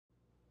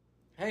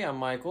Hey, I'm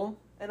Michael.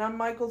 And I'm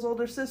Michael's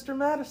older sister,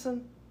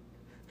 Madison.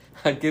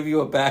 I'd give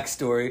you a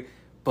backstory,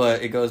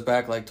 but it goes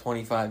back like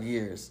 25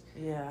 years.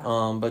 Yeah.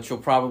 But you'll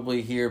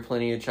probably hear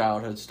plenty of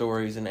childhood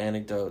stories and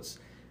anecdotes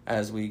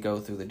as we go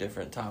through the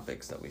different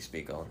topics that we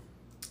speak on.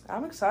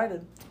 I'm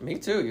excited. Me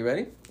too. You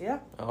ready? Yeah.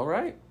 All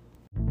right.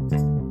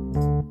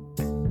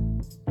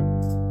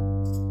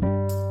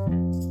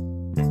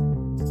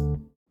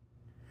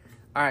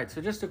 All right, so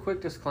just a quick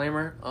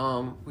disclaimer.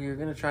 We're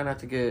going to try not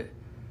to get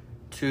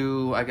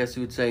too, I guess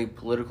you would say,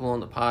 political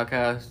on the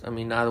podcast. I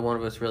mean, neither one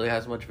of us really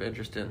has much of an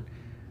interest in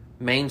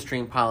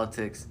mainstream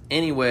politics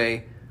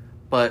anyway,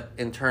 but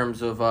in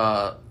terms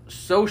of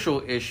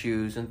social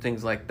issues and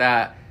things like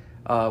that,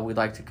 we'd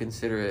like to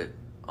consider it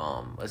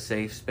a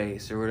safe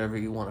space or whatever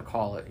you want to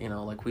call it. You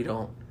know, like we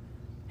don't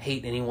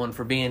hate anyone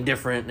for being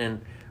different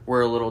and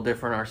we're a little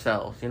different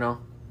ourselves, you know?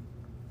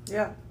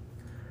 Yeah.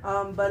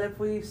 But if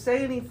we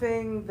say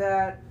anything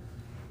that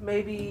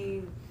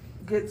maybe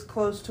gets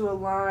close to a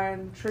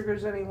line,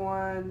 triggers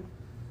anyone,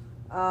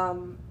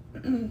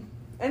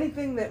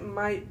 anything that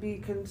might be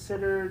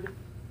considered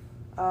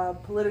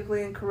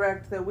politically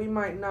incorrect that we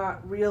might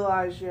not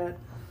realize yet,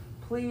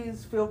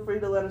 please feel free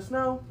to let us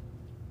know,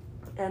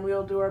 and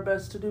we'll do our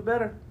best to do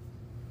better.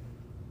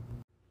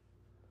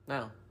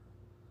 Now,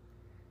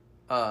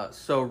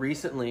 so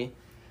recently,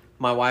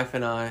 my wife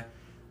and I,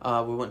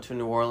 we went to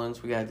New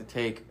Orleans. We had to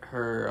take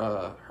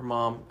her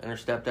mom and her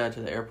stepdad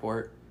to the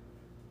airport,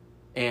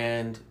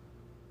 and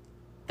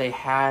they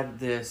had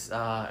this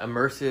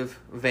immersive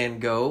Van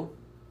Gogh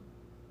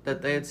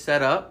that they had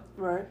set up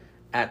Right.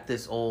 at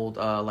this old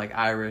like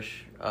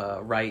Irish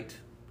Rite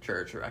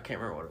church, or I can't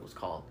remember what it was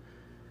called,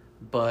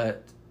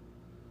 but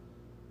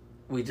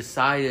we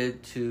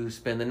decided to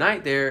spend the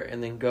night there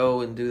and then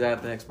go and do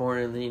that the next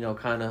morning, and then, you know,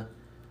 kind of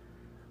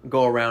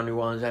go around New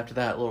Orleans after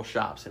that, little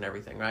shops and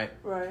everything, right?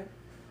 Right.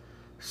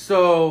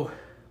 So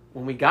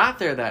when we got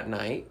there that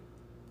night,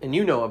 and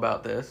you know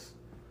about this,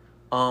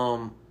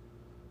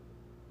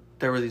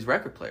 there were these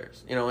record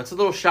players. You know, it's a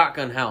little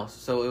shotgun house,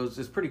 so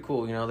it's pretty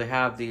cool. You know, they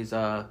have these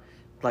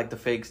like the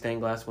fake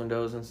stained glass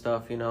windows and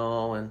stuff, you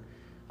know, and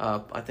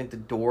I think the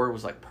door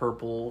was like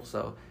purple.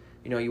 So,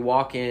 you know, you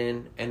walk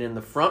in, and in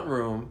the front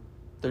room,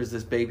 there's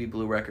this baby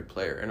blue record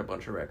player and a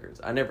bunch of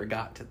records. I never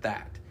got to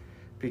that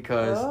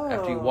because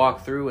after you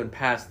walk through and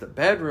past the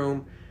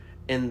bedroom,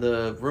 in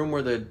the room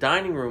where the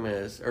dining room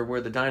is, or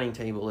where the dining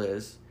table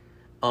is,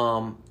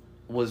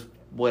 was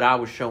what I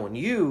was showing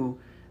you.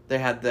 They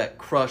had that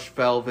crushed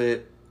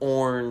velvet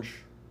orange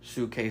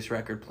suitcase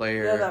record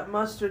player. Yeah, that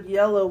mustard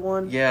yellow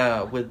one.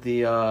 Yeah, with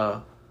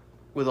the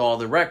with all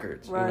the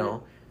records, right. You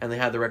know, and they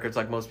had the records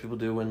like most people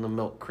do in the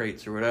milk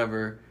crates or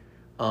whatever,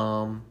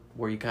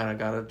 where you kind of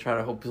gotta try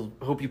to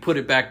hope you put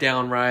it back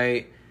down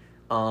right,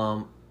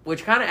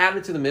 which kind of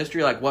added to the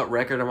mystery, like what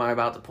record am I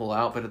about to pull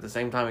out? But at the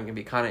same time, it can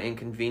be kind of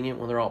inconvenient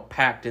when they're all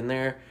packed in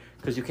there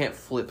because you can't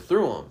flip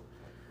through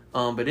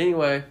them. But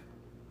anyway,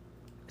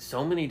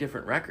 so many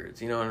different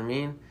records, you know what I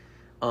mean?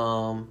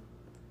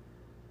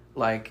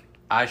 Like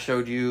I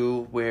showed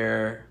you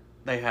where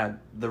they had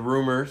the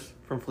Rumors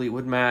from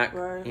Fleetwood Mac,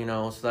 right. You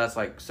know, so that's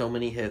like so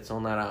many hits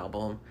on that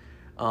album.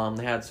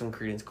 They had some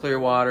Creedence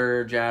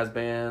Clearwater, jazz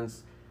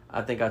bands.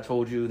 I think I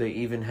told you they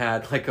even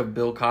had like a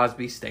Bill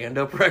Cosby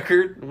stand-up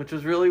record, which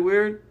was really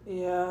weird.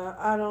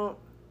 Yeah,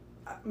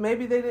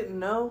 maybe they didn't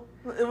know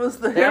it was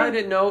there. They either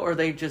didn't know, or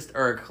they just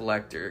are a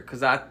collector.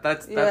 Because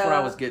that's what I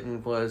was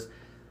getting was...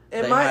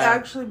 It might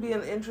actually be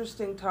an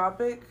interesting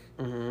topic.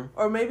 Mm-hmm.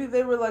 Or maybe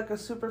they were like a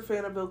super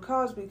fan of Bill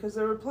Cosby, because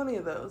there were plenty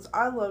of those.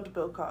 I loved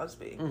Bill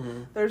Cosby.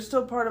 Mm-hmm. There's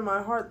still part of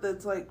my heart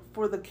that's like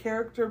for the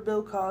character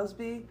Bill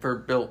Cosby. For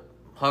Bill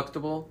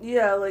Huxtable?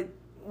 Yeah, like,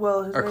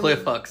 well, his or name Cliff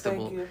is,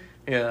 Huxtable. Thank you.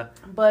 Yeah.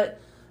 But,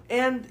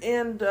 and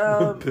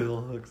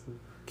Bill Huxtable.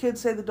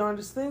 Kids say the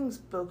darndest things,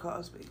 Bill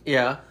Cosby.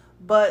 Yeah.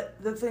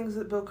 But the things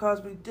that Bill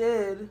Cosby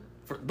did...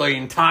 For the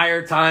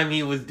entire time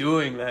he was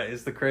doing that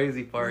is the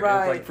crazy part.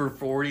 Right. It was like for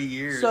 40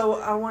 years. So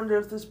I wonder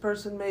if this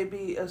person may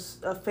be a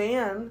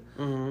fan,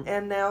 mm-hmm.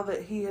 and now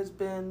that he has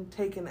been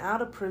taken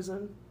out of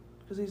prison,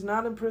 because he's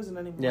not in prison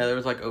anymore. Yeah, there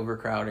was like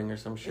overcrowding or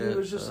some shit. And he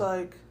was just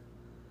like,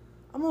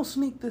 I'm going to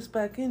sneak this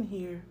back in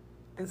here,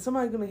 and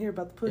somebody's going to hear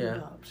about the pudding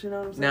pops. You know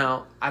what I'm saying?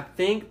 Now, I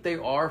think they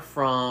are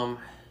from...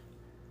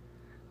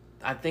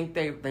 I think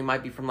they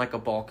might be from like a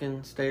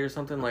Balkan state or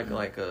something,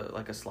 like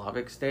a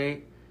Slavic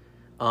state.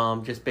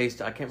 Just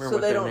based, I can't remember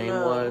what their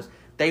name was.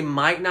 They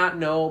might not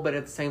know, but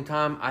at the same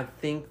time, I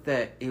think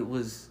that it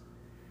was,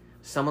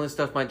 some of the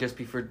stuff might just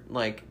be for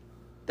like,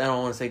 I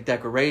don't want to say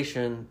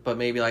decoration, but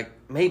maybe you know, in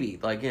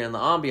the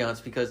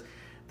ambiance, because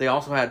they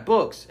also had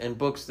books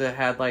that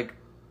had like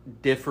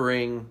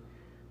differing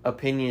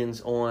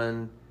opinions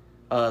on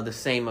the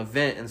same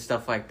event and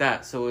stuff like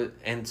that. So,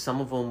 and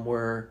some of them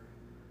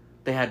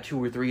they had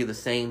 2 or 3 of the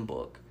same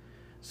book.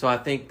 So I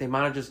think they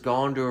might have just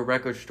gone to a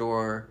record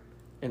store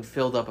and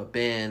filled up a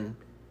bin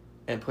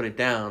and put it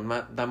down.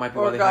 That might be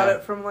why they got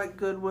it from like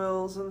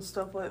Goodwills and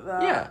stuff like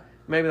that. Yeah,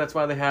 maybe that's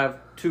why they have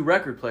 2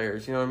 record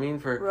players. You know what I mean?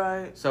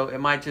 Right. So it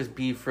might just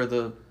be for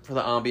the for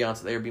the ambiance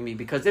of the Airbnb.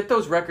 Because if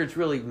those records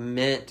really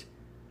meant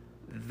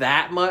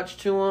that much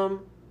to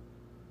them,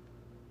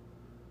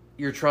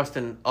 you're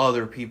trusting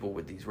other people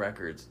with these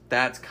records.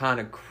 That's kind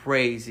of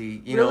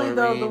crazy. You really,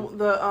 know what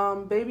though, I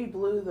mean? the Baby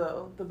Blue,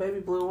 though, the Baby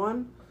Blue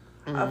one,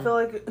 I feel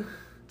like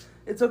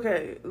it's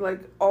okay. Like,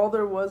 all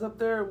there was up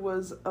there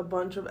was a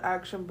bunch of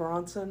Action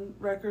Bronson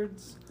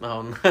records.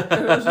 And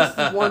it was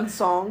just one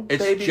song.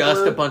 It's Baby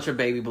just Blue. a bunch of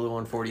Baby Blue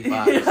on 45s.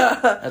 Yeah.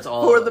 That's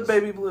all. For the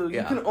Baby Blue.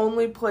 Yeah. You can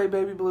only play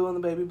Baby Blue on the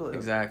Baby Blue.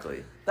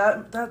 Exactly.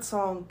 That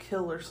song,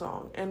 killer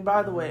song. And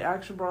by the way,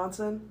 Action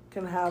Bronson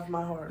can have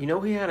my heart. You know,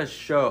 he had a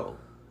show.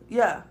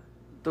 Yeah.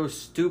 Those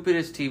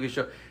stupidest TV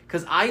shows.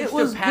 Because I used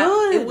to pass.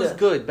 Good. It was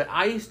good, but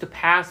I used to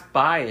pass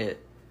by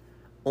it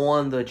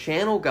on the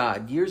channel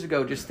guide years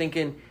ago, just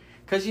thinking,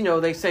 because you know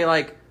they say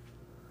like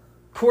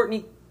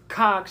Courtney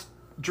Cox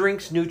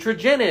drinks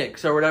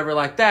Nutrigenics or whatever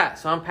like that.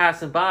 So I'm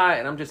passing by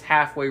and I'm just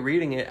halfway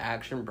reading it.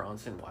 Action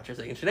Bronson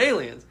watches Ancient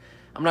Aliens.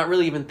 I'm not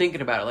really even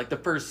thinking about it. Like the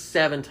first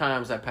 7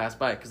 times I passed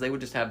by it, because they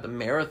would just have the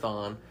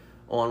marathon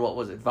on, what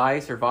was it,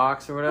 Vice or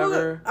Vox or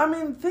whatever. Well, I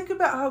mean, think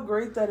about how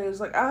great that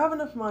is. Like, I have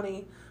enough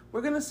money.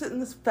 We're gonna sit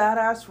in this fat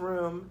ass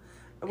room.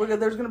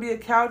 There's going to be a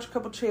couch, a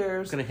couple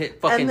chairs. Going to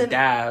hit fucking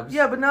dabs.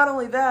 Yeah, but not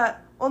only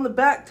that, on the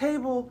back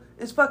table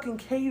is fucking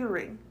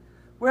catering.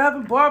 We're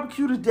having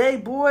barbecue today,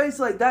 boys.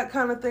 Like, that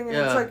kind of thing. And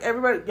it's like,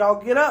 everybody,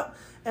 y'all get up.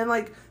 And,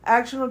 like,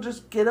 Action will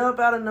just get up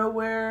out of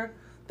nowhere.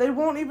 They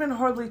won't even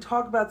hardly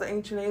talk about the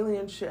Ancient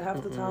Alien shit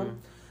half the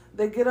time.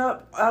 They get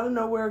up out of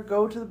nowhere,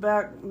 go to the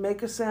back,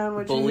 make a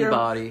sandwich. Bully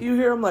body. You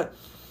hear them, like...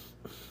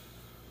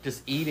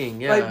 Just eating,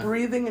 yeah. Like,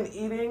 breathing and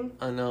eating.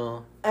 I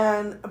know.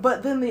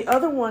 But then the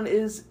other one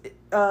is...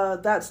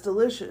 That's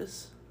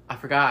Delicious. I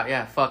forgot.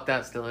 Yeah, fuck,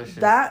 That's Delicious.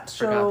 That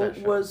show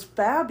was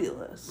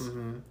fabulous.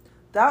 Mm-hmm.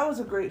 That was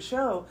a great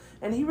show,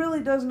 and he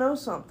really does know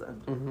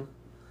something. Mm-hmm.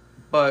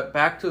 But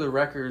back to the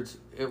records,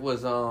 it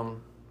was a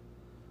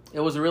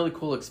really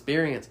cool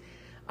experience.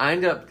 I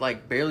ended up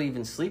like barely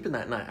even sleeping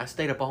that night. I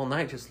stayed up all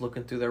night just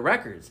looking through their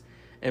records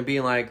and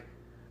being like,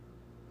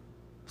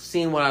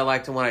 seeing what I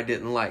liked and what I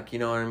didn't like. You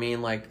know what I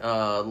mean? Like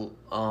the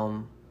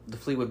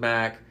Fleetwood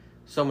Mac,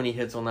 so many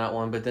hits on that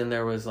one. But then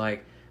there was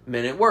like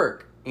Men at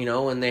Work, you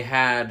know, and they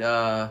had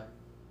Down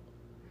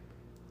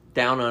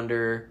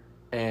Under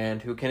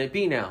and Who Can It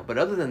Be Now. But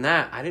other than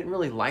that, I didn't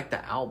really like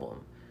the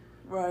album.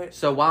 Right.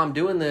 So while I'm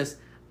doing this,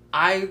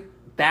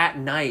 that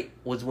night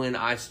was when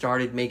I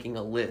started making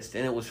a list.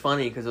 And it was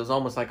funny because it was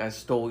almost like I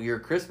stole your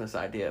Christmas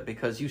idea,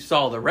 because you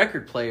saw the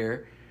record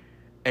player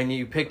and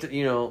you picked,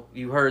 you know,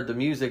 you heard the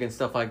music and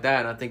stuff like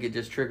that. And I think it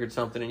just triggered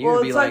something in you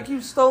to be like,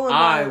 you've stolen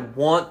I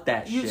want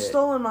that shit. You've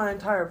stolen my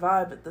entire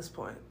vibe at this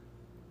point.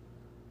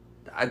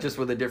 Just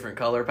with a different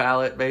color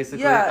palette,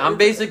 basically. Yeah, I'm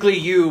basically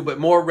you, but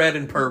more red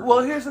and purple. Well,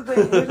 here's the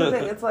thing.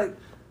 It's like,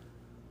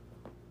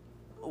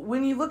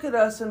 when you look at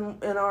us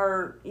and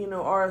our, you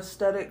know, our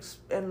aesthetics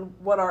and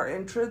what our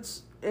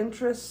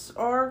interests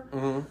are,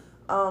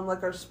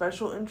 like our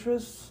special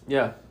interests.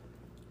 Yeah.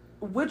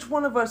 Which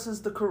one of us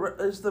is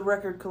the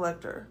record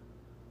collector?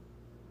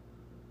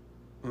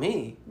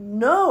 Me.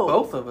 No.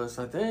 Both of us,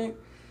 I think.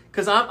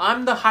 Because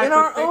I'm the hyper-fixated in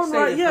our own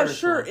right, yeah, person.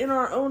 sure, in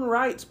our own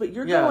rights, but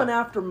you're going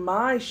after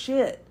my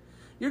shit.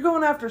 You're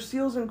going after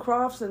Seals and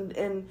Crofts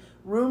and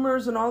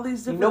Rumors and all these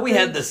different You know we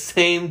things. had the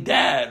same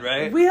dad,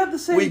 right? We had the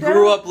same dad. We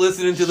grew up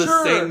listening to the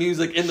same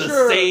music in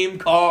the same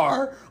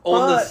car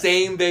on the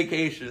same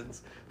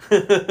vacations.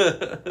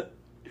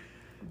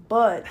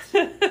 But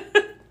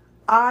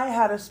I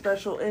had a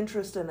special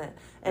interest in it.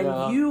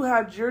 And you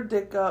had your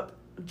dick up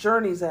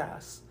Journey's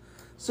ass.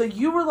 So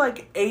you were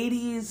like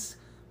 80s...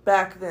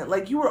 back then,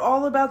 like you were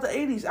all about the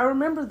 80s. I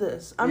remember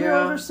this. I'm your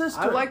older sister.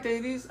 I liked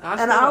 80s.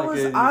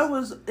 I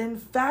was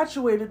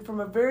infatuated from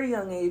a very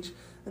young age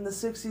in the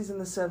 60s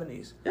and the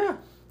 70s. Yeah.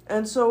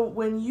 And so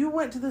when you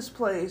went to this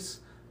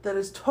place that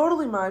is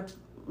totally my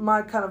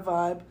kind of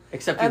vibe,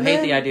 except you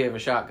hate the idea of a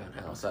shotgun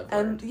house. I've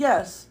learned. And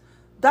yes,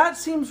 that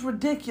seems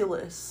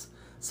ridiculous.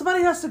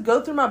 Somebody has to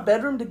go through my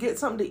bedroom to get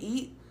something to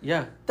eat.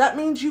 Yeah. That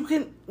means you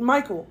can,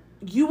 Michael.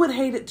 You would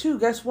hate it too.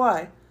 Guess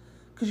why?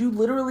 Because you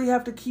literally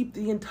have to keep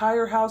the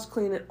entire house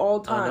clean at all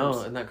times. I know,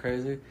 isn't that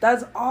crazy?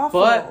 That's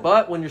awful.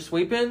 But when you're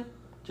sweeping,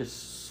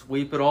 just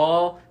sweep it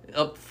all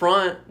up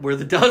front where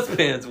the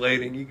dustpan's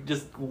waiting. You can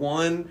just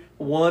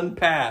one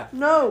path.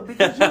 No,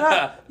 because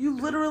you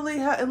literally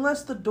have,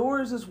 unless the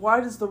door is as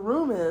wide as the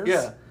room is.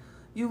 Yeah.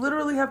 You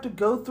literally have to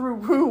go through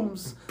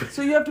rooms.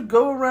 So you have to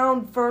go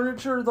around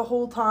furniture the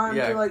whole time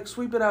to like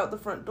sweep it out the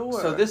front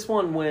door. So this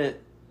one went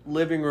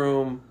living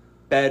room,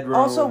 bedroom.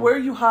 Also, where are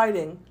you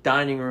hiding?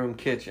 Dining room,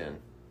 kitchen.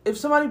 If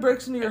somebody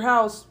breaks into your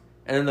house...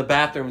 And then the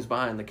bathroom's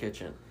behind the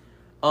kitchen.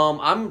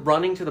 I'm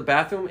running to the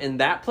bathroom in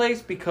that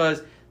place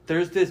because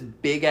there's this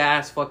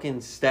big-ass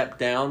fucking step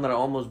down that I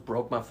almost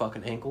broke my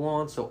fucking ankle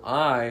on. So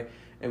I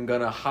am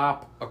going to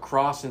hop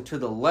across and to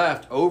the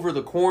left over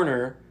the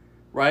corner,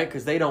 right?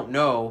 Because they don't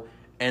know.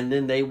 And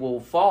then they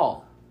will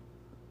fall.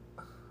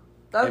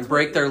 And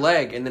break their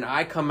leg. And then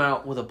I come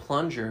out with a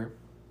plunger.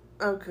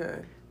 Okay.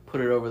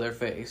 Put it over their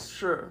face.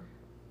 Sure.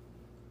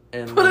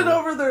 And put it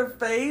over their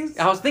face.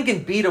 I was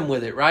thinking beat them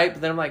with it, right?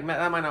 But then I'm like, man,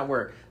 that might not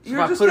work. So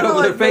You're I just put it gonna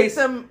over like their make face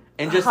them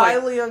and just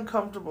highly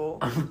uncomfortable.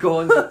 I'm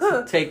going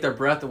to take their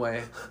breath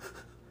away.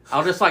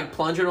 I'll just like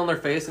plunge it on their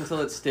face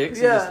until it sticks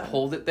and just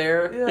hold it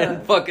there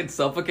and fucking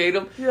suffocate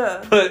them.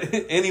 Yeah. But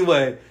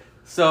anyway,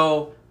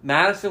 so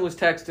Madison was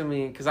texting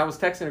me because I was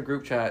texting a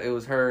group chat. It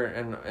was her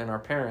and our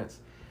parents.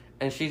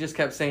 And she just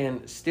kept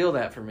saying, steal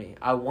that for me.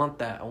 I want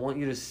that. I want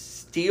you to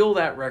steal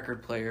that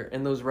record player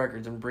and those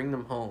records and bring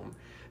them home.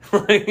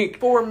 Like,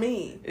 for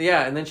me.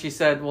 Yeah, and then she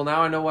said, well,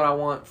 now I know what I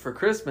want for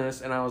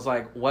Christmas. And I was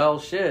like, well,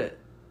 shit.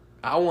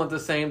 I want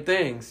the same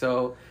thing.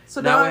 So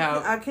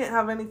now I can't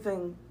have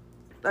anything.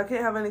 I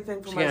can't have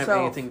anything for myself. She can't have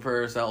anything for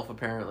herself,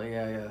 apparently.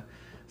 Yeah.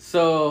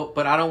 So,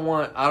 but I don't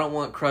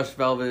want crushed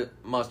velvet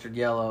mustard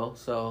yellow.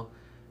 So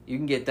you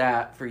can get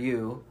that for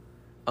you.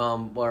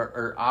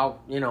 Or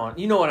I'll, you know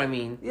what I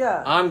mean.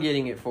 Yeah. I'm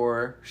getting it for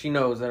her. She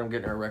knows that I'm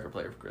getting her a record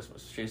player for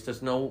Christmas. She just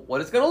doesn't know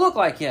what it's gonna look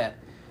like yet.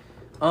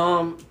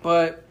 So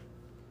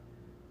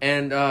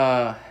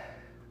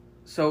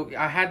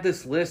I had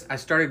this list. I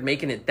started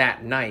making it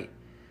that night.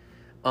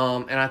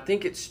 And I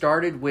think it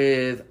started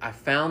with, I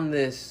found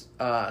this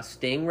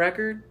Sting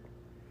record,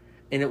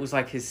 and it was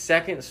like his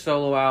second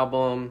solo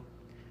album,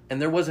 and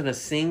there wasn't a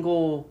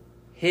single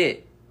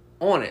hit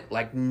on it.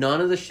 Like, none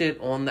of the shit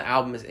on the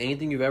album is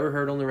anything you've ever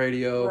heard on the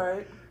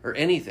radio or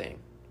anything.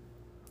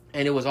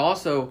 And it was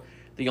also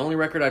the only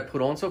record I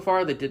put on so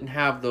far that didn't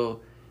have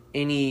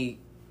any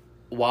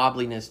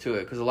wobbliness to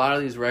it. Because a lot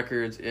of these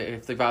records,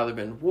 if they've either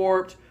been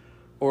warped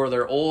or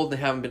they're old, they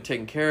haven't been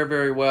taken care of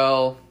very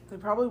well. They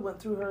probably went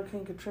through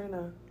Hurricane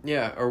Katrina.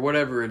 Yeah, or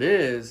whatever it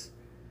is.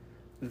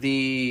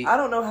 I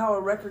don't know how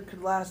a record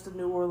could last in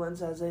New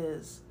Orleans as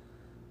is.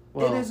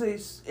 Well, it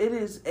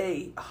is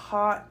a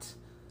hot,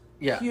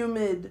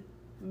 humid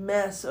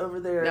mess over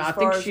there. Now, as I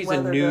far think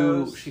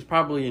as she's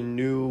probably a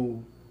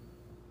new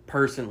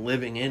person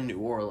living in New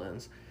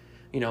Orleans.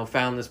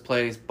 Found this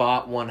place,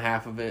 bought one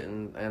half of it,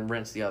 and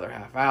rents the other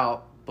half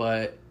out.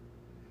 But,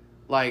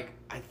 like,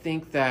 I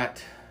think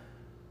that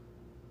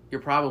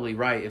you're probably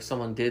right. If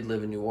someone did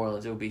live in New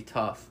Orleans, it would be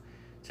tough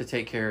to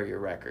take care of your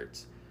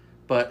records.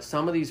 But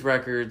some of these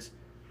records,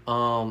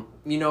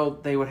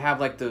 they would have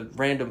like the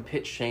random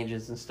pitch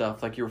changes and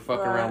stuff. Like you were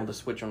fucking around with a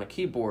switch on a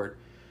keyboard.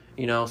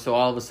 So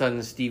all of a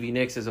sudden Stevie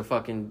Nicks is a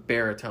fucking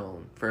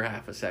baritone for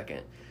half a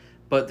second.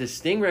 But the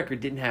Sting record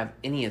didn't have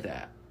any of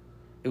that.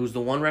 It was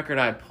the one record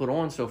I had put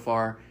on so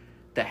far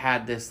that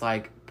had this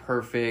like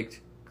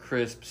perfect,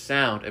 crisp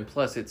sound. And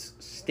plus it's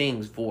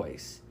Sting's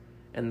voice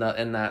and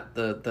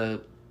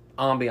the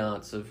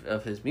ambiance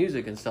of his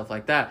music and stuff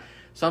like that.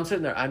 So I'm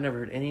sitting there, I've never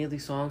heard any of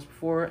these songs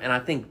before, and I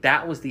think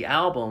that was the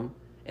album,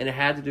 and it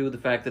had to do with the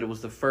fact that it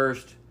was the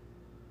first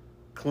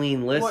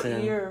clean listen.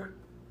 What year?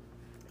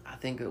 I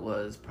think it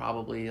was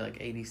probably like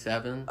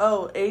 87.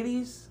 Oh,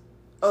 80s?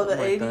 Oh, the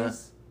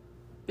 80s?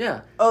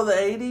 Yeah. Oh, the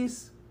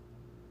 80s?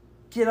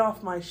 Get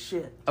off my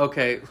shit.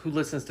 Okay, who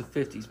listens to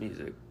 50s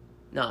music?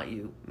 Not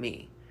you,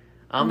 me.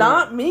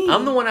 Me?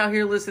 I'm the one out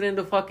here listening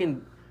to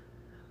fucking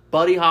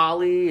Buddy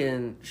Holly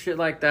and shit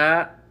like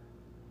that.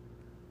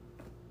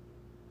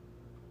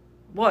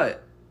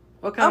 What?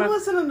 What kind I'm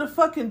listening to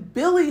fucking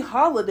Billie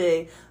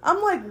Holiday.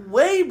 I'm like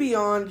way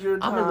beyond your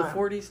time. I'm in the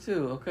 40s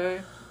too, okay?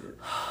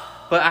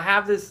 But I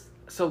have this,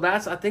 so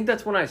I think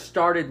that's when I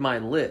started my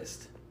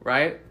list,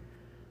 right?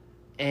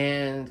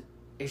 And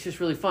it's just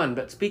really fun.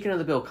 But speaking of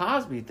the Bill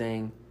Cosby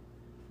thing,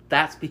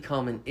 that's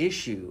become an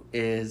issue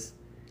is,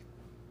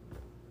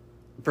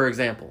 for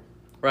example,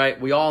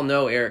 right? We all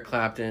know Eric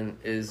Clapton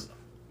is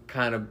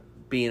kind of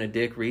being a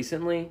dick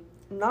recently.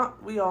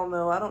 Not we all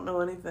know. I don't know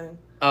anything.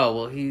 Oh,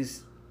 well,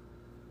 he's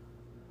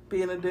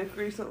being a dick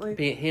recently?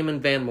 Him and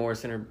Van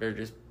Morrison are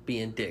just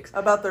being dicks.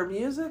 About their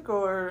music,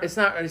 or? It's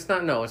not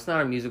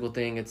a musical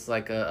thing. It's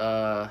like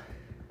a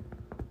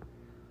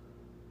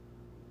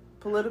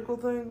political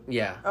thing?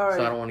 Yeah. All right.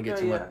 So I don't want to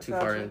get too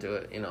far into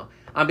it,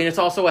 I mean, it's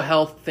also a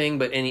health thing,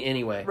 but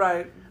anyway.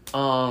 Right.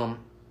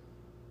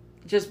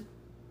 Just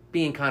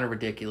being kind of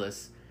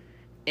ridiculous.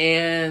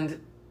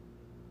 And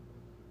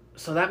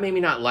so that made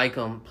me not like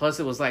him. Plus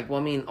it was like, well,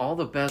 I mean, all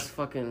the best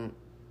fucking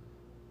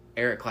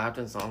Eric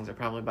Clapton songs are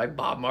probably by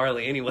Bob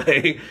Marley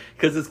anyway.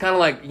 Because it's kind of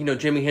like,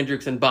 Jimi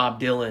Hendrix and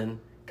Bob Dylan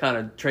kind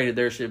of traded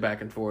their shit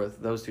back and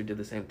forth. Those two did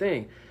the same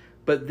thing.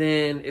 But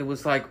then it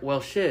was like, well,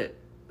 shit.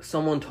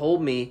 Someone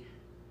told me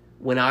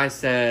when I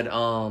said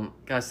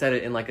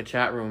it in like a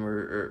chat room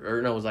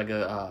or no, it was like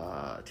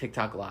a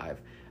TikTok live.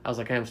 I was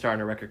like, hey, I'm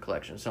starting a record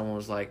collection. Someone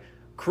was like,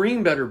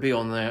 Cream better be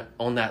on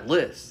that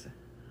list.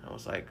 I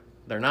was like,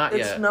 they're not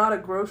yet. It's not a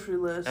grocery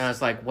list. And I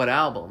was like, what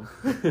album?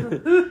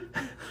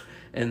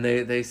 And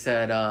they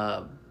said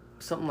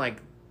something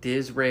like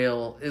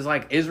Disrael is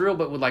like Israel,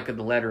 but with like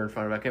the letter in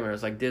front of it. I can't remember.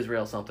 It's like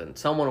Disrael something.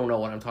 Someone will know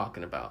what I'm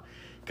talking about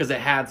because it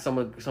had some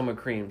of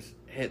Cream's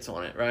hits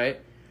on it,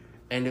 right?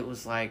 And it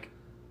was like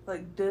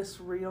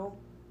Disreal.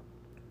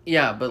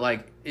 Yeah, but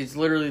like it's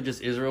literally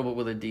just Israel, but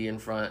with a D in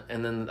front.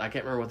 And then I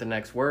can't remember what the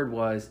next word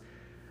was.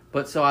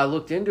 But so I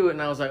looked into it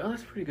and I was like, oh,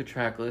 that's a pretty good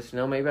track list.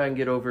 Maybe I can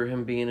get over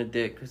him being a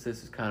dick because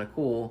this is kind of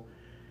cool.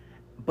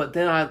 But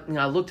then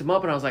I looked him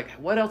up and I was like,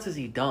 what else has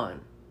he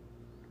done?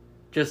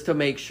 Just to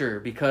make sure,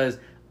 because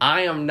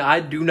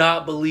I do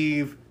not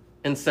believe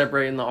in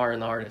separating the art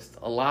and the artist.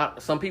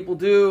 Some people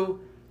do.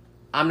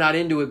 I'm not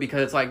into it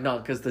because it's like, no,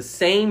 because the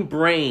same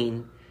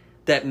brain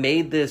that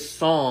made this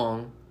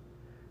song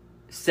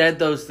said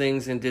those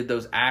things and did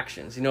those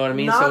actions. You know what I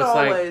mean? Not so it's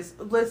always.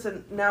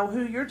 Listen, now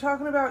who you're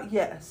talking about,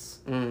 yes.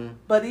 Mm-hmm.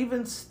 But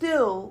even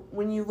still,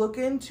 when you look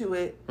into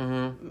it,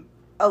 mm-hmm.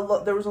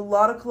 There was a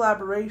lot of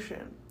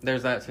collaboration.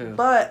 There's that too.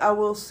 But I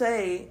will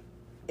say,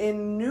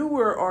 in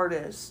newer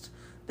artists,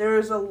 there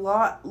is a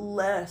lot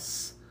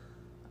less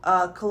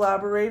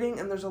collaborating,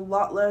 and there's a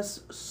lot less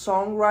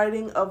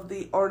songwriting of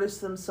the artists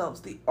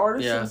themselves. The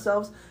artists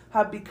themselves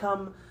have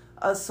become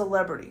a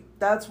celebrity.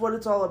 That's what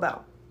it's all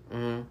about.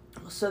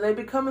 Mm-hmm. So they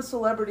become a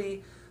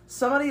celebrity.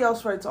 Somebody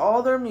else writes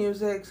all their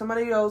music.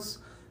 Somebody else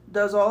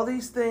does all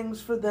these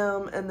things for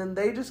them, and then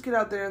they just get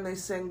out there and they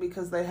sing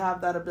because they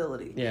have that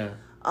ability. Yeah.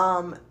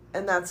 And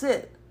that's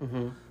it.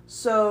 Mm-hmm.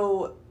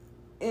 So,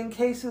 in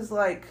cases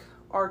like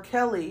R.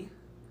 Kelly,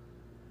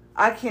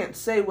 I can't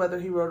say whether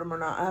he wrote them or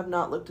not. I have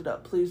not looked it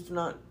up. Please do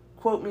not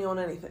quote me on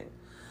anything.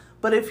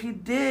 But if he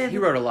did... He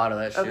wrote a lot of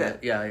that shit. Okay.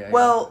 Yeah.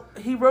 Well,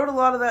 he wrote a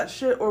lot of that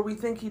shit, or we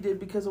think he did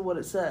because of what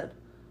it said.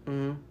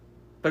 Mm-hmm.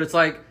 But it's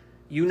like, so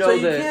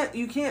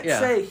you can't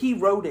say he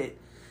wrote it.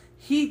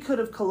 He could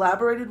have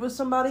collaborated with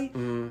somebody,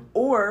 mm-hmm.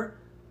 or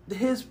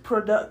his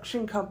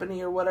production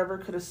company or whatever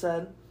could have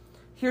said,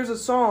 here's a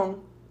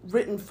song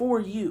written for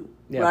you,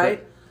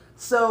 right?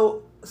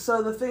 So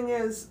the thing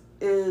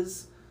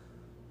is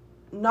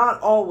not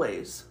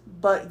always,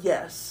 but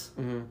yes.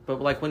 Mm-hmm.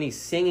 But like when he's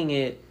singing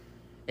it,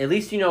 at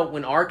least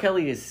when R.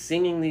 Kelly is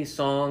singing these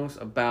songs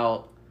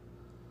about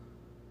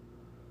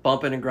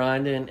bumping and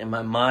grinding, and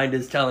my mind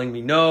is telling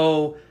me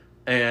no,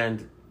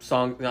 and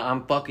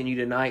I'm fucking you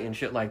tonight and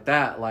shit like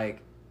that,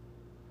 like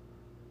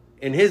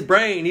in his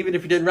brain, even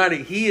if he didn't write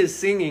it, he is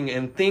singing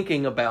and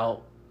thinking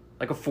about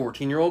like a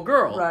 14-year-old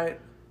girl, right?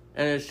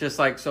 And it's just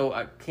like, so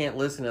I can't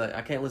listen to that.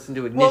 I can't listen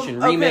to Ignition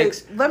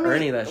remix or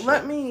any of that shit.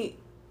 Let me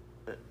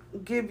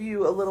give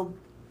you a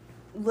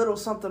little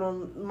something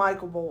on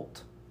Michael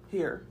Bolt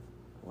here.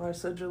 Well, I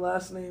said your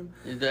last name.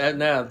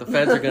 Now the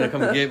feds are going to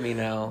come and get me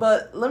now.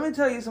 But let me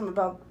tell you something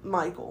about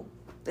Michael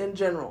in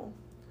general.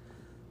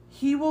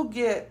 He will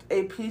get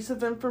a piece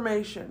of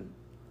information,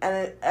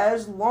 and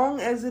as long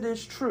as it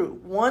is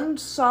true, one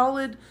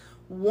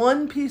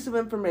piece of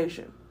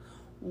information,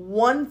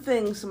 one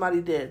thing somebody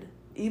did,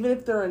 even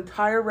if their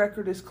entire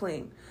record is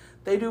clean,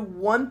 they do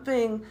one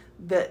thing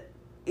that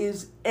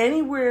is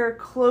anywhere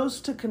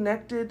close to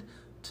connected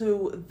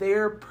to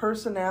their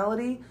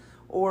personality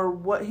or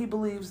what he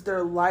believes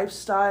their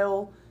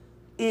lifestyle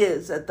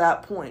is at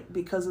that point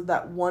because of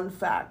that one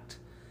fact,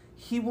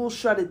 he will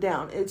shut it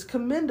down. It's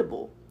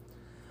commendable.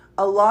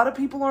 A lot of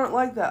people aren't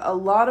like that. A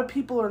lot of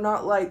people are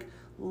not like,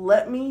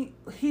 let me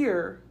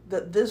hear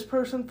that this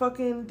person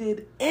fucking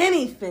did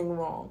anything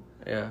wrong.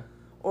 Yeah.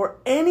 Or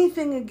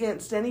anything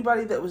against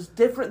anybody that was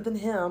different than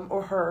him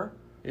or her.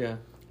 Yeah.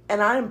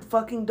 And I am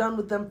fucking done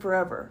with them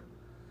forever.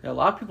 Yeah, a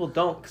lot of people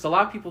don't. Because a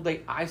lot of people,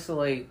 they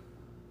isolate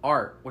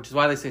art. Which is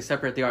why they say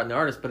separate the art and the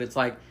artist. But it's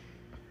like,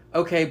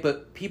 okay,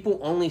 but people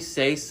only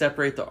say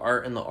separate the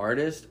art and the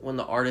artist when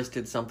the artist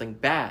did something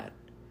bad.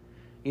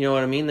 You know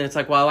what I mean? Then it's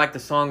like, well, I like the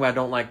song, but I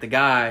don't like the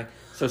guy.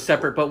 So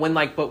separate. But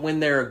when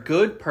they're a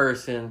good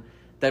person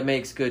that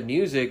makes good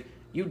music,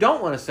 you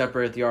don't want to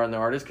separate the art and the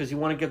artist because you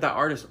want to give that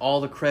artist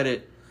all the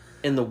credit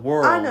in the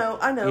world. I know.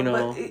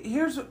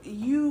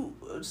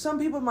 But some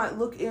people might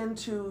look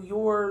into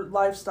your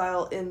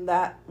lifestyle in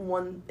that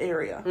one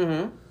area,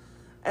 mm-hmm.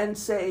 and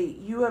say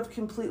you have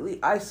completely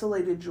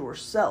isolated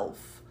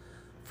yourself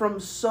from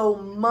so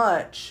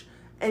much,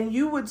 and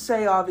you would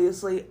say,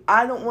 obviously,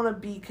 I don't want to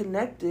be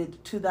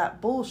connected to that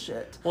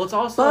bullshit. Well, it's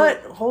also...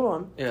 But, hold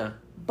on. Yeah.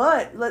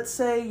 But, let's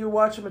say you're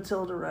watching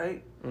Matilda,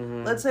 right?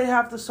 Mm-hmm. Let's say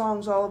half the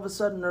songs all of a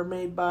sudden are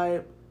made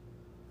by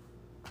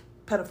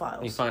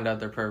pedophiles. You find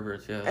out they're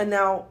perverts, yeah. And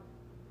now,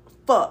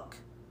 fuck.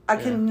 I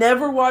can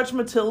never watch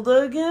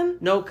Matilda again?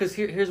 No, because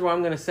here's what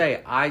I'm going to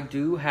say. I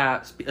do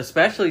have,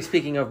 especially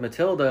speaking of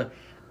Matilda,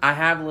 I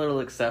have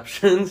little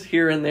exceptions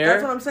here and there.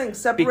 That's what I'm saying.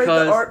 Separate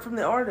the art from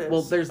the artist.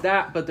 Well, there's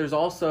that, but there's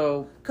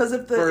also... Because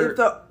if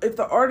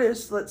the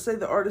artist, let's say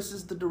the artist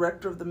is the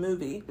director of the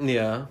movie.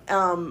 Yeah.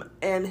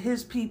 And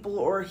his people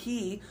or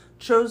he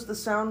chose the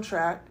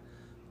soundtrack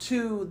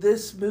to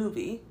this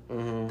movie,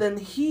 mm-hmm. then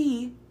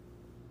he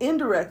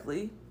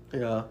indirectly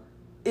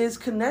is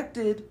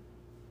connected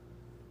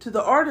to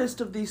the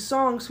artist of these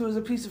songs who is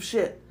a piece of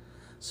shit.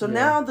 So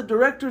now the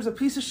director's a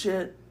piece of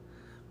shit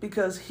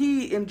because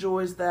he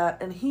enjoys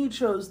that and he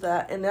chose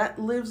that and that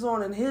lives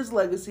on in his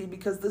legacy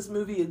because this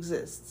movie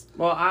exists.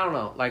 Well, I don't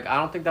know. Like, I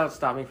don't think that would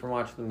stop me from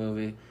watching the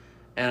movie.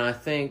 And I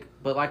think,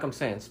 but like I'm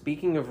saying,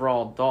 speaking of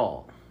Roald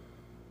Dahl,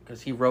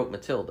 because he wrote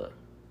Matilda,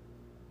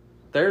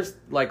 there's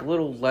like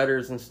little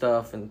letters and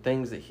stuff and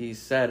things that he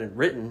said and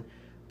written.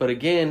 But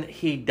again,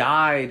 he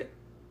died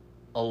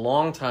a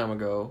long time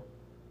ago.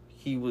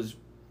 He was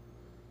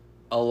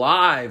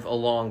alive a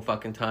long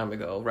fucking time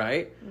ago,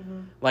 right?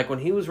 Mm-hmm. Like when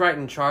he was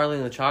writing Charlie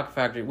and the Chocolate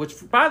Factory,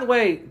 which, by the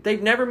way,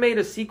 they've never made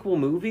a sequel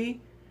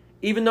movie,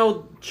 even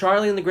though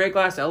Charlie and the Great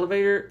Glass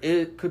Elevator,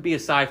 it could be a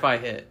sci-fi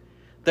hit.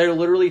 They're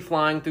literally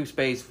flying through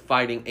space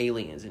fighting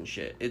aliens and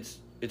shit. It's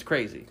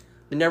crazy.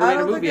 They never made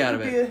a movie out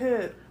of it. I don't think it could be a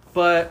hit.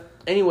 But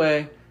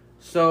anyway,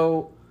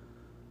 so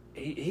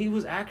he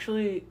was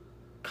actually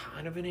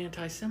kind of an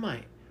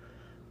anti-Semite.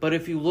 But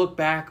if you look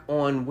back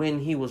on when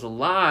he was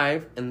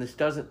alive, and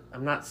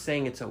I'm not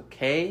saying it's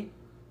okay,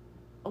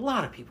 a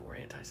lot of people were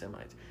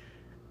anti-Semites.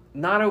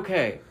 Not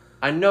okay.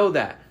 I know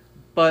that.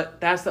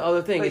 But that's the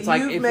other thing. But it's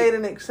like you've made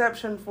an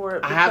exception for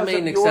it. I have made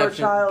an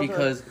exception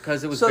because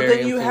it was very influential. So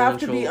then you have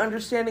to be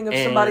understanding of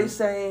somebody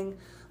saying,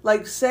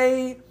 like,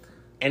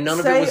 and none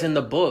of it was in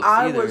the books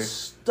either. I was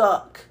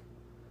stuck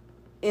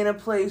in a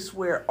place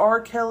where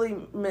R.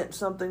 Kelly meant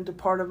something to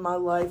part of my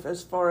life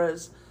as far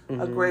as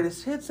a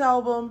greatest hits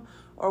album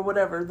or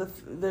whatever,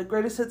 the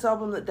greatest hits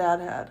album that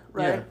Dad had,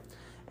 right? Yeah.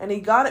 And he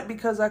got it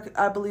because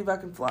I Believe I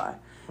Can Fly.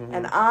 Mm-hmm.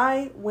 And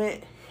I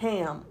went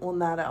ham on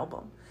that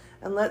album.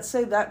 And let's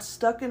say that's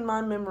stuck in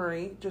my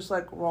memory, just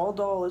like Raw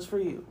Doll is for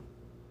you.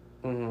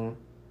 Mm-hmm.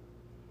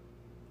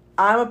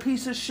 I'm a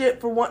piece of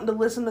shit for wanting to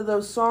listen to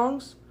those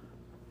songs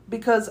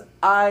because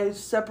I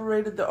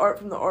separated the art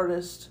from the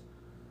artist.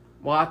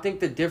 Well, I think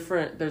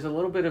there's a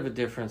little bit of a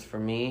difference for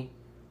me.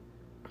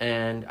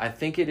 And I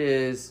think it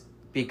is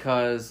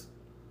because,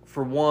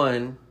 for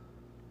one,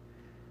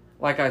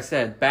 like I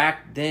said,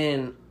 back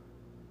then,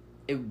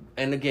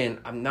 and again,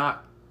 I'm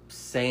not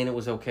saying it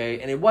was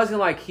okay, and it wasn't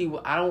like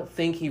I don't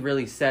think he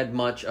really said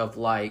much of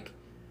like,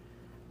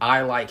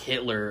 I like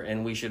Hitler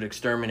and we should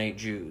exterminate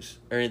Jews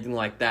or anything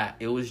like that.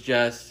 It was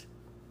just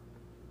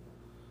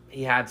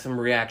he had some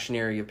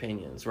reactionary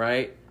opinions,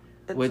 right?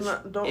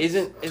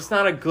 It's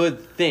not a good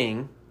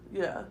thing.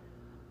 Yeah.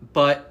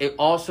 But it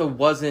also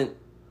wasn't,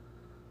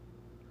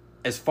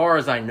 as far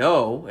as I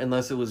know,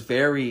 unless it was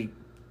very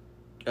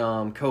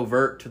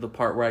covert to the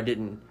part where I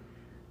didn't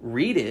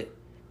read it,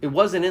 it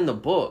wasn't in the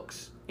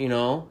books, you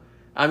know?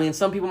 I mean,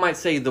 some people might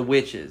say the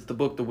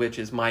book The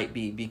Witches might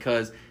be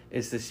because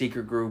it's the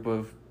secret group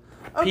of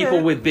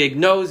people with big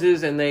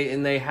noses and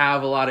they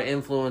have a lot of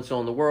influence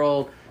on the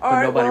world,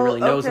 but nobody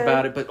really knows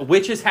about it. But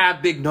witches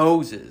have big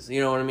noses,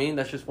 you know what I mean?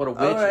 That's just what a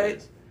witch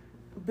is.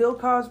 Bill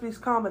Cosby's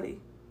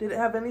comedy, did it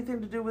have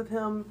anything to do with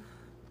him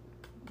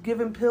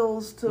giving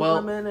pills to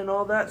women and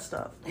all that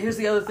stuff? Here's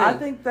the other thing. I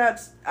think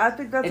that's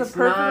a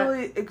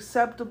perfectly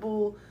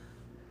acceptable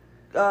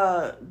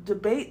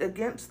debate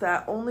against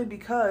that, only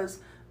because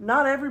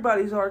not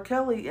everybody's R.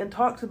 Kelly and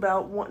talks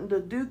about wanting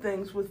to do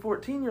things with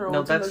 14-year-olds.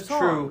 No, that's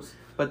true.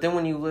 But then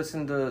when you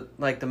listen to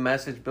like the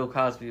message Bill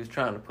Cosby was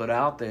trying to put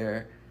out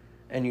there,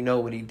 and you know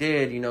what he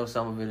did, you know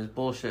some of it is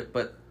bullshit.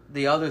 But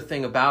the other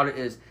thing about it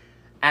is,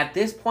 at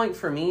this point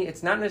for me,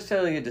 it's not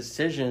necessarily a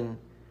decision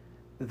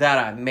that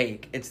I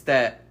make. It's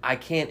that I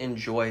can't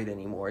enjoy it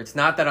anymore. It's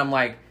not that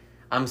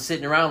I'm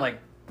sitting around like,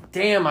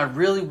 damn, I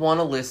really want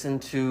to listen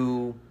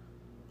to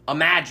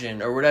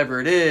Imagine or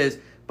whatever it is,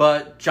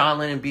 but John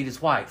Lennon beat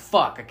his wife.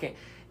 Fuck, I can't.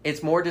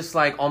 It's more just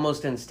like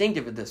almost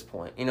instinctive at this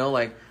point, you know,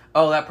 like,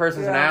 oh, that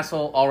person's an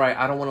asshole. All right,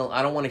 I don't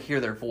want to hear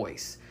their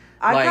voice.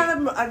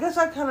 I guess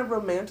I kind of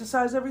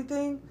romanticize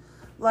everything.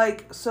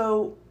 Like,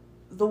 so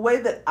the way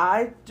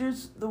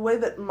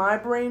that my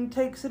brain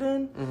takes it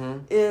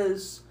in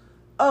is,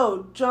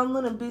 oh, John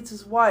Lennon beats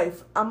his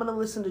wife. I'm going to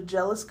listen to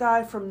Jealous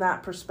Guy from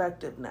that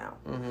perspective now.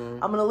 Mm-hmm.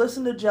 I'm going to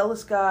listen to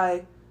Jealous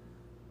Guy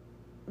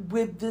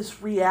with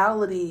this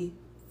reality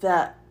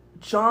that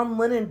John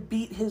Lennon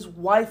beat his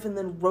wife and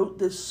then wrote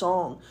this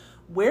song.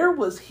 Where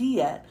was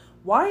he at?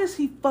 Why is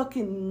he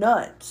fucking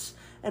nuts?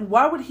 And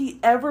why would he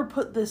ever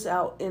put this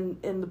out in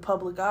the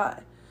public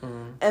eye?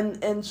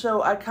 Mm-hmm. And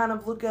so I kind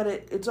of look at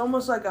it, it's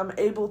almost like I'm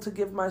able to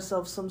give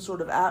myself some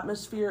sort of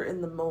atmosphere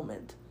in the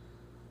moment.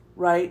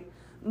 Right?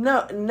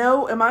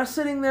 No, am I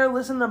sitting there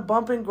listening to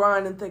Bump and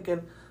Grind and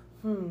thinking,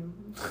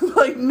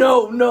 like,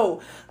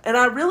 no. And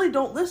I really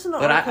don't listen to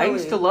R. Kelly. But I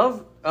used to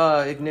love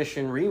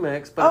Ignition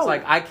Remix, but it's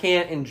like, I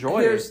can't enjoy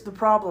it. Here's the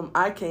problem.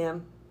 I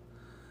can.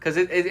 Because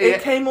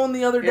it came on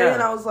the other day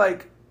and I was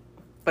like,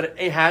 but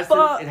it has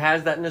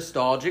that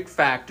nostalgic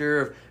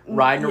factor of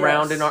riding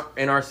around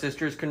in our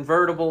sister's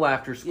convertible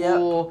after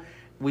school. Yep.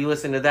 We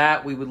listened to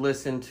that. We would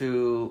listen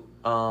to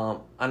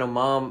I know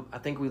Mom. I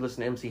think we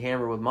listened to MC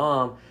Hammer with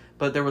Mom.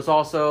 But there was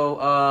also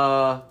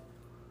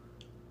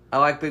I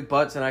Like Big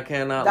Butts and I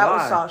Cannot Lie. That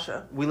was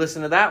Sasha. We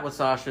listened to that with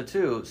Sasha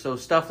too. So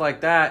stuff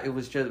like that.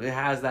 It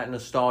has that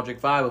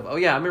nostalgic vibe of, oh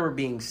yeah, I remember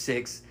being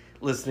 6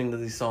 listening to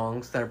these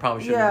songs that I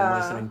probably shouldn't have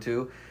been listening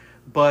to.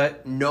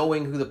 But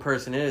knowing who the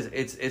person is,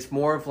 it's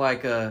more of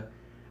like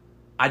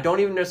I don't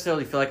even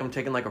necessarily feel like I'm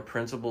taking like a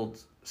principled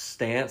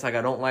stance. Like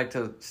I don't like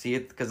to see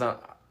it because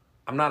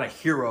I'm not a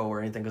hero or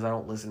anything because I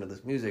don't listen to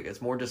this music.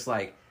 It's more just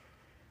like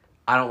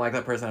I don't like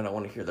that person. I don't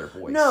want to hear their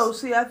voice. No,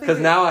 see, I think... Because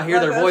now I hear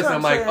their voice and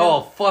I'm like,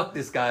 oh, fuck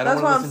this guy. I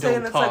don't want to listen to him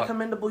talk. That's why I'm saying it's, like,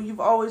 commendable. You've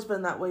always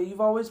been that way.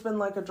 You've always been,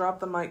 like, a drop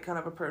the mic kind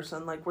of a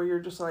person. Like, where you're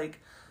just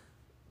like,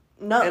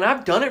 no. And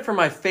I've done it for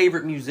my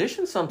favorite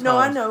musicians sometimes. No,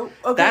 I know.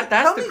 Okay,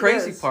 that's the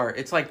crazy part.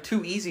 It's, like,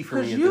 too easy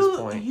for me at this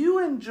point. You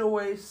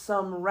enjoy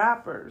some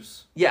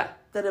rappers. Yeah.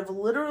 That have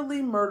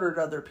literally murdered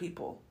other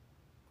people.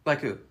 Like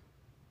who?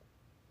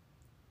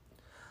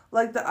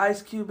 Like the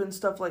Ice Cube and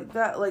stuff like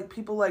that. Like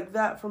people like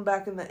that from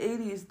back in the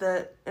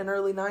 80s and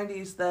early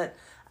 90s that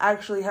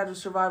actually had to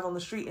survive on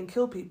the street and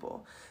kill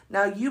people.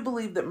 Now, you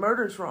believe that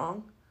murder's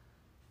wrong.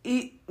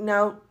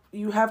 Now,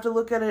 you have to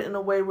look at it in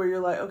a way where you're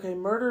like, okay,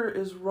 murder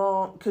is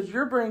wrong. Because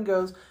your brain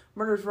goes,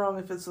 murder's wrong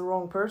if it's the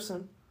wrong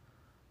person.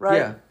 Right?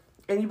 Yeah.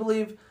 And you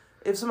believe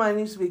if somebody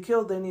needs to be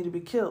killed, they need to be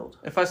killed.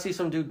 If I see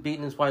some dude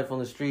beating his wife on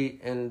the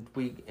street and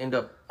we end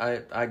up,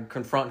 I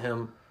confront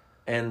him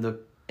and the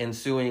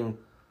ensuing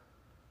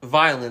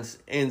violence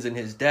ends in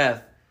his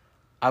death,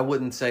 I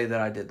wouldn't say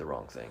that I did the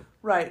wrong thing.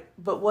 Right.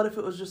 But what if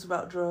it was just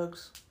about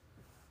drugs?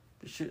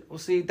 Well,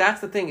 see, that's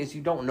the thing is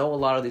you don't know a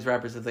lot of these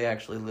rappers if they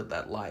actually live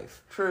that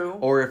life. True.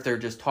 Or if they're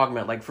just talking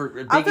about, like, for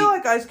Biggie... I feel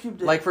like Ice Cube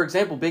did. Like, for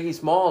example, Biggie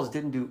Smalls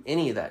didn't do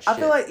any of that shit. I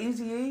feel like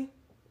Eazy-E,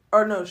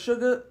 or no,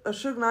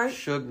 Suge Knight.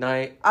 Suge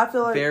Knight. I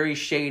feel like... Very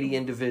shady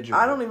individual.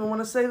 I don't even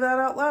want to say that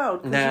out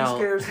loud. Now, he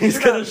scares he's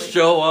going to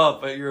show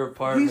up at your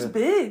apartment. He's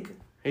big.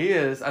 He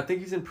is. I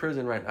think he's in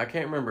prison right now. I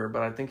can't remember,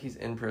 but I think he's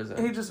in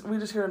prison. We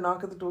just hear a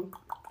knock at the door.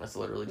 That's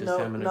literally just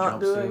him in a jumpsuit. Not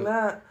doing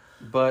that.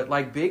 But,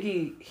 like,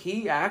 Biggie,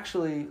 he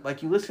actually,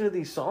 like, you listen to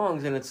these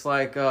songs and it's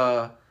like,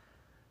 Super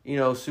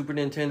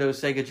Nintendo,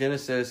 Sega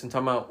Genesis, and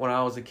talking about when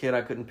I was a kid,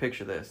 I couldn't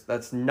picture this.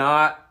 That's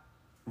not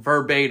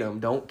verbatim.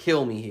 Don't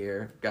kill me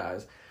here,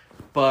 guys.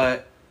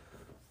 But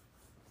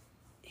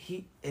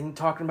and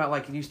talking about,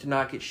 like, he used to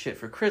not get shit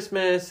for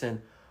Christmas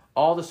and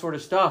all this sort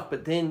of stuff.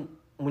 But then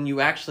when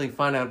you actually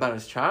find out about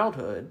his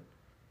childhood,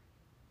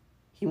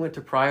 he went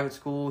to private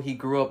school. He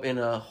grew up in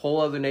a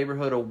whole other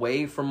neighborhood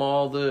away from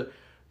all the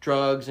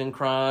drugs and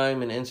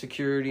crime and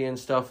insecurity and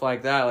stuff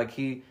like that. Like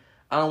I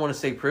don't want to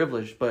say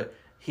privileged, but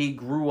he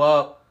grew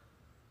up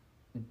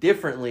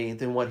differently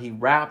than what he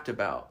rapped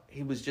about.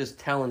 He was just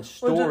telling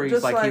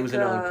stories like he was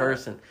an own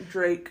person.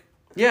 Drake.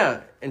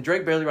 Yeah, and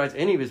Drake barely writes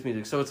any of his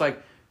music. So it's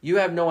like you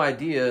have no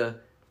idea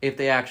if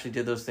they actually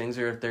did those things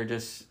or if they're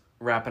just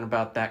rapping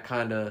about that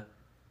kind of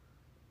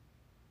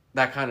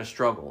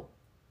struggle.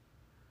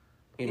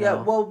 You know?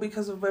 Yeah, well,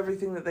 because of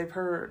everything that they've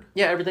heard.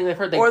 Yeah, everything they've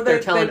heard. They're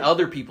telling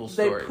other people's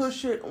stories. They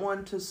push it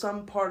onto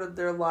some part of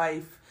their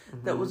life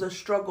that was a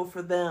struggle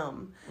for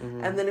them.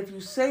 Mm-hmm. And then if you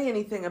say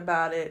anything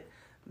about it,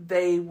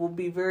 they will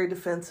be very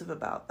defensive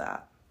about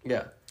that.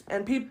 Yeah.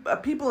 And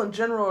people in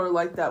general are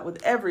like that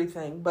with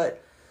everything.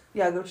 But,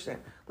 yeah, I go what you're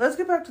saying. Let's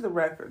get back to the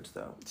records,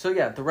 though. So,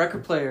 yeah, the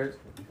record players.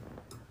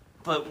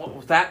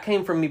 But that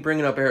came from me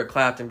bringing up Eric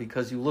Clapton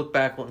because you look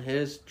back on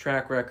his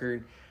track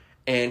record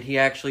and he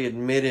actually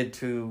admitted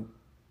to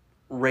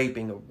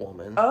raping a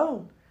woman.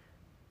 Oh.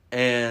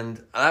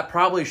 And that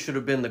probably should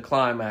have been the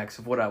climax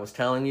of what I was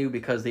telling you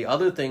because the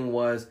other thing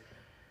was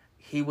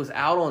he was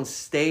out on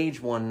stage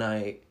one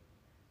night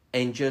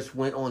and just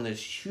went on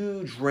this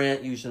huge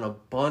rant using a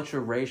bunch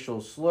of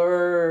racial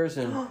slurs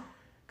and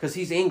because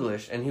he's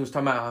English and he was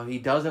talking about how he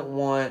doesn't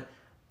want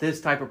this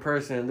type of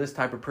person and this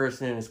type of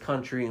person in his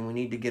country and we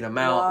need to get him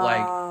out.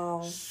 Wow.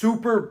 Like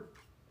super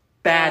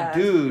bad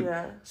dude.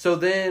 Yeah. So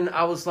then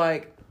I was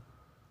like,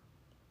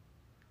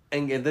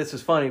 and this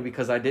is funny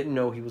because I didn't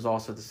know he was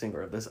also the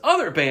singer of this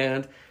other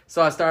band.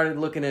 So I started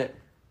looking at,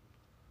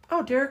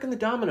 Derek and the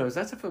Dominoes,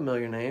 that's a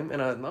familiar name.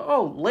 And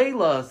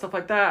Layla, stuff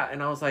like that.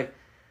 And I was like,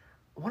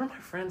 one of my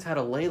friends had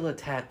a Layla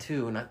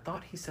tattoo, and I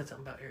thought he said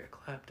something about Eric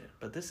Clapton.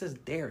 But this is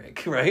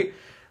Derek, right?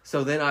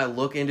 So then I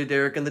look into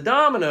Derek and the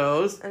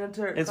Dominoes, and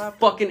it's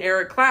fucking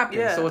Eric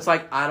Clapton. Yeah. So it's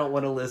like, I don't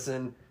want to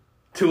listen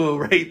to a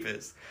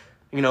rapist,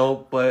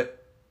 but...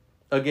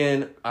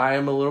 Again, I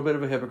am a little bit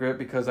of a hypocrite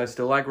because I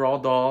still like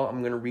Roald Dahl.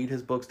 I'm going to read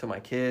his books to my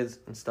kids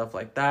and stuff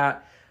like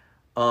that.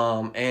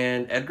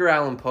 And Edgar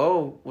Allan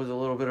Poe was a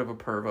little bit of a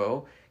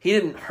pervo. He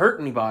didn't hurt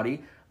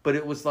anybody, but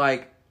it was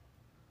like...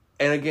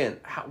 And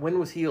again, when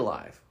was he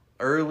alive?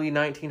 Early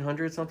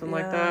 1900s, something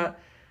like that?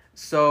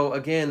 So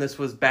again, this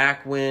was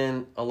back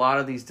when a lot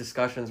of these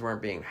discussions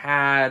weren't being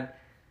had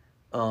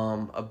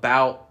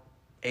about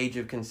age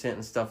of consent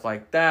and stuff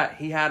like that.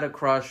 He had a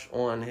crush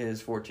on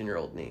his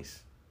 14-year-old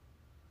niece.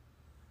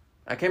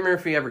 I can't remember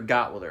if he ever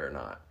got with her or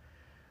not.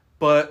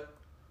 But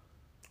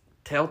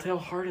Telltale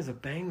Heart is a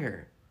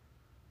banger.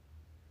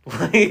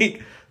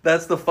 Like,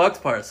 that's the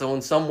fucks part. So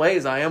in some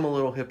ways, I am a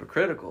little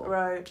hypocritical.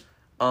 Right.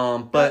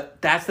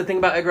 But that's the thing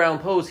about Edgar Allan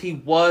Poe is he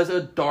was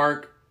a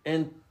dark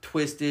and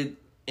twisted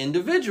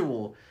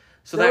individual.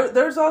 So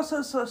there's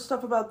also some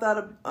stuff about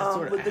that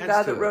with the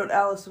guy that wrote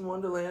Alice in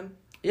Wonderland.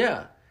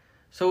 Yeah.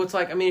 So it's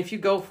like, if you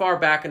go far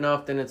back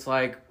enough, then it's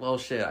like, well,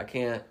 shit, I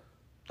can't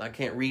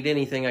read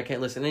anything. I can't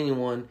listen to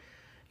anyone.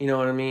 You know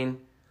what I mean?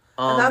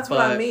 And that's what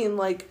I mean.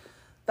 Like,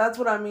 That's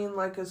what I mean,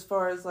 like, as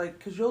far as, like,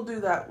 because you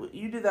do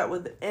that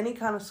with any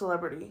kind of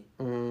celebrity.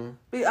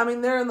 Mm-hmm. I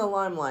mean, they're in the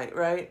limelight,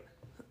 right?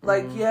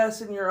 Like,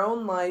 yes, in your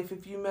own life,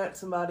 if you met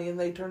somebody and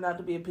they turned out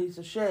to be a piece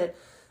of shit,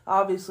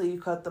 obviously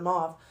you cut them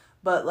off.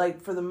 But,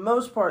 like, for the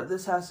most part,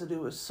 this has to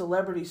do with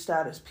celebrity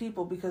status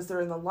people because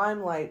they're in the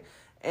limelight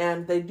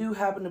and they do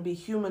happen to be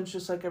humans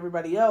just like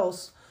everybody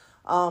else.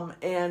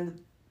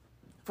 And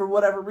for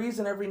whatever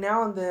reason, every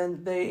now and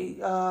then they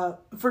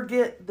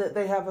forget that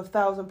they have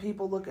 1,000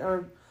 people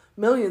or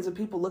millions of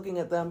people looking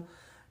at them,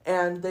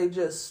 and they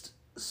just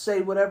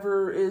say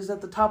whatever is at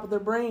the top of their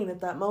brain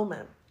at that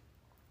moment.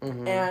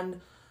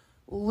 And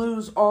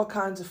lose all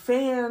kinds of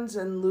fans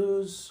and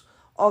lose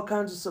all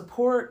kinds of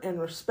support and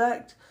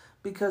respect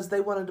because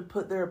they wanted to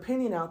put their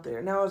opinion out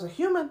there. Now, as a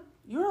human,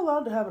 you're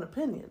allowed to have an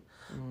opinion,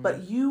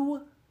 but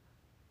you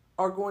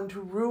are going to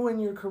ruin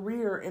your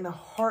career in a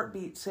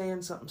heartbeat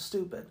saying something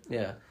stupid.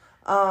 Yeah.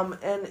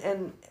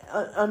 And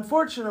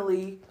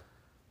unfortunately,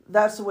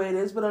 that's the way it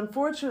is. But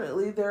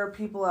unfortunately, there are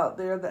people out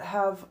there that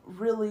have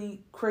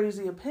really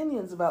crazy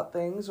opinions about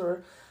things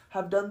or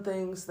have done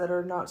things that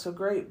are not so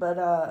great.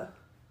 But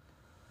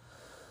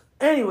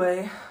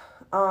anyway.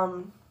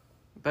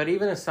 But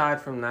even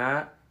aside from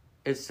that,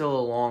 it's still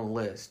a long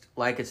list.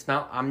 Like, it's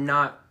not. I'm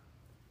not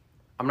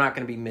going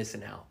to be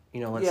missing out.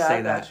 Let's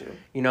say that.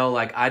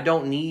 Like, I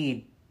don't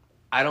need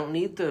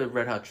the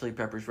Red Hot Chili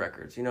Peppers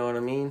records. You know what I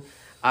mean?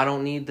 I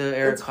don't need the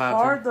Eric Clapton.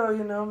 It's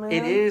hard though, man.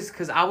 It is,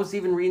 because I was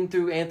even reading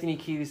through Anthony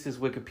Kiedis'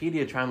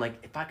 Wikipedia trying, like,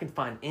 if I can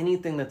find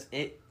anything that's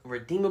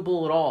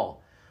redeemable at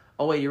all.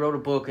 Oh, wait, you wrote a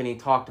book and he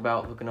talked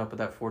about hooking up with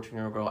that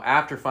 14-year-old girl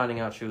after finding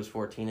out she was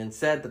 14 and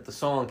said that the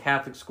song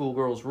Catholic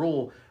Schoolgirls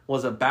Rule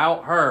was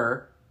about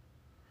her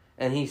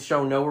and he's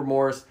shown no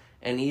remorse.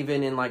 And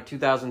even in, like,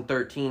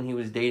 2013, he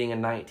was dating a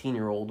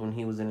 19-year-old when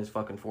he was in his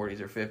fucking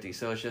 40s or 50s.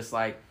 So it's just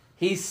like,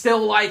 he's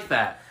still like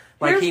that.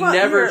 Like, he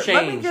never changed.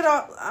 Let me get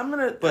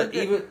off. But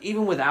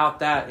even without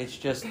that, it's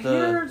just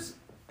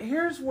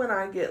Here's when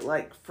I get,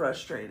 like,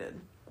 frustrated.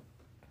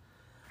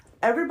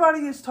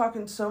 Everybody is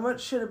talking so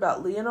much shit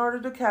about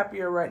Leonardo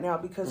DiCaprio right now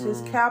because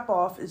his cap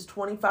off is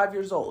 25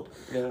 years old.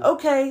 Yeah.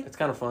 Okay. It's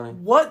kind of funny.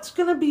 What's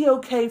going to be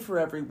okay for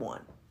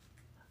everyone?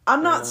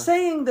 I'm not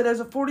saying that as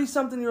a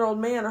 40-something-year-old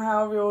man or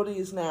however old he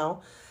is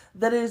now,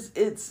 that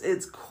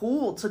it's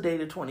cool to date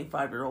a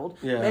 25-year-old.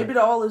 Yeah. Maybe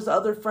to all his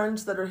other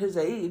friends that are his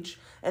age,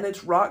 and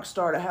it's rock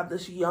star to have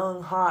this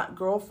young, hot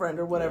girlfriend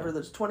or whatever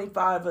that's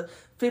 25,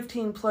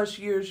 15 plus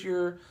years.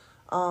 You're,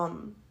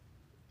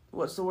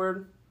 what's the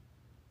word?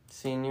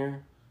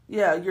 Senior.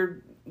 Yeah,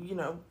 you're,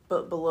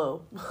 but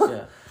below.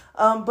 Yeah.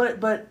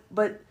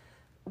 But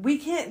we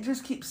can't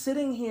just keep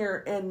sitting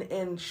here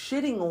and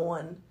shitting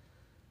on.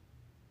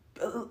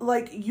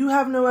 Like, you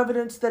have no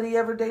evidence that he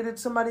ever dated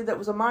somebody that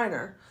was a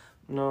minor.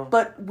 No.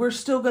 But we're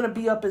still going to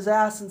be up his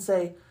ass and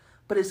say,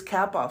 but his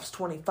cap off's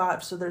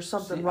 25, so there's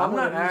something wrong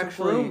with him. He's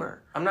a groomer.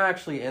 I'm not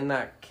actually in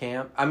that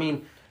camp. I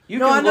mean, you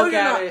no, can I know look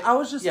you're at not. it. I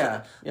was just,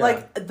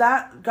 like,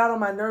 that got on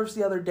my nerves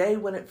the other day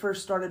when it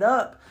first started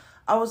up.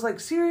 I was like,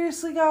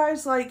 seriously,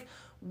 guys? Like,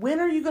 when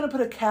are you going to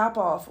put a cap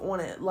off on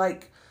it?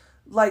 Like,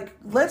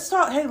 let's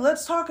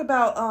talk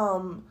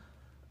about,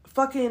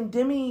 fucking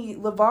Demi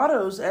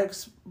Lovato's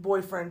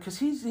ex-boyfriend, because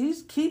he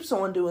keeps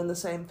on doing the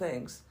same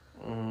things.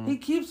 Mm-hmm. He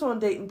keeps on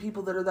dating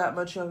people that are that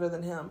much younger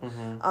than him.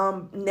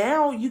 Mm-hmm.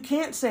 Now you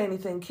can't say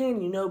anything,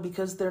 can you?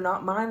 Because they're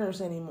not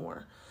minors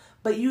anymore.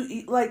 But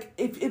you, like,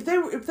 if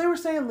they were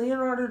saying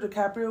Leonardo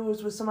DiCaprio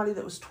was with somebody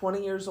that was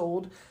 20 years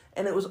old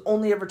and it was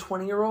only ever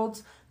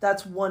 20-year-olds,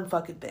 that's one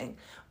fucking thing.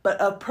 But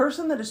a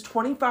person that is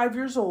 25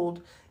 years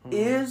old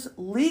is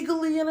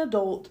legally an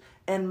adult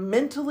and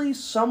mentally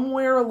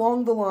somewhere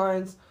along the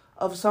lines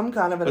of some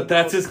kind of an adult. But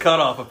that's his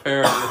cutoff,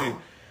 apparently.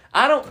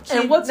 I don't... See,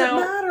 and what's it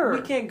matter?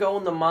 We can't go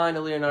in the mind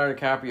of Leonardo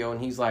DiCaprio and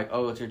he's like,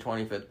 oh, it's your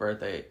 25th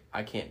birthday.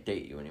 I can't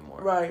date you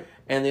anymore. Right.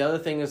 And the other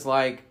thing is,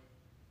 like,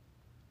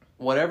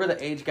 whatever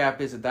the age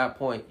gap is at that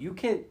point, you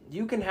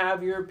can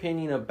have your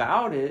opinion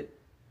about it.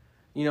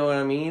 You know what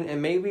I mean?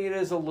 And maybe it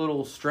is a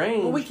little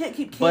strange. Well, we can't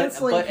keep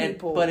canceling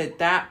people. But at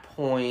that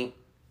point,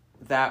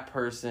 that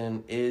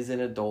person is an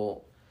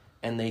adult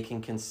and they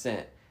can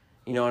consent.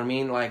 You know what I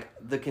mean? Like,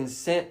 the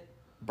consent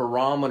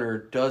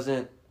barometer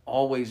doesn't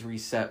always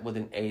reset with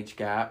an age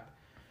gap.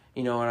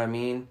 You know what I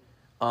mean?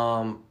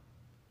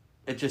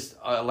 It just,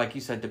 like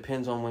you said,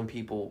 depends on when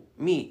people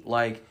meet.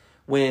 Like,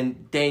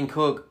 when Dane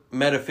Cook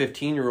met a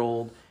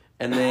 15-year-old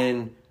and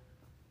then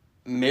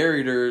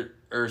married her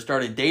or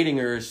started dating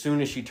her as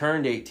soon as she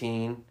turned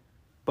 18,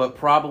 but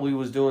probably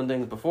was doing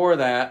things before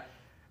that,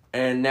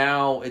 and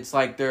now it's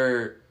like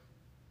their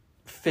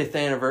 5th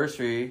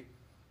anniversary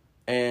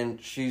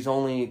and she's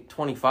only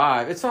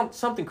 25. It's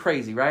something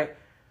crazy, right?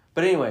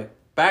 But anyway,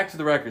 back to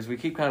the records. We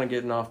keep kind of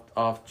getting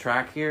off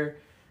track here.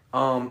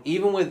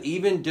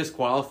 Even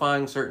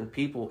disqualifying certain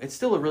people, it's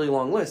still a really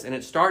long list. And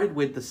it started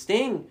with the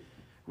Sting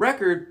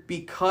record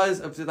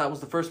because that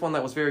was the first one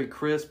that was very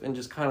crisp and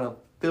just kind of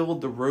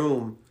filled the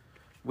room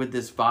with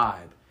this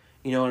vibe.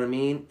 You know what I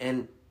mean?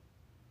 And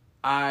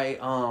I,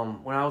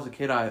 when I was a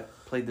kid, I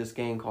played this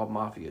game called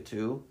Mafia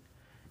 2.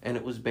 and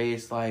it was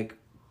based like,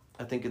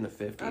 I think in the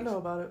 50s. I know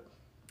about it.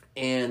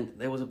 And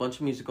there was a bunch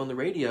of music on the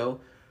radio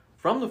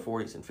from the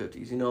 40s and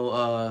 50s. You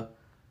know,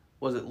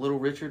 was it Little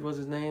Richard was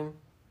his name,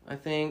 I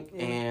think?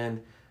 Yeah.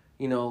 And,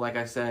 you know, like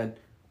I said,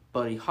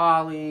 Buddy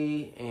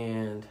Holly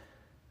and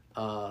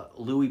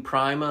Louis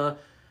Prima.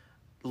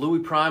 Louis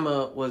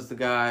Prima was the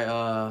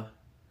guy,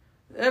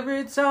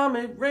 every time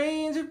it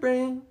rains,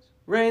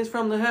 rains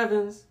from the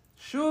heavens.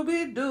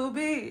 Shooby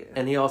dooby.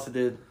 And he also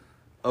did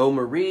Oh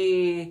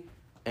Marie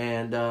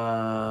and, what's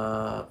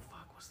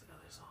the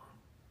other song?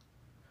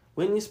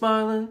 When you're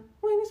smiling,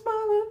 when you're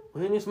smiling,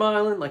 when you're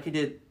smiling. Like, he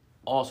did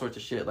all sorts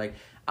of shit. Like,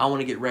 I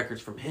want to get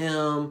records from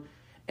him.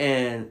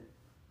 And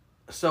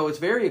so it's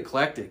very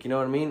eclectic, you know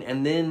what I mean?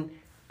 And then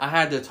I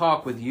had to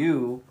talk with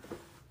you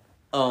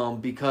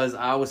because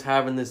I was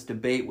having this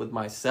debate with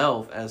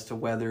myself as to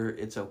whether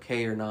it's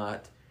okay or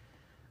not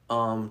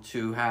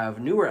to have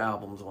newer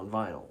albums on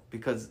vinyl.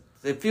 Because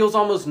it feels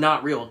almost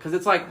not real. Because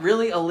it's like,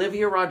 really,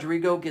 Olivia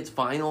Rodrigo gets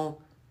vinyl?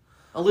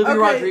 Olivia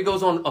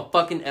Rodrigo's on a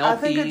fucking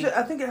LP.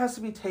 I think it has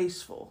to be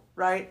tasteful,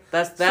 right?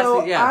 That's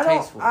so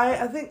tasteful.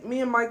 I think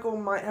me and Michael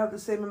might have the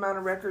same amount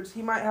of records.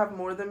 He might have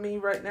more than me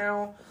right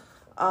now.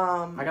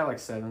 I got like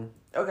 7.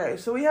 Okay,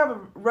 so we have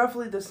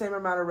roughly the same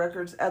amount of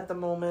records at the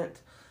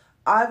moment.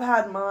 I've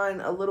had mine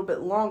a little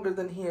bit longer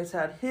than he has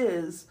had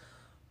his,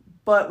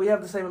 but we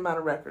have the same amount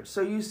of records.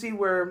 So you see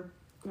where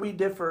we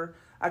differ.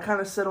 I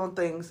kind of sit on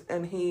things,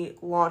 and he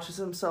launches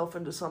himself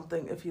into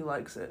something if he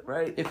likes it,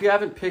 right? If you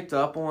haven't picked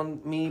up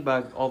on me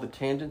by all the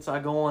tangents I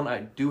go on,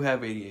 I do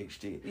have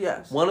ADHD.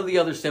 Yes. One of the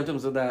other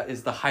symptoms of that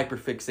is the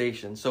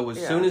hyperfixation. So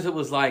as soon as it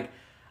was like,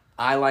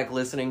 I like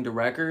listening to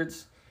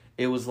records,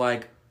 it was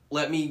like,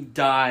 let me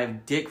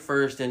dive dick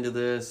first into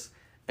this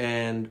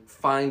and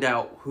find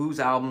out whose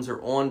albums are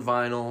on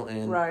vinyl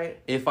and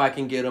if I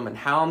can get them and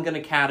how I'm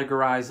going to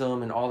categorize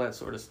them and all that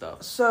sort of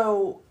stuff.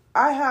 So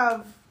I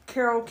have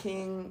Carole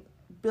King,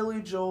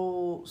 Billy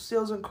Joel,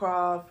 Seals and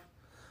Croft.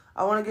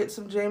 I want to get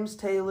some James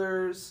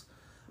Taylor's.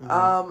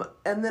 Mm-hmm.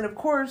 And then, of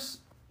course,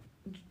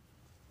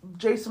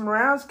 Jason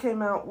Mraz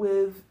came out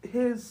with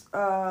his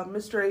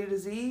Mr. A to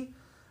Z,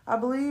 I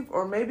believe.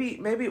 Or maybe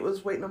it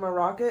was Waiting on My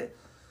Rocket.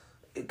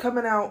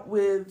 Coming out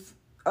with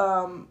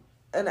an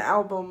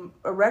album,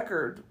 a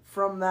record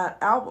from that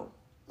album.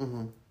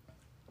 Mm-hmm.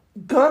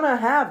 Gonna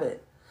have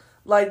it.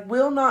 Like,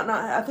 will not.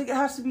 I think it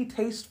has to be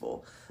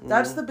tasteful.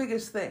 That's the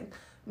biggest thing.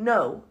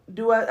 No.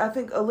 I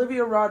think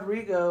Olivia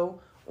Rodrigo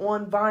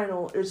on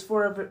vinyl is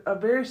for a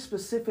very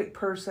specific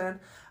person.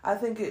 I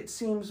think it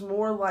seems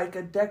more like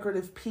a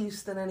decorative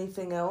piece than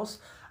anything else.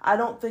 I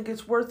don't think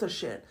it's worth a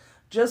shit.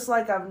 Just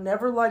like I've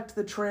never liked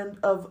the trend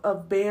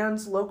of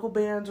bands, local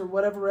bands or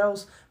whatever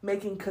else,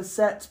 making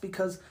cassettes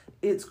because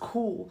it's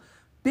cool.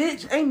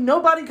 Bitch, ain't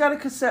nobody got a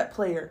cassette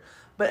player.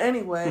 But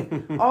anyway,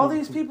 all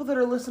these people that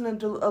are listening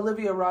to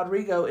Olivia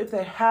Rodrigo, if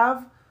they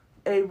have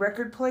a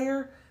record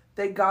player,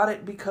 they got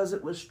it because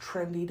it was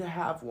trendy to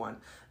have one.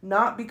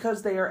 Not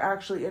because they are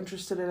actually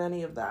interested in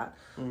any of that.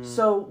 Mm.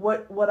 So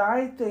what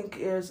I think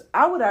is,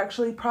 I would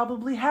actually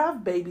probably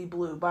have Baby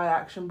Blue by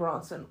Action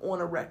Bronson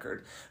on a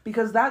record.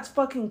 Because that's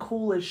fucking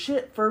cool as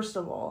shit, first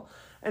of all.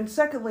 And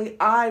secondly,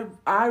 I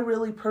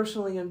really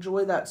personally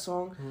enjoy that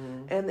song.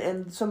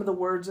 And some of the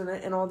words in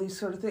it and all these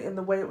sort of things. And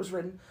the way it was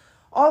written.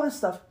 All this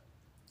stuff.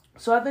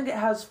 So I think it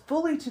has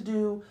fully to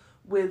do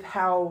with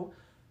how,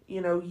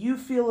 you know, you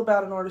feel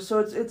about an artist. So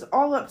it's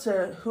all up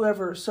to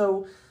whoever.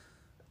 So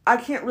I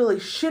can't really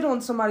shit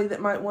on somebody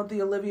that might want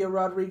the Olivia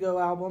Rodrigo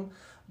album,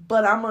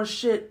 but I'm going to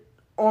shit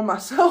on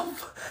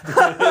myself. You're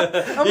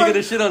going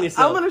to shit on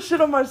yourself. I'm going to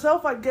shit on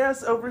myself, I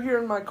guess, over here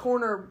in my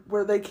corner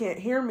where they can't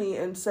hear me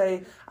and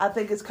say, I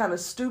think it's kind of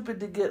stupid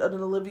to get an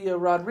Olivia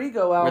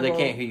Rodrigo album. Where they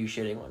can't hear you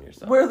shitting on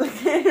yourself. Where they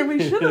can't hear me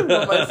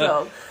shitting on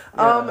myself.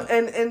 Yeah.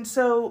 And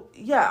so,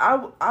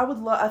 yeah,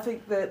 I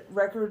think that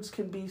records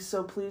can be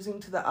so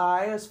pleasing to the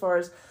eye as far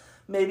as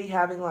maybe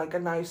having like a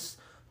nice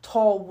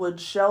tall wood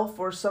shelf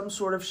or some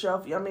sort of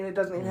shelf. I mean, it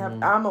doesn't even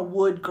have, I'm a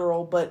wood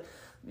girl, but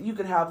you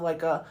could have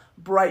like a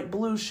bright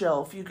blue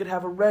shelf. You could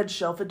have a red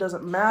shelf. It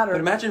doesn't matter.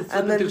 But imagine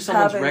flipping through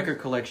someone's record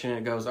collection and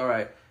it goes, all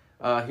right,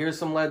 here's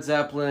some Led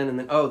Zeppelin, and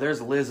then, oh, there's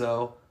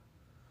Lizzo.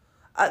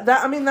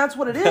 That's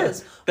what it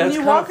is. When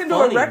you walk into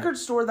a record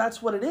store,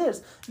 that's what it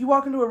is. You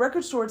walk into a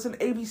record store, it's in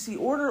ABC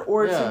order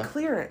or it's in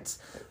clearance.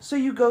 So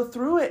you go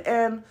through it,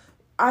 and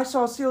I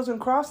saw Seals and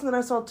Crofts, and then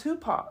I saw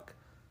Tupac.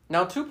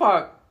 Now,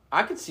 Tupac,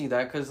 I could see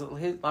that because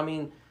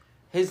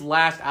his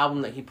last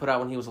album that he put out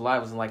when he was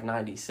alive was in like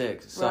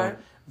 96. So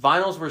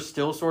vinyls were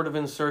still sort of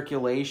in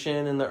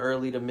circulation in the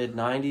early to mid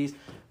 90s,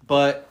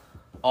 but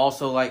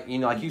also like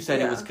you said,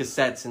 it was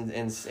cassettes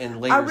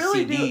and later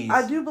CDs.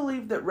 I do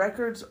believe that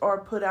records are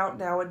put out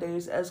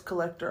nowadays as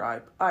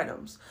collector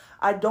items.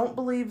 I don't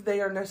believe they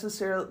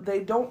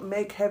don't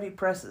make heavy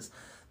presses.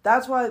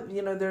 That's why,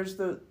 there's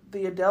the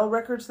Adele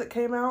records that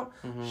came out.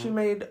 Mm-hmm. She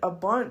made a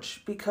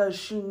bunch because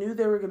she knew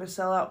they were going to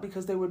sell out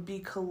because they would be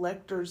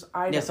collector's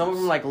items. Yeah, some of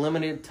them like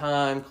limited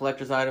time,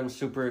 collector's items,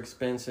 super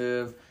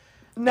expensive.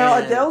 Now,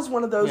 Adele's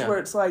one of those where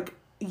it's like,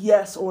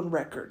 yes, on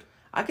record.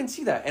 I can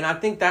see that. And I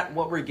think that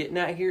what we're getting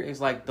at here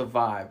is, like, the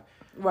vibe.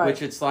 Right.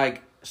 Which it's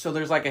like, so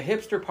there's, like, a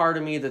hipster part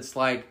of me that's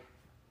like,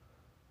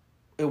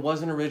 it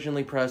wasn't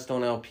originally pressed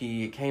on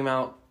LP. It came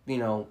out,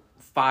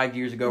 5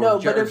 years ago. No,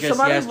 but if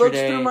somebody looks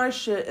through my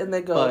shit and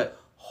they go,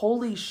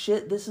 holy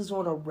shit, this is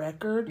on a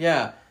record?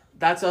 Yeah.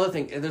 That's the other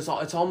thing.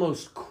 It's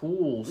almost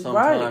cool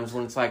sometimes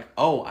when it's like,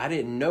 oh, I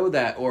didn't know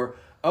that. Or,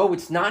 oh,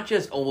 it's not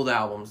just old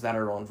albums that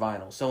are on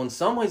vinyl. So in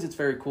some ways it's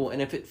very cool.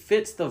 And if it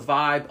fits the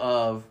vibe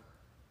of,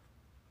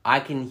 I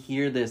can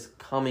hear this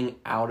coming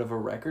out of a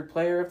record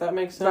player, if that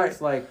makes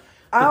sense. Right. Like,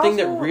 the thing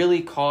that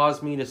really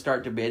caused me to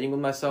start debating with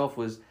myself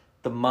was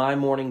the My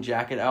Morning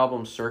Jacket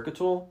album,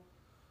 Circuital,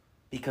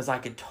 because I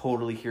could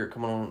totally hear it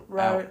coming on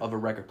out of a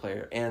record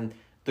player. And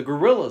the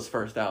Gorillaz'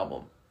 first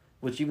album,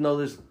 which even though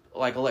there's,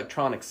 like,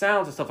 electronic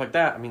sounds and stuff like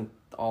that, I mean,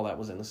 all that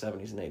was in the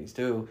 70s and 80s,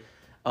 too.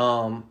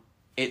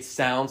 It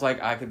sounds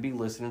like I could be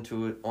listening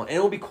to it on... And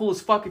it would be cool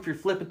as fuck if you're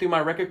flipping through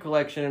my record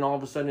collection and all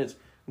of a sudden it's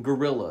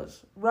Gorillaz.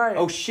 Right.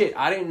 Oh, shit.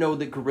 I didn't know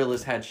that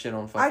Gorillaz had shit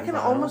on fucking I can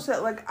vinyl. Almost say,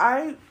 like,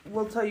 I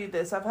will tell you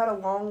this. I've had a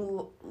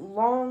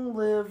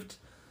long-lived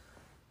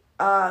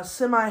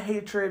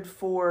semi-hatred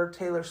for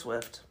Taylor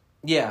Swift.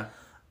 Yeah.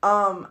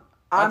 I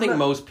think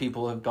most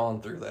people have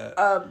gone through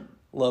that.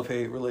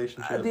 Love-hate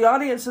relationship. The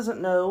audience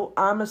doesn't know.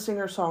 I'm a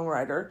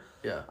singer-songwriter.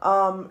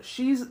 Yeah.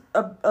 She's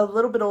a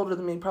little bit older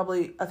than me.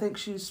 Probably, I think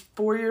she's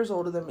 4 years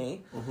older than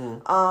me.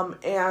 Mm-hmm.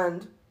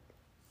 And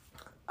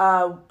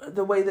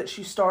the way that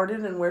she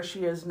started and where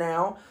she is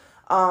now,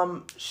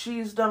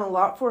 she's done a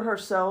lot for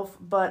herself,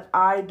 but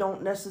I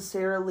don't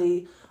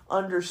necessarily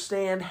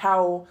understand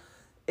how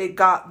it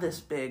got this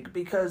big,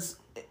 because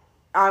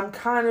I'm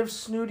kind of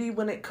snooty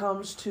when it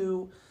comes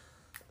to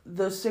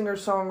the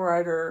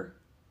singer-songwriter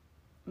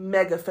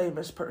mega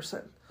famous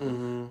person.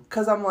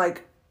 Because I'm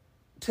like,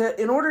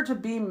 in order to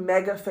be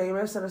mega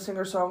famous and a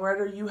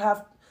singer-songwriter,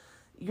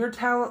 your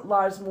talent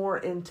lies more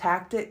in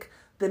tactic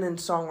than in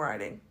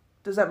songwriting.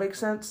 Does that make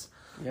sense?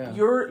 Yeah.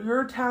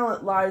 Your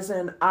talent lies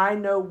in, I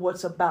know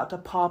what's about to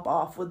pop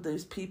off with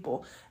these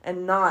people,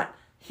 and not,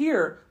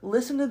 here,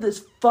 listen to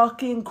this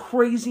fucking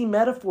crazy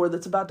metaphor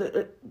that's about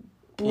to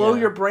blow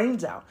your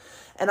brains out.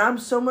 And I'm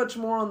so much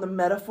more on the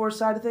metaphor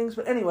side of things.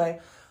 But anyway,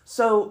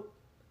 so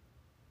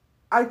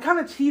I kind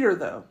of teeter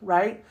though,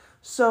 right?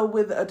 So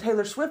with a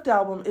Taylor Swift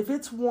album, if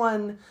it's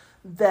one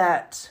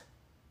that...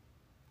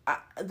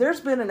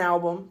 there's been an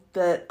album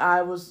that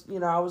I was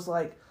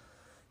like,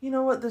 you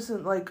know what, this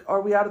isn't like,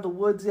 Are We Out of the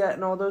Woods Yet?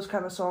 And all those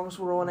kind of songs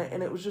were on it.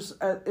 And it was just,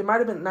 it might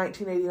have been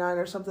 1989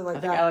 or something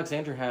like that. I think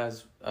Alexandra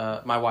has,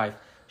 my wife,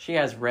 she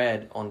has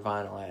Red on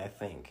vinyl, I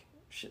think.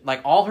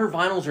 Like, all her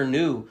vinyls are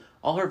new.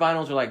 All her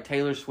vinyls are like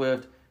Taylor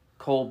Swift,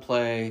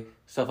 Coldplay,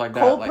 stuff like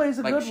that. Coldplay's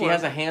a good one. She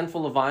has a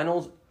handful of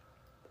vinyls.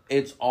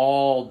 It's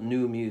all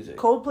new music.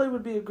 Coldplay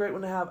would be a great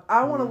one to have.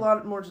 I want a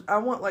lot more. I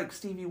want like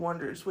Stevie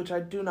Wonders, which I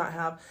do not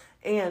have,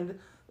 and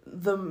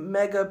the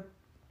mega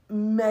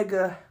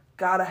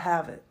gotta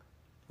have it.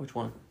 Which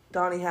one?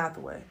 Donny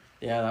Hathaway.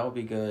 Yeah, that would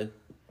be good.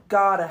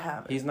 Gotta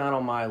have it. He's not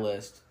on my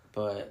list,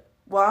 but...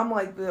 Well, I'm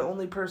like the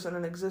only person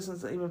in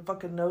existence that even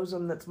fucking knows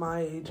him that's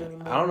my age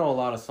anymore. I don't know a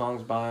lot of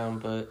songs by him,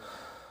 but...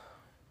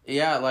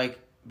 Yeah, like,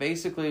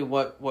 basically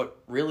what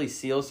really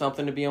seals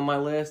something to be on my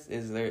list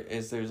is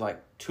there's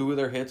like 2 of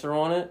their hits are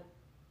on it,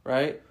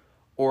 right?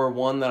 Or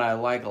one that I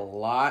like a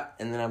lot,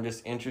 and then I'm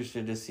just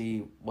interested to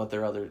see what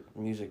their other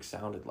music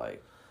sounded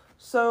like.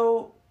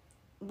 So,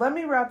 let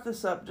me wrap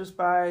this up just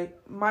by...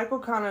 Michael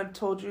kind of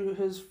told you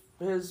his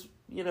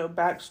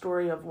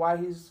backstory of why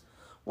he's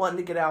wanting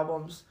to get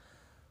albums.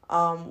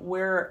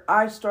 Where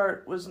I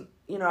start was,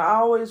 I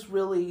always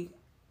really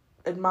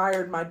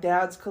admired my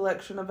dad's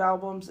collection of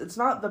albums. It's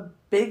not the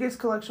biggest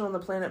collection on the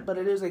planet, but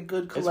it is a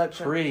good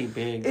collection. It's pretty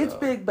big, It's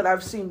big, but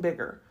I've seen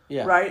bigger.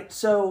 Yeah. Right?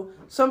 So,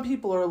 some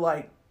people are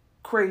like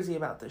crazy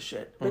about this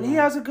shit. But he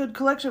has a good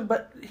collection,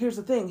 but here's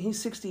the thing.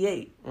 He's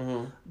 68.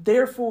 Mm-hmm.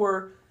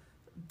 Therefore,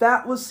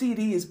 that was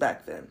CDs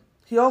back then.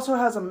 He also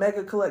has a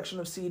mega collection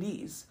of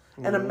CDs.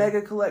 And a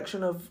mega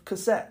collection of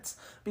cassettes,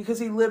 because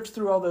he lived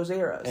through all those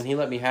eras. And he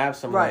let me have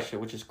some of that shit,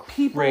 which is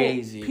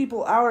crazy.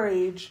 People our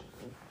age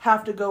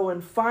have to go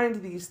and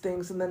find these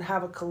things and then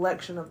have a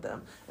collection of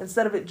them.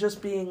 Instead of it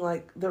just being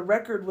like, the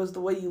record was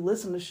the way you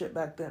listened to shit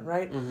back then,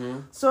 right? Mm-hmm.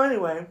 So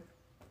anyway,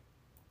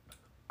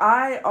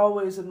 I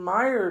always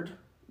admired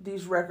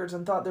these records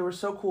and thought they were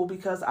so cool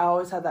because I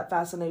always had that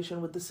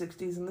fascination with the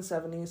 60s and the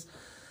 70s.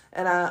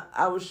 And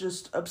I was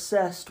just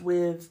obsessed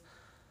with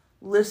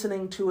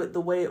listening to it the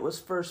way it was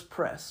first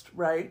pressed,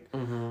 right?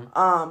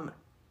 Mm-hmm.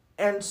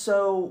 And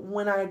so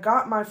when I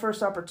got my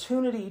first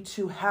opportunity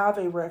to have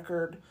a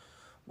record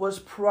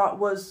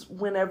was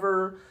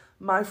whenever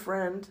my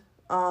friend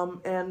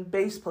and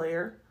bass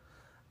player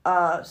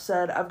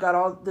said, I've got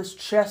all this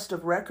chest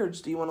of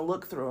records, do you want to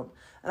look through them?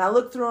 And I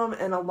looked through them,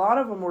 and a lot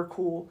of them were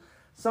cool.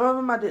 Some of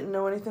them I didn't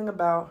know anything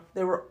about.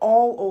 They were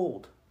all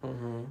old.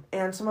 Mm-hmm.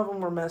 And some of them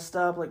were messed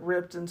up, like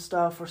ripped and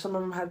stuff, or some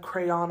of them had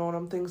crayon on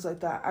them, things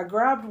like that. I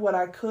grabbed what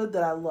I could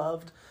that I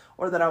loved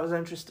or that I was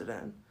interested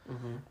in.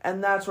 Mm-hmm.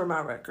 And that's where my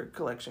record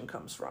collection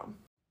comes from.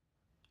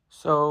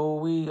 So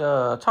we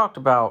talked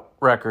about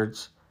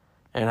records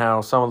and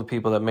how some of the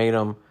people that made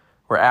them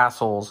were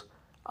assholes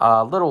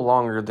a little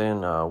longer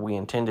than we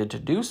intended to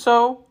do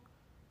so.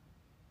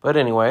 But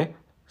anyway,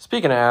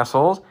 speaking of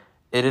assholes,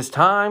 it is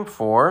time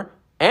for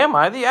Am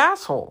I the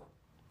Asshole?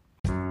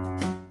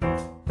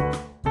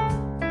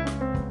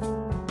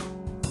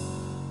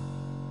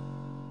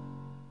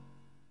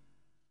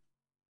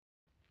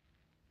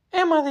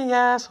 Am I the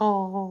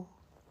asshole?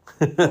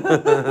 Am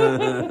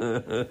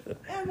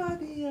I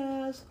the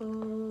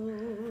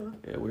asshole?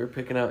 Yeah, we were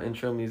picking out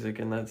intro music,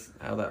 and that's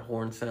how that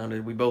horn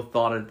sounded. We both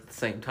thought it at the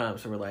same time,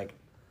 so we're like,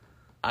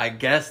 I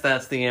guess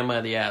that's the Am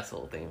I the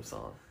Asshole theme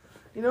song.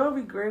 You know, it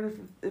would be great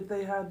if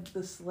they had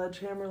the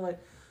sledgehammer, like,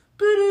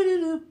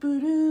 boo-doo-doo-doo,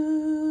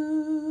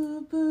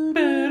 boo-doo,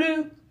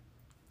 boo-doo.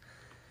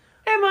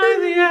 Am I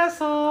the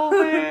asshole?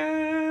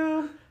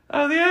 Am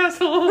I the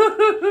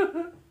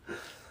asshole?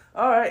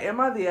 Alright, Am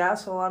I the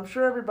Asshole? I'm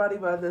sure everybody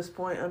by this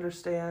point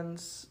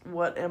understands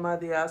what Am I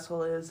the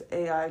Asshole is,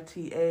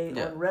 AITA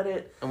on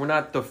Reddit. And we're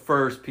not the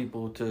first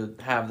people to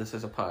have this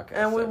as a podcast.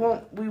 And we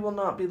will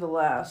not be the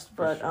last,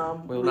 but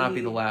sure. We will not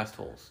be the last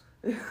holes.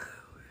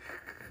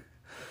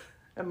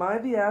 Am I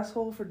the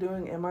asshole for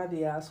doing Am I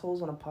the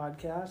Assholes on a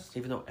podcast?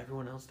 Even though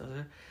everyone else does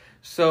it.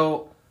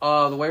 So,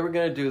 the way we're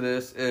going to do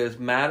this is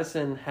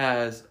Madison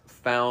has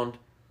found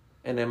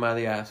an Am I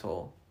the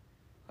Asshole?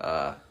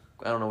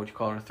 I don't know what you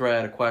call it, a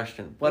thread, a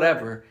question,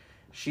 whatever. Right.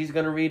 She's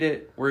going to read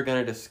it. We're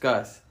going to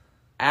discuss.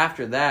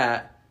 After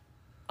that,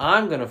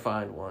 I'm going to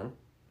find one.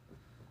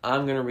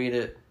 I'm going to read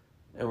it,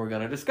 and we're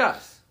going to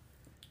discuss.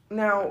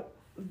 Now,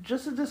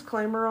 just a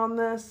disclaimer on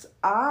this.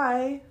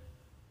 I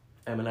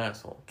am an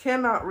asshole.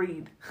 Cannot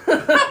read.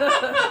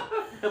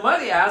 Am I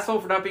the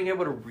asshole for not being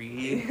able to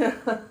read?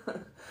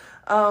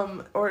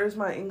 Or is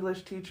my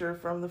English teacher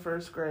from the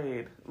first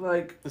grade?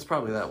 Like, it's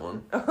probably that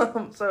one.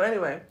 So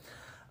anyway,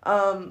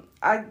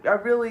 I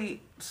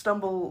really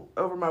stumble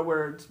over my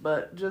words,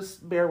 but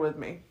just bear with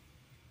me.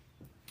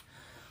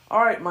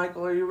 All right,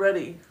 Michael, are you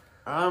ready?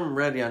 I'm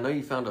ready. I know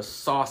you found a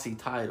saucy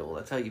title.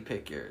 That's how you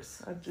pick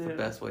yours. I do. It's the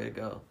best way to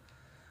go.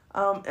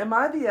 Am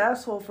I the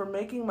asshole for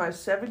making my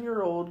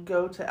 7-year-old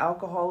go to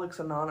Alcoholics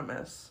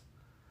Anonymous?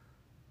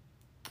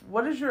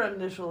 What is your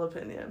initial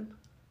opinion?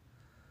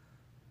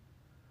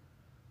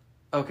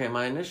 Okay,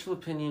 my initial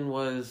opinion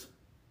was,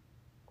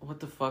 what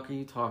the fuck are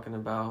you talking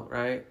about,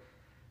 right?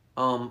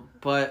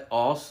 But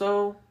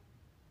also,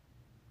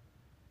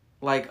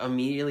 like,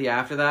 immediately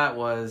after that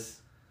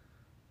was,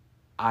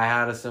 I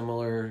had a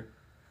similar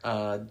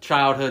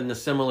childhood and a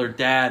similar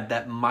dad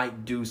that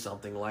might do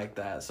something like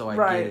that, so I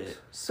get it.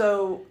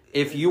 So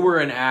if you were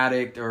an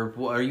addict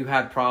or you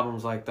had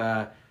problems like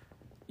that,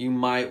 you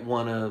might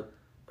want to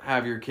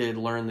have your kid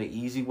learn the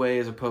easy way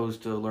as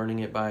opposed to learning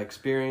it by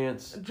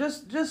experience.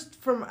 Just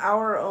from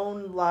our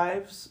own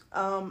lives,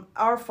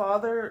 our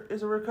father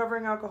is a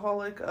recovering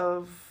alcoholic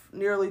of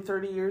nearly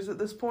 30 years at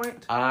this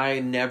point. I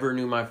never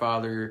knew my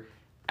father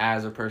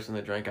as a person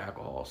that drank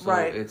alcohol, so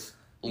it's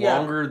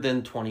longer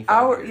than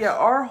 25 years. Yeah,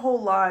 our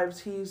whole lives,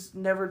 he's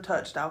never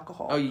touched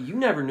alcohol. Oh, you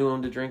never knew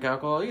him to drink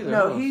alcohol either?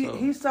 No,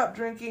 he stopped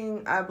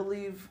drinking, I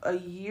believe, a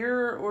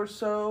year or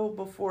so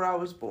before I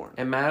was born.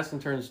 And Madison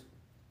turns,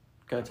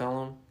 can I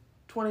tell him?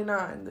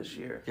 29 this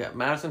year. Yeah,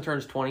 Madison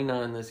turns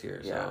 29 this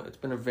year, so it's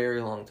been a very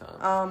long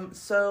time.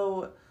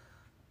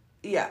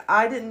 Yeah,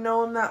 I didn't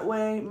know him that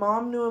way.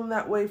 Mom knew him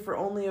that way for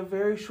only a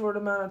very short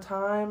amount of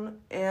time,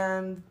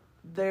 and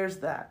there's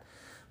that.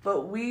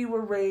 But we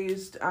were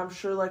raised, I'm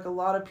sure, like a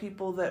lot of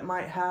people that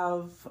might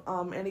have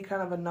any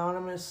kind of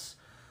anonymous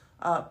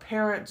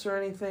parents or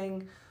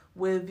anything,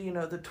 with, you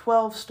know, the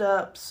 12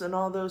 steps and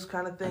all those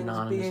kind of things.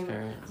 Anonymous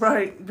parents.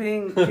 Right,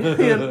 being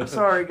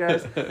sorry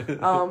guys.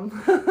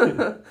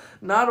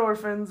 Not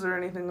orphans or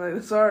anything like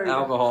that. Sorry.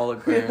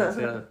 Alcoholic parents,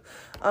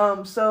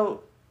 yeah.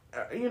 So,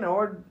 you know,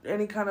 or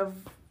any kind of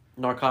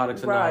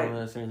Narcotics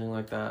Anonymous, anything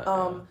like that.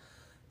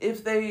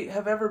 If they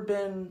have ever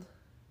been,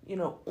 you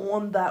know,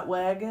 on that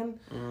wagon,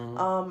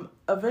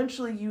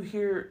 eventually you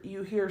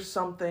hear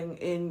something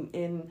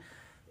in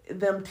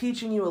them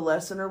teaching you a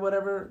lesson or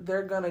whatever.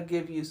 They're gonna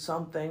give you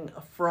something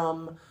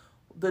from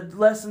the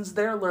lessons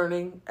they're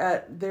learning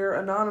at their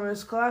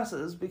anonymous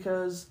classes,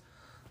 because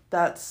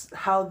that's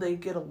how they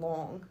get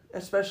along,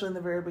 especially in the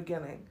very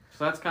beginning.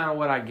 So that's kind of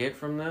what I get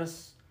from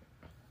this.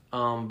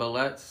 But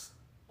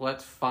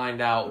let's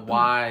find out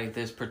why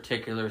this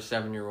particular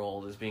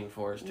 7-year-old is being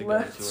forced to go to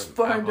an Let's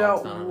find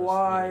out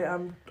why meeting.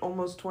 I'm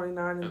almost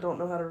 29 and don't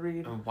know how to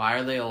read. And why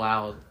are they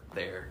allowed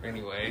there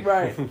anyway?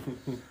 Right.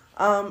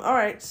 All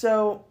right.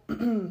 So,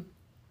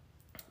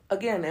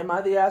 again, am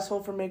I the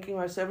asshole for making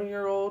my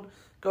 7-year-old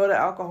go to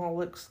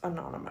Alcoholics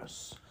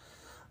Anonymous?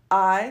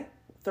 I,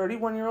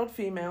 31-year-old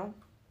female,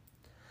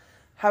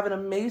 have an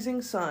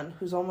amazing son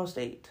who's almost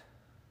 8,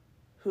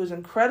 who is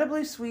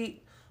incredibly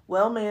sweet,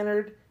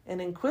 well-mannered,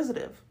 and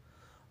inquisitive,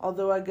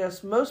 although I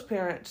guess most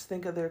parents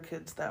think of their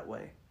kids that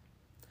way.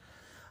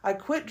 I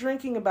quit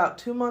drinking about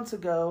 2 months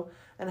ago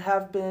and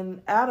have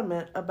been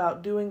adamant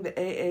about doing the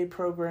AA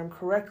program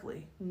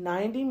correctly.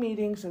 90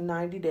 meetings in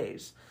 90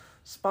 days.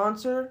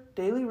 sponsor,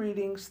 daily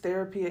readings,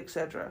 therapy,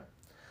 etc.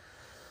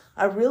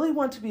 I really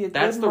want to be a good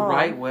mom. That's the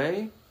right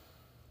way?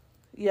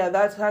 Yeah,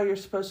 that's how you're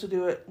supposed to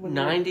do it.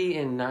 90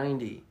 and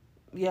 90.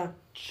 Yeah.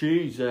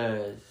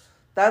 Jesus.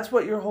 That's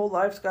what your whole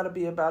life's got to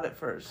be about at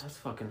first. That's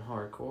fucking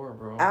hardcore,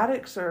 bro.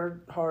 Addicts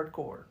are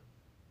hardcore.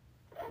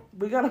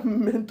 We got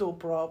mental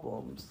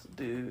problems,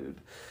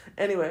 dude.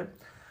 Anyway,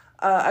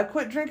 I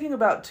quit drinking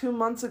about 2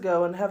 months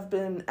ago and have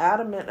been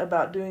adamant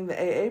about doing the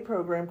AA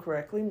program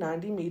correctly.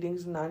 90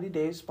 meetings in 90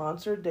 days,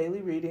 sponsored,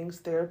 daily readings,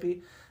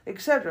 therapy,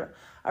 etc.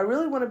 I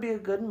really want to be a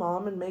good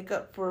mom and make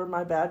up for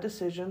my bad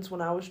decisions when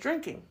I was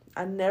drinking.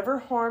 I never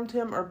harmed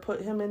him or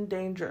put him in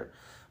danger,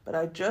 but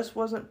I just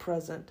wasn't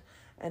present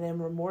and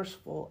am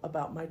remorseful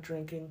about my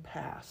drinking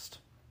past.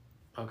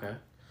 Okay.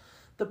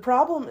 The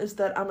problem is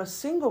that I'm a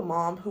single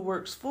mom who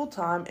works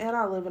full-time and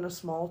I live in a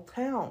small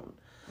town.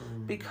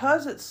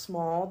 Because it's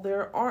small,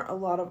 there aren't a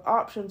lot of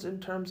options in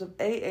terms of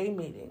AA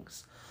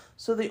meetings.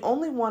 So the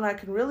only one I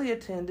can really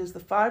attend is the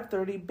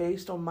 5:30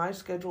 based on my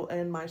schedule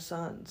and my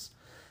son's.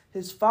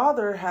 His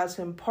father has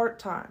him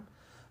part-time.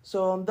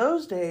 So on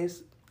those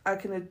days, I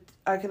can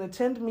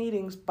attend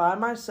meetings by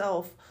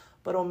myself,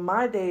 but on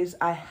my days,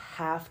 I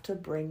have to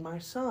bring my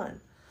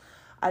son.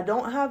 I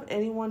don't have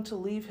anyone to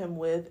leave him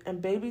with,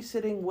 and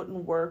babysitting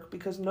wouldn't work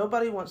because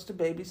nobody wants to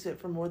babysit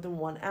for more than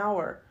 1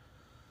 hour.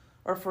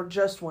 Or for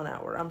just 1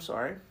 hour, I'm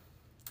sorry.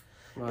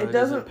 Well, it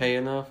doesn't pay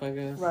enough, I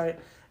guess. Right.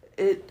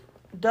 It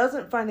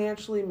doesn't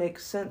financially make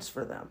sense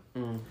for them.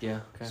 Yeah,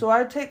 okay. So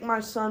I take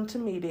my son to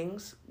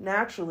meetings.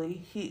 Naturally,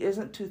 he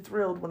isn't too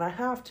thrilled when I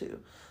have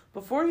to.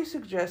 Before you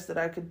suggest that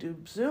I could do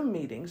Zoom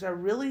meetings, I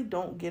really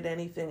don't get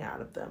anything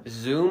out of them.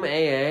 Zoom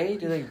AA?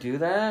 Do they do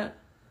that?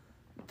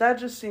 That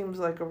just seems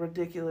like a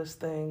ridiculous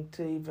thing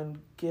to even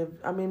give.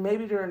 I mean,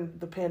 maybe during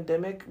the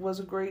pandemic was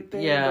a great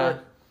thing,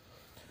 but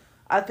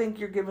I think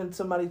you're giving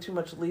somebody too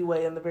much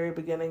leeway in the very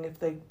beginning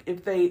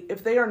if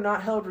they are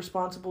not held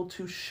responsible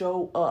to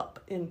show up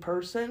in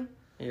person.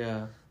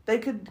 Yeah. They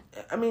could.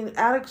 I mean,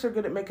 addicts are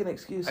good at making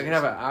excuses. I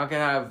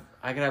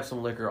could have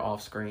some liquor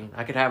off screen.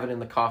 I could have it in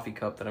the coffee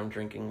cup that I'm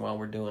drinking while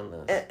we're doing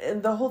this.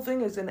 And the whole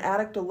thing is, an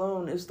addict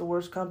alone is the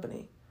worst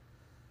company.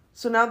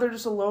 So now they're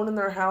just alone in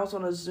their house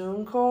on a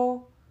Zoom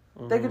call.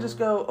 They could just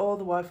go, oh,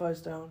 the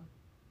Wi-Fi's down.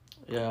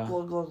 Yeah.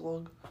 Glug, glug,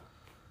 glug.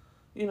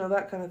 You know,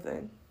 that kind of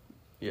thing.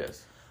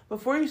 Yes.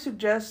 Before you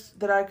suggest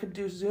that I could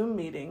do Zoom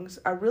meetings,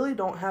 I really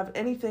don't have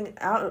anything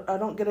out. I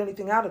don't get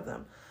anything out of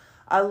them.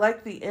 I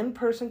like the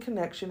in-person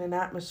connection and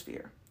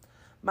atmosphere.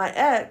 My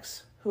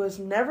ex, who has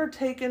never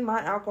taken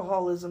my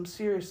alcoholism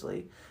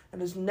seriously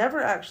and has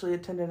never actually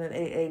attended an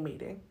AA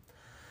meeting,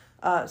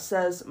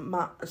 says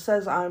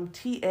I'm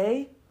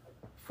TA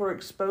for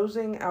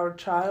exposing our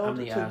child. I'm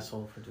the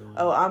asshole for doing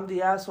that. Oh, I'm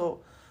the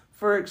asshole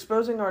for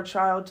exposing our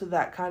child to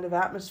that kind of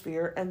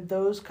atmosphere and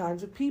those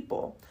kinds of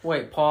people.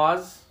 Wait,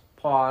 pause.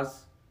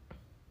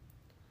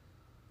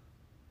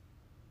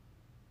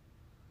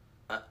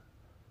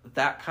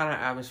 That kind of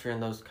atmosphere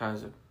and those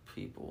kinds of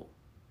people.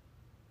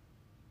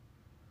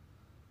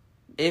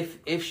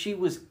 If she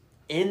was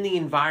in the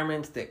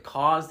environments that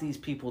caused these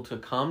people to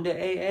come to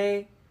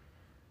AA,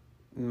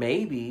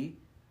 maybe,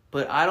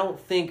 but I don't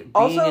think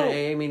being in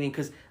an AA meeting,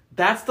 because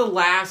that's the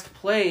last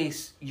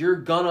place you're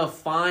gonna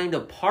find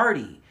a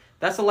party.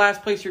 That's the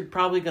last place you're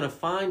probably gonna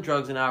find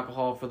drugs and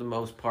alcohol for the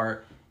most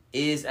part,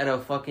 is at a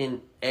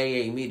fucking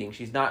AA meeting.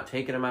 She's not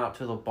taking them out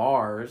to the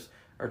bars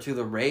or to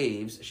the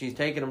raves. She's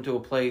taking them to a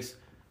place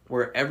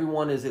where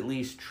everyone is at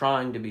least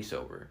trying to be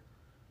sober.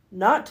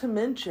 Not to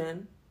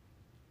mention,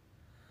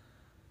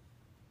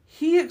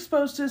 he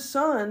exposed his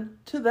son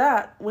to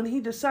that when he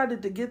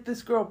decided to get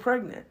this girl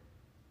pregnant.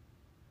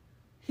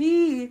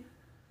 He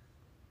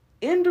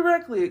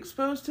indirectly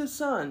exposed his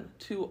son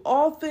to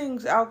all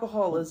things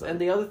alcoholism. And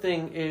the other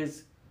thing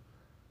is,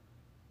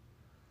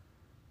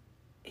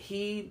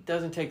 he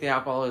doesn't take the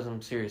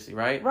alcoholism seriously,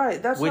 right?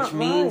 Right, that's Which not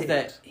means right.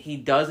 that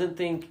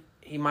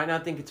he might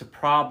not think it's a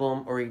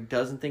problem, or he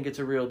doesn't think it's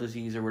a real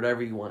disease, or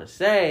whatever you want to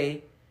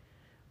say,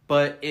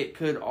 but it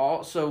could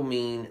also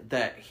mean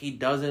that he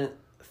doesn't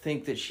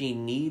think that she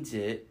needs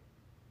it,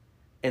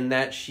 and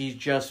that she's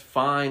just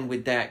fine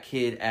with that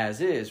kid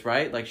as is,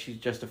 right? Like, she's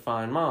just a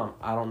fine mom.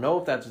 I don't know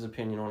if that's his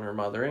opinion on her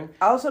mothering.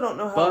 I also don't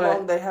know how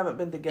long they haven't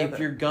been together. If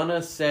you're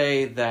gonna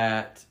say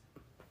that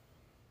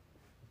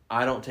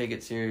I don't take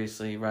it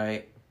seriously,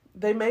 right?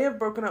 They may have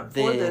broken up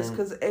for this,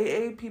 because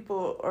AA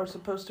people are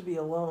supposed to be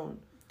alone.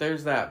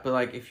 There's that, but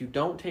like, if you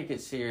don't take it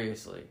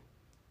seriously,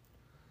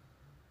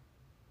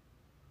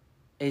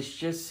 it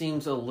just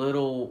seems a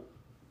little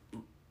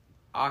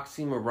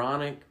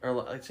oxymoronic,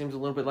 or it seems a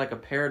little bit like a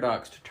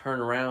paradox to turn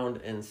around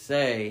and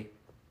say,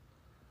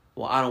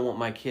 well, I don't want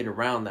my kid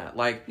around that.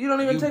 Like, you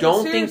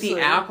don't think the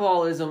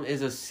alcoholism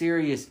is a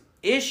serious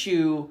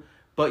issue,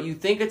 but you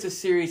think it's a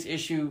serious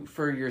issue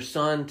for your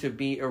son to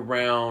be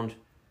around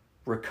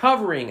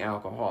recovering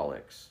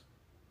alcoholics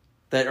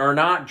that are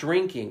not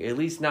drinking, at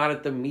least not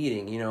at the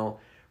meeting. You know,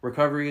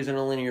 recovery isn't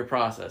a linear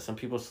process. Some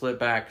people slip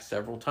back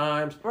several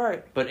times.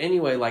 Right. But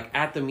anyway, like,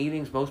 at the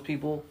meetings, most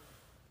people,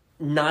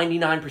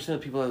 99% of the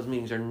people at those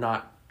meetings are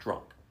not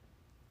drunk,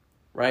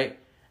 right?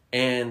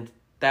 And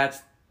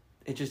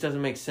it just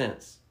doesn't make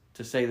sense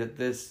to say that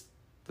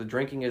the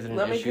drinking isn't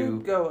an issue. Let me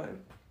keep going.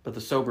 But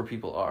the sober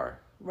people are.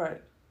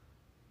 Right.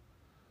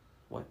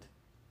 What?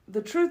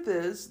 The truth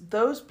is,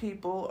 those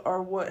people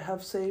are what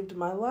have saved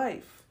my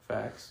life.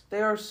 Facts.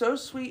 They are so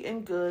sweet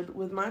and good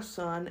with my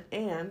son,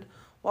 and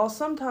while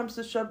sometimes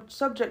the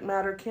subject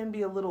matter can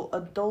be a little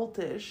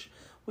adultish,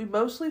 we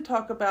mostly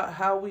talk about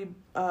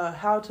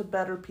how to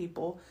better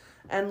people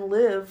and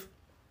live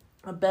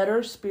a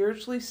better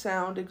spiritually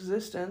sound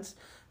existence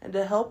and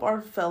to help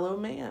our fellow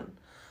man.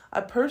 I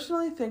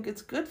personally think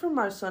it's good for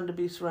my son to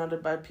be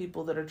surrounded by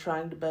people that are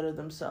trying to better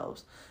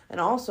themselves,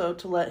 and also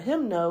to let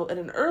him know at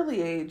an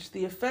early age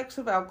the effects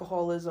of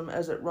alcoholism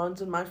as it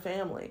runs in my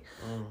family.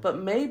 But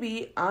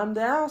maybe I'm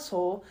the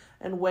asshole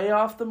and way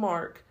off the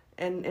mark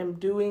and am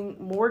doing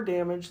more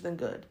damage than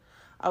good.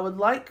 I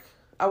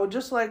would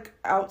just like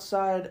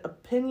outside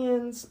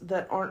opinions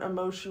that aren't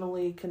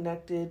emotionally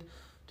connected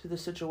to the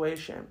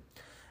situation.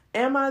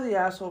 Am I the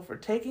asshole for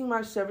taking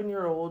my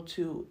 7-year-old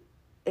to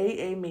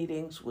AA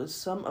meetings with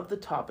some of the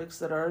topics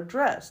that are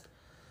addressed?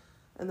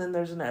 And then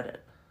there's an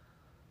edit.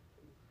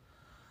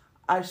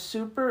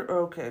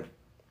 Okay.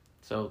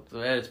 So the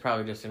edit's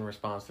probably just in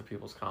response to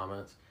people's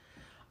comments.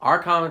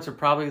 Our comments are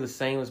probably the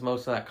same as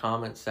most of that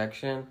comment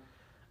section.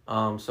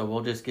 So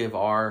we'll just give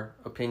our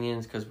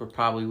opinions because we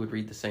probably would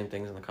read the same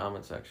things in the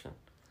comment section.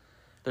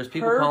 There's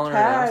people calling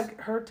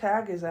her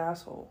tag is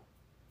asshole.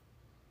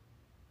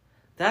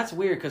 That's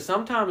weird, because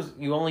sometimes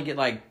you only get,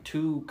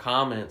 2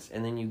 comments,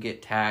 and then you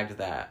get tagged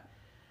that.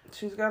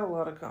 She's got a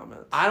lot of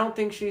comments. I don't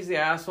think she's the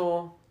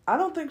asshole. I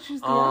don't think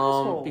she's the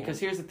asshole. Because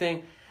here's the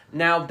thing.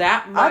 Now,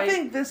 that might... I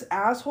think this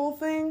asshole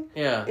thing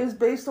is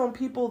based on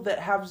people that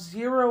have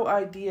zero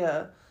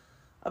idea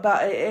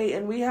about AA,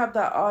 and we have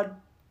that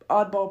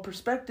oddball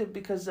perspective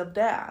because of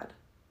Dad.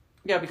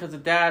 Yeah, because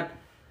of Dad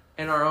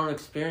and our own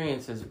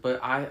experiences, but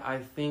I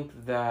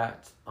think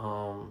that...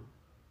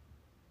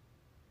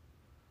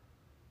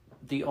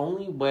 the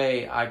only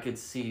way I could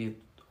see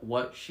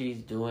what she's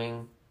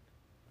doing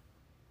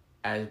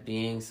as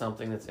being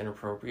something that's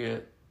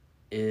inappropriate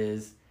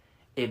is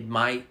it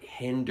might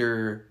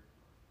hinder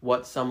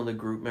what some of the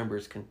group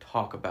members can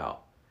talk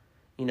about.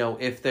 You know,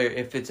 if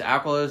it's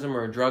alcoholism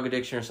or a drug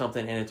addiction or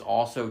something, and it's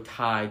also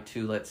tied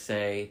to, let's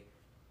say,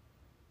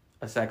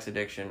 a sex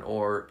addiction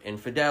or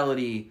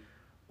infidelity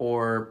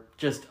or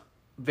just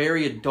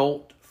very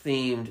adult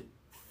themed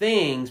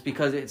things,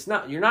 because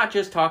you're not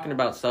just talking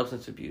about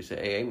substance abuse at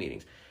AA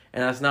meetings,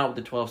 and that's not what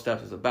the 12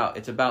 steps is about.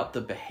 It's about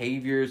the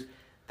behaviors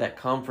that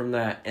come from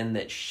that and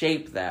that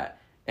shape that,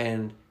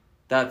 and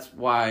that's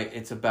why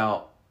it's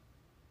about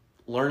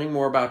learning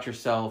more about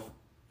yourself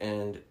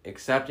and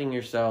accepting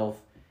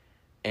yourself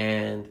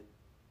and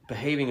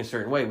behaving a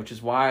certain way, which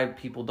is why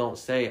people don't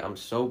say I'm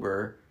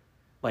sober.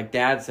 Like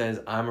Dad says,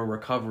 I'm a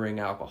recovering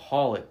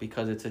alcoholic,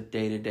 because it's a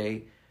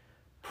day-to-day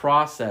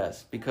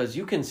process, because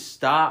you can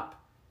stop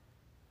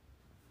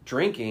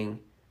drinking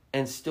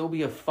and still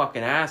be a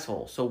fucking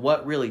asshole. So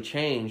what really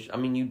changed? I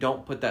mean, you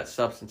don't put that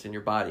substance in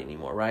your body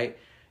anymore, right?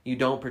 You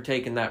don't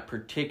partake in that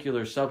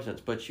particular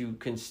substance, but you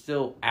can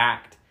still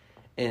act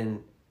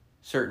in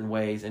certain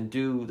ways and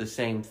do the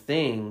same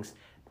things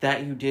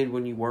that you did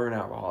when you were an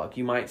alcoholic.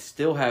 You might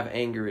still have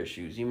anger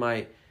issues. You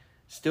might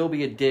still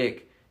be a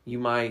dick. You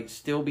might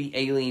still be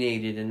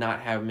alienated and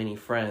not have many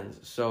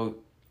friends. So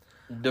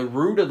the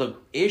root of the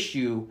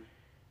issue,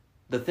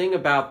 the thing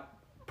about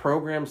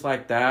programs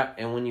like that,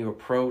 and when you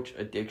approach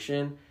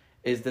addiction,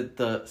 is that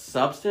the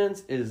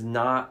substance is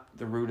not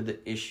the root of the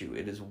issue.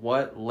 It is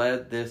what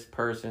led this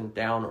person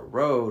down a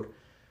road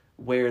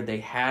where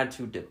they had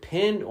to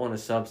depend on a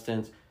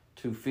substance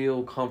to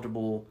feel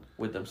comfortable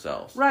with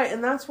themselves. Right,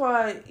 and that's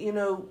why,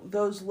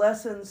 those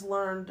lessons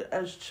learned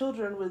as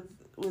children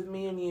with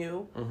me and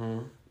you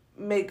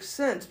make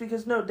sense.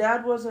 Because no,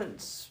 Dad wasn't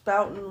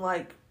spouting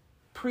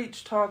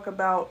preach talk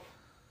about,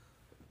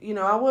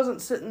 I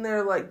wasn't sitting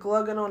there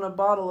glugging on a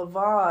bottle of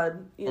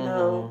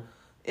VOD,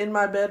 in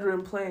my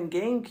bedroom playing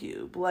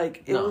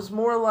GameCube. It was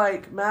more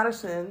like,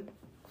 Madison,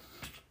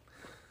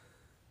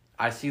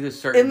 I see this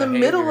certain in the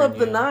middle of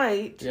the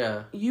night,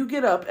 yeah, you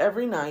get up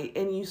every night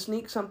and you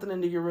sneak something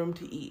into your room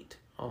to eat.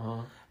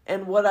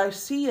 And what I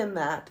see in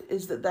that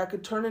is that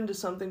could turn into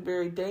something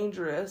very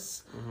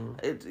dangerous.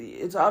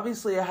 It's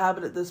obviously a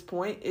habit at this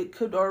point. It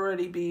could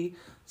already be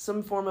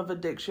some form of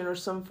addiction or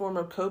some form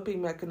of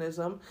coping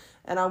mechanism.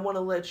 And I want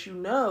to let you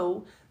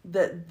know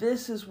that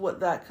this is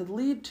what that could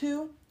lead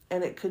to.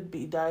 And it could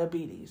be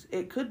diabetes.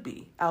 It could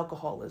be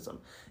alcoholism.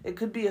 It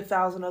could be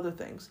 1,000 other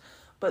things.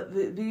 But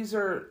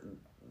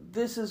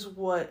this is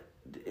what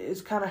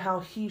is kind of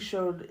how he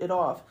showed it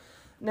off.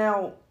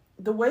 Now,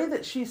 the way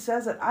that she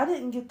says it, I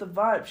didn't get the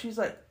vibe. She's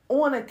like,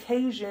 on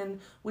occasion,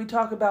 we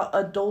talk about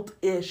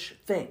adult-ish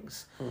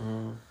things.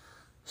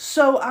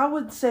 So I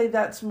would say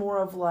that's more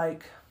of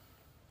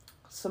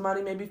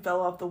somebody maybe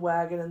fell off the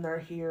wagon and they're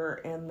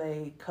here and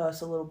they cuss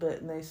a little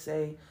bit and they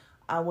say,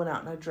 I went out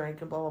and I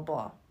drank and blah, blah,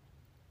 blah.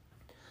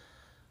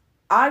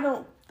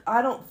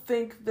 I don't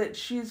think that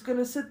she's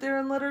gonna sit there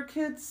and let her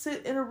kids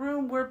sit in a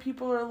room where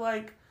people are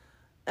like,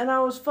 and I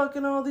was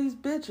fucking all these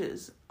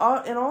bitches.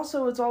 And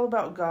also it's all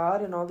about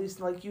God and all these,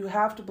 like, you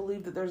have to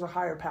believe that there's a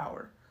higher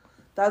power.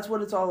 That's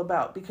what it's all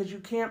about, because you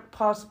can't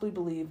possibly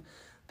believe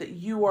that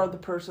you are the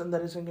person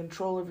that is in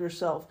control of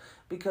yourself.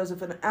 Because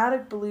if an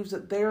addict believes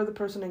that they are the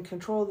person in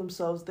control of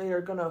themselves, they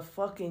are gonna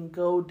fucking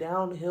go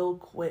downhill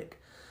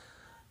quick.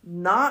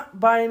 Not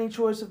by any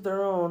choice of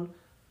their own,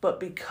 but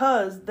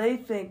because they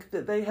think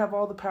that they have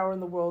all the power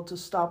in the world to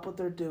stop what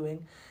they're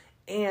doing.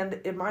 And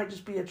it might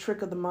just be a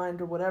trick of the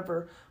mind or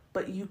whatever,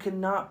 but you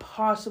cannot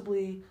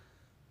possibly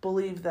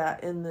believe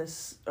that in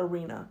this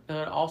arena. And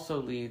it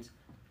also leads...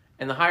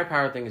 And the higher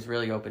power thing is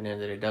really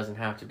open-ended. It doesn't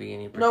have to be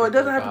any particular No, it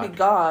doesn't have to be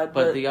God.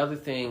 But the other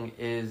thing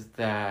is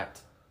that...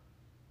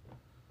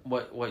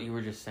 What you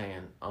were just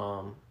saying.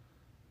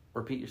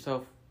 Repeat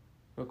yourself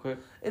real quick.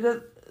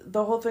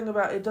 The whole thing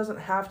about it doesn't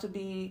have to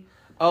be...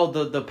 Oh,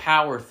 the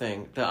power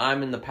thing. The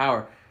I'm in the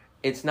power.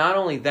 It's not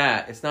only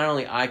that. It's not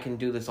only I can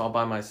do this all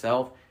by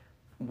myself.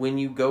 When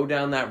you go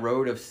down that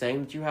road of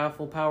saying that you have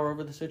full power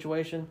over the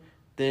situation,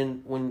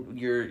 then when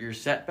your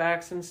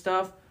setbacks and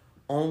stuff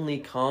only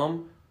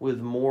come with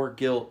more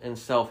guilt and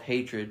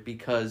self-hatred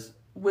because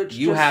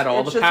you had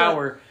all the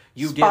power.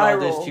 You spiral.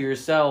 Did all this to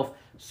yourself.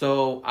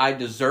 So I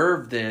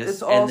deserve this.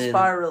 It's all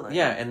spiraling.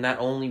 Yeah, and that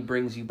only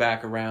brings you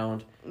back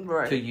around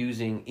to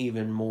using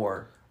even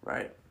more.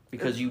 Right.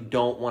 Because you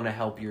don't want to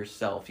help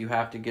yourself. You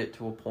have to get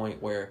to a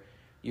point where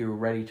you're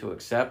ready to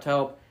accept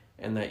help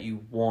and that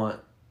you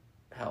want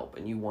help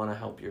and you want to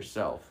help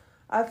yourself.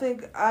 I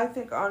think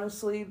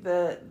honestly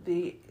that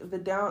the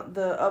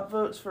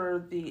upvotes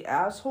for the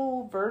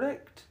asshole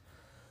verdict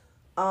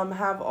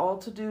have all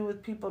to do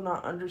with people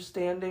not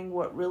understanding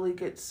what really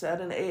gets said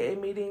in AA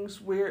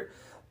meetings, where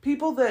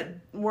people that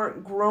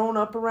weren't grown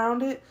up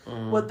around it,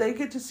 what they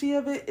get to see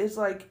of it is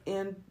like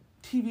in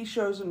TV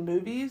shows and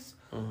movies,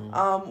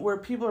 where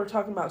people are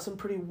talking about some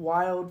pretty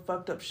wild,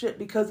 fucked up shit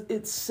because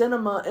it's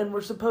cinema and we're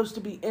supposed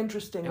to be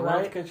interesting, and right?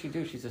 What else can she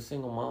do? She's a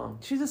single mom.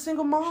 She's a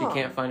single mom. She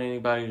can't find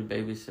anybody to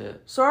babysit.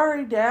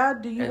 Sorry,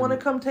 Dad. Do you want to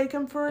come take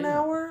him for an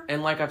hour?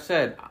 And like I've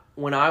said,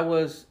 when I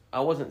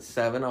wasn't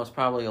 7, I was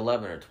probably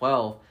 11 or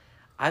 12.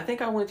 I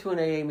think I went to an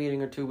AA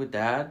meeting or two with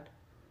Dad,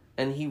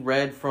 and he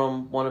read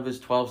from one of his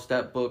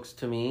 12-step books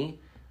to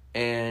me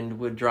and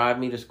would drive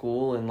me to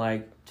school and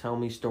like tell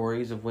me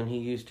stories of when he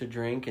used to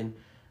drink and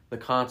the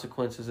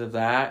consequences of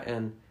that,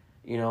 and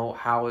you know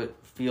how it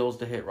feels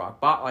to hit rock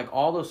bottom, like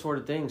all those sort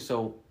of things.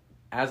 So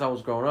as I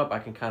was growing up, I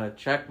can kind of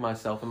check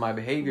myself and my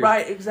behavior.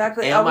 Right,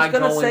 exactly. Am I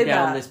going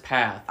down this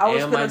path? I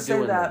was going to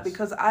say that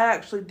because I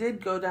actually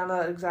did go down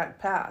that exact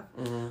path.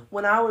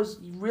 When I was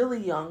really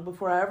young,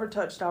 before I ever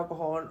touched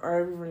alcohol or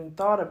ever even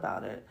thought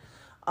about it,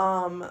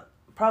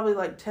 probably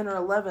like 10 or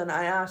 11,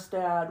 I asked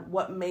Dad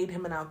what made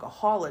him an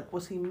alcoholic.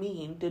 Was he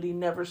mean? Did he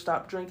never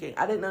stop drinking?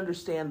 I didn't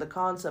understand the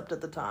concept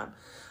at the time.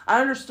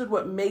 I understood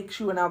what makes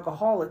you an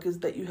alcoholic is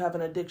that you have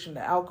an addiction to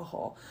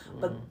alcohol.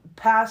 But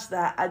past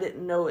that, I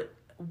didn't know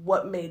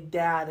what made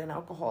Dad an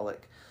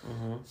alcoholic.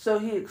 So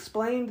he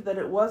explained that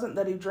it wasn't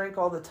that he drank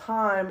all the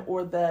time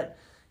or that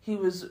he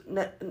was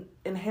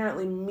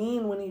inherently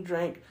mean when he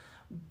drank,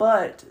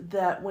 but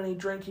that when he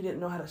drank, he didn't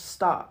know how to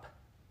stop.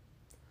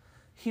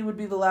 He would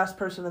be the last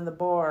person in the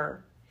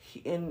bar,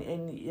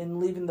 in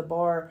leaving the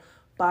bar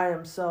by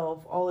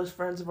himself. All his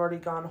friends have already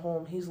gone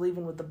home. He's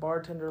leaving with the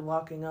bartender,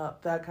 locking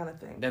up, that kind of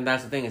thing. And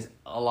that's the thing is,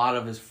 a lot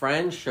of his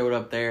friends showed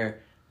up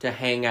there to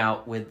hang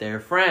out with their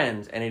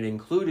friends, and it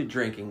included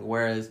drinking,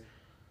 whereas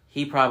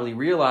he probably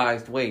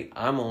realized, wait,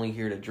 I'm only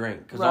here to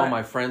drink, because all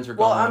my friends are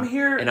gone. Well, I'm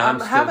here, and I'm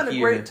having a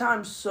great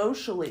time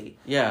socially.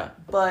 Yeah.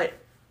 But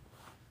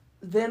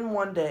then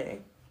one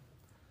day,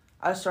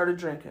 I started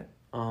drinking.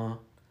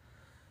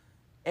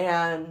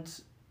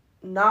 And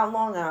not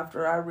long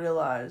after, I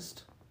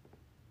realized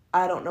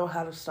I don't know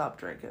how to stop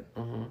drinking.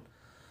 Your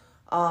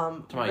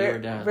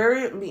dad.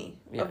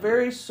 A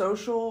very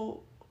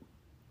social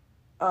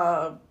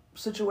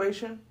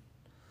situation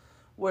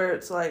where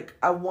it's like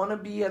I want to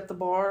be at the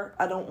bar.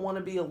 I don't want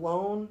to be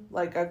alone.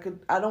 Like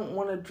I don't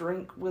want to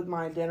drink with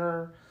my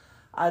dinner.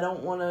 I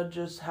don't want to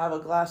just have a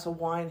glass of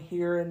wine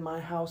here in my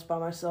house by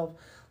myself.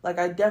 Like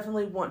I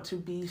definitely want to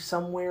be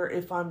somewhere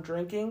if I'm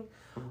drinking.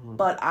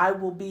 But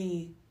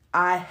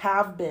I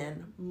have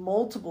been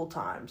multiple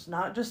times,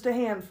 not just a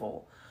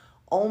handful,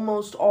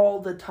 almost all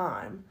the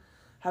time,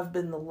 have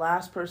been the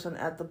last person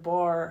at the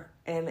bar,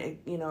 and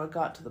it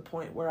got to the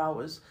point where I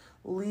was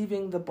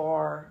leaving the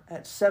bar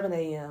at 7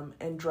 a.m.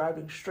 and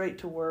driving straight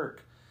to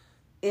work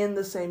in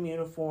the same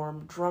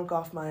uniform, drunk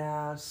off my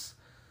ass,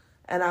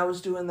 and I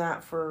was doing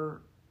that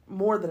for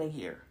more than a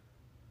year.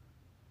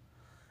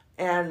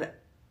 And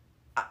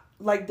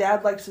like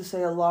Dad likes to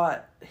say a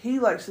lot, he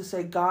likes to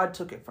say God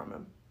took it from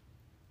him.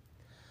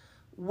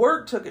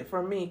 Work took it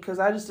from me because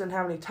I just didn't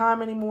have any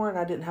time anymore and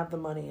I didn't have the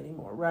money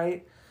anymore,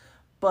 right?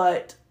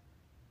 But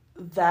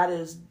that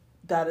is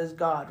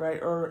God,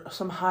 right? Or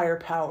some higher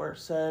power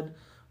said,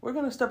 we're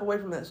going to step away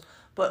from this.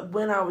 But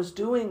when I was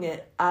doing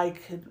it, I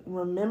could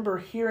remember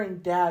hearing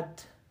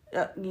Dad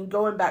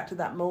going back to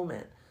that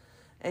moment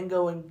and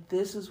going,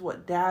 this is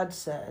what Dad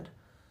said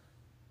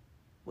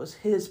was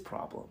his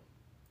problem.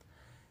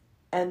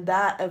 And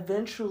that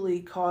eventually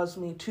caused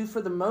me to,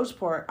 for the most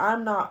part,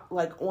 I'm not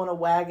like on a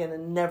wagon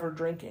and never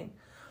drinking.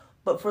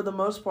 But for the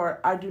most part,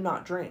 I do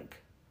not drink.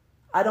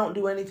 I don't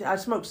do anything. I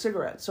smoke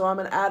cigarettes. So I'm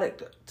an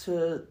addict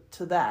to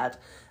that.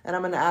 And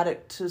I'm an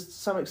addict to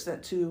some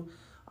extent to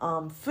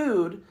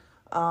food.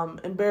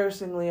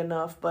 Embarrassingly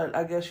enough, but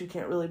I guess you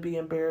can't really be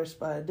embarrassed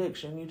by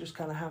addiction. You just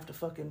kind of have to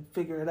fucking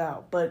figure it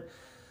out. But,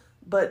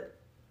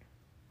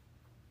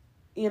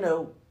 you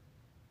know,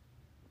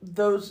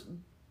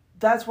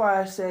 that's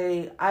why I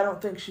say I don't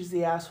think she's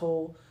the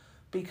asshole,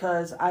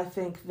 because I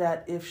think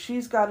that if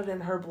she's got it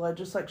in her blood,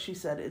 just like she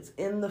said, it's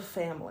in the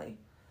family.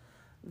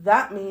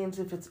 That means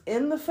if it's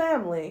in the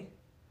family,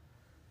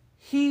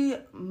 he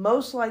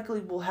most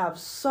likely will have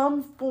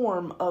some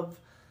form of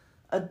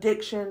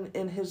addiction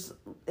in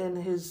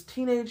his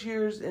teenage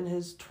years, in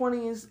his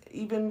 20s,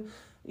 even,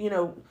 you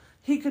know,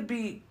 he could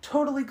be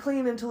totally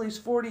clean until he's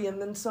 40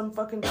 and then some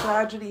fucking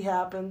tragedy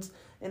happens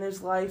in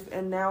his life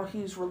and now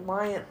he's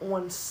reliant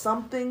on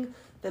something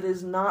that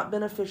is not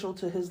beneficial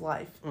to his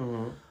life.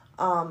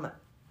 Mm-hmm.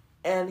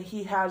 And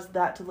he has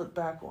that to look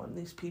back on,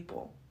 these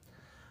people.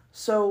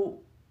 So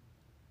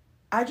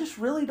I just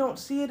really don't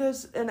see it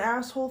as an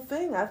asshole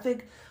thing. I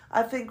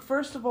think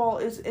first of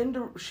all,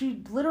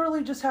 she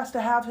literally just has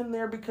to have him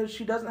there because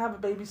she doesn't have a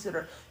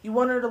babysitter. You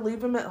want her to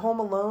leave him at home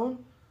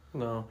alone?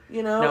 No.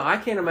 You know? Now, I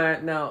can't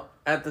imagine. Now,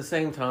 at the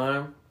same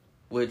time,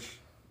 what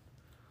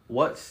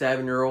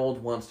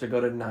 7-year-old wants to go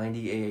to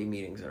 90 AA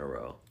meetings in a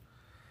row?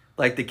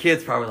 Like, the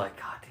kid's probably like,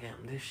 God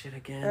damn, this shit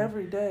again?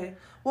 Every day.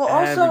 Well,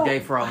 every also,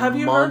 day for a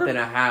month and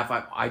a half.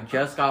 I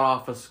just got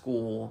off of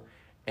school,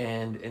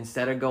 and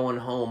instead of going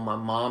home, my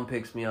mom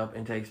picks me up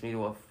and takes me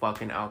to a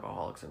fucking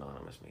Alcoholics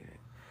Anonymous meeting.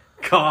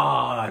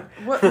 God.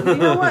 You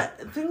know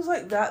what? Things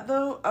like that,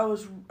 though,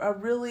 I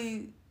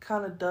really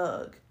kind of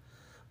dug.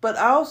 But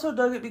I also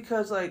dug it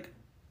because, like,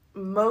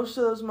 most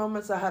of those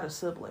moments I had a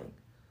sibling.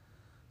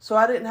 So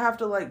I didn't have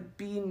to, like,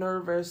 be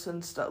nervous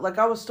and stuff. Like,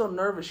 I was still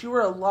nervous. You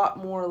were a lot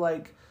more,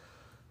 like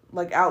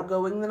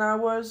outgoing than I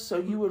was. So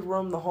you would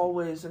roam the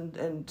hallways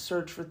and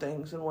search for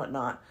things and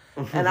whatnot.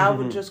 And I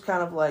would just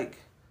kind of, like,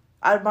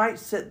 I might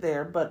sit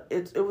there, but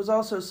it was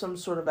also some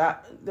sort of,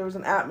 there was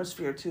an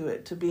atmosphere to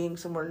it, to being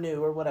somewhere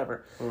new or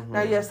whatever. Mm-hmm.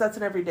 Now, yes, that's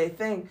an everyday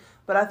thing,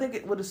 but I think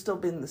it would have still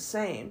been the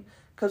same.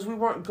 Because we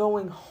weren't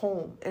going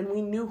home, and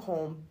we knew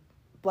home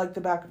like the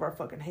back of our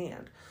fucking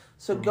hand.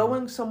 So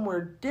going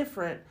somewhere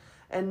different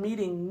and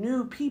meeting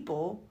new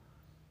people,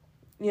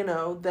 you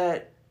know,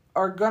 that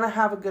are going to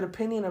have a good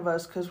opinion of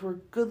us because we're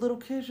good little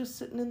kids just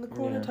sitting in the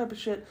corner type of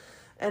shit.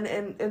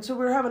 And so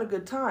we were having a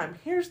good time.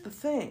 Here's the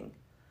thing.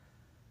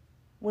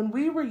 When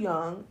we were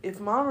young, if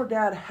mom or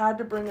dad had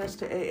to bring us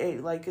to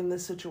AA, like in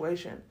this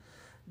situation,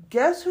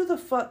 guess who the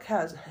fuck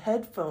has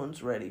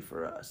headphones ready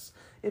for us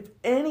if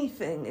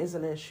anything is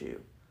an issue?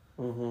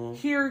 Mm-hmm.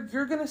 Here,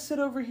 you're going to sit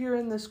over here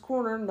in this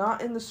corner,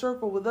 not in the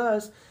circle with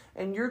us,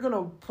 and you're going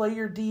to play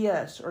your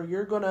DS, or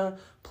you're going to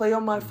play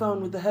on my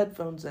phone with the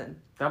headphones in.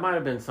 That might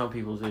have been some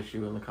people's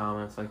issue in the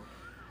comments. Like,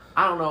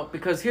 I don't know,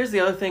 because here's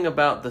the other thing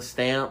about the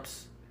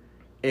stamps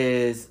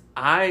is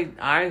I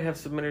have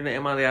submitted an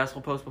Am I the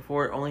Asshole post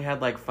before. It only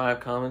had like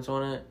 5 comments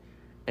on it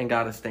and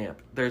got a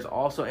stamp. There's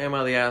also Am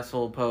I the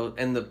Asshole post,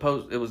 and the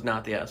post, it was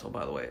not the asshole,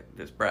 by the way,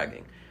 just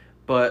bragging.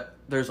 But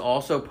there's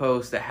also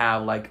posts that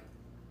have like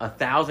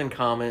 1,000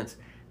 comments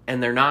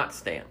and they're not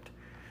stamped.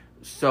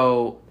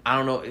 So I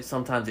don't know,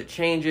 sometimes it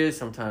changes,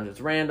 sometimes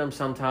it's random,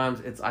 sometimes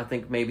it's, I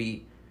think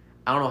maybe,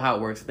 I don't know how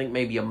it works. I think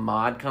maybe a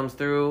mod comes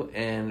through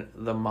and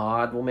the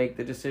mod will make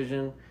the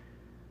decision,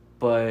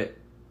 but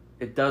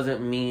it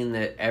doesn't mean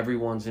that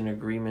everyone's in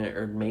agreement,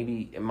 or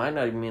maybe it might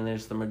not even mean that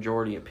it's the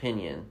majority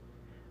opinion.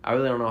 I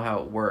really don't know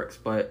how it works,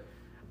 but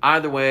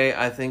either way,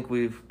 I think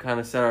we've kind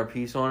of said our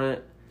piece on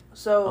it.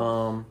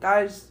 So,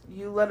 guys,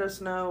 you let us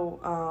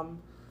know,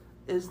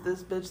 is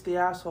this bitch the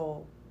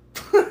asshole?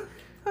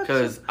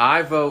 Because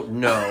I vote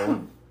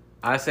no.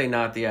 I say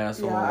not the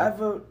asshole. Yeah, I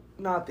vote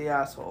not the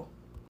asshole.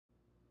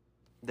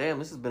 Damn,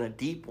 this has been a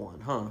deep one,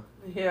 huh?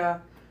 Yeah.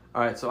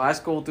 Alright, so I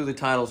scrolled through the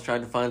titles, tried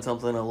to find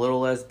something a little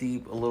less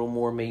deep, a little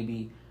more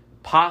maybe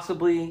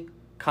possibly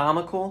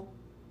comical.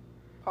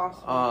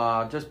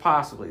 Possibly. Just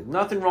possibly.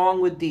 Nothing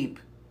wrong with deep,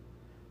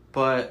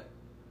 but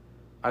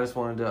I just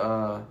wanted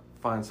to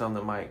find something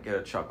that might get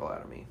a chuckle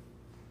out of me.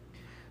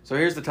 So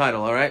here's the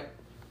title, alright?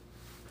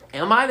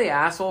 Am I the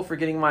asshole for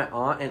getting my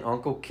aunt and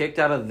uncle kicked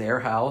out of their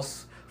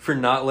house for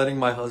not letting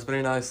my husband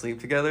and I sleep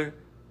together?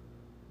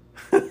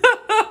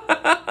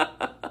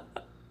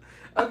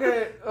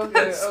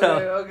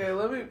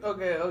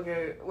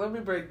 Okay. Let me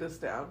break this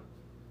down.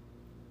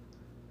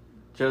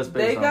 Just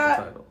based on the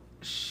title.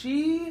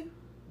 She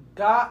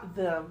got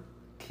them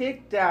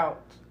kicked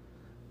out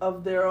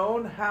of their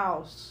own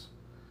house.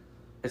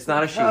 It's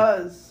not a she.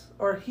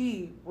 Or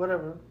he,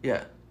 whatever.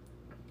 Yeah.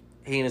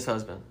 He and his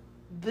husband.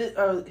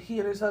 He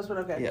and his husband,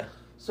 okay. Yeah.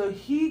 So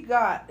he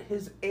got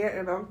his aunt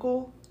and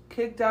uncle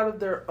kicked out of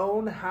their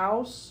own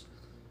house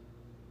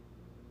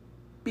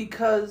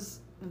because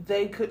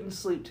they couldn't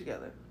sleep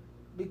together.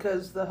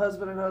 Because the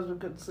husband and husband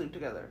couldn't sleep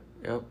together.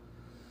 Yep.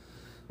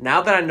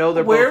 Now that I know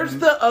they're Where's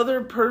the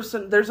other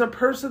person? There's a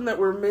person that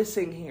we're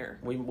missing here.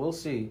 We'll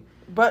see.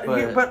 But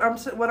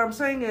what I'm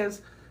saying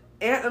is,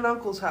 aunt and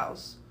uncle's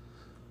house.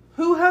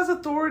 Who has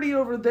authority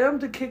over them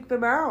to kick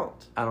them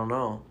out? I don't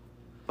know.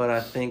 But I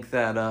think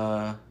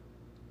that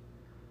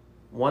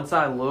once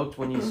I looked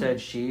when you said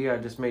she, I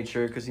just made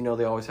sure because,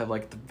 they always have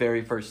like the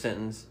very first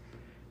sentence.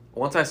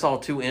 Once I saw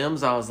 2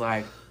 M's, I was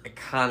like, I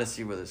kind of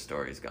see where this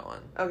story's going.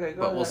 Okay, go ahead.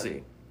 But we'll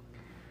see.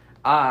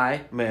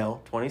 I,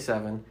 male,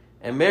 27,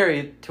 am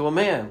married to a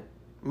man,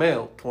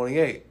 male,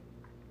 28.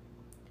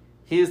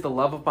 He is the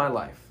love of my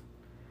life.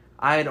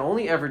 I had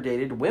only ever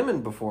dated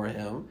women before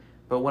him,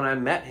 but when I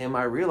met him,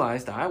 I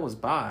realized I was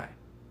bi,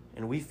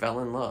 and we fell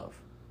in love.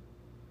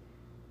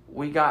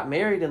 We got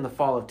married in the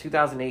fall of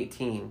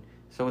 2018,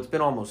 so it's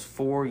been almost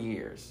 4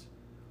 years.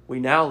 We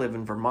now live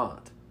in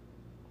Vermont.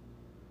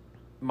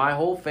 My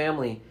whole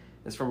family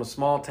is from a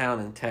small town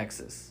in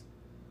Texas,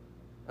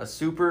 a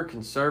super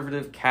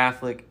conservative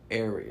Catholic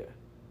area.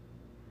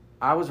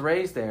 I was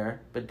raised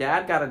there, but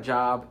Dad got a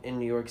job in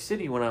New York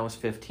City when I was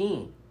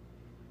 15.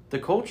 The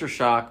culture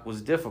shock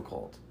was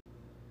difficult.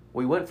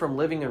 We went from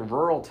living in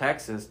rural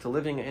Texas to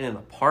living in an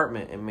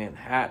apartment in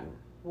Manhattan.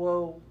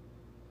 Whoa.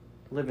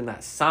 Living that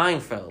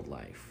Seinfeld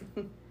life.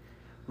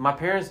 My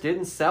parents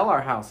didn't sell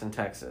our house in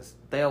Texas.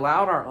 They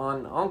allowed our aunt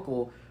and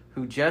uncle,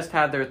 who just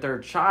had their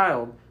 3rd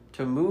child,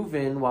 to move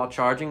in while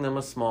charging them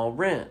a small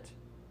rent.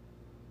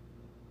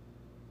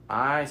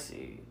 I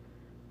see.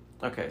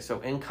 Okay, so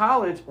in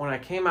college, when I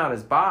came out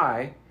as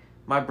bi,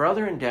 my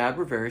brother and dad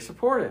were very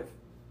supportive.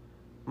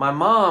 My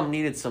mom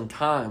needed some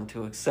time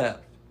to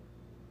accept.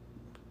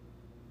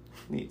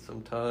 Need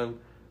some time.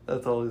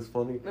 That's always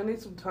funny. I need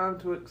some time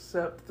to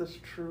accept this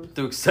truth.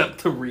 To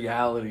accept the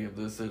reality of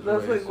this situation.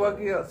 That's like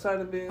walking outside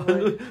and being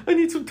like, I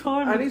need some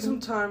time. I need some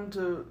time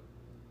to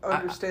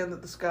understand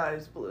that the sky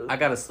is blue. I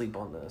gotta sleep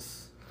on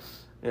this.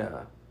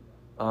 Yeah.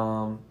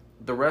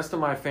 The rest of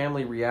my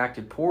family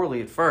reacted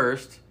poorly at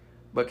first,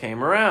 but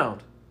came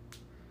around.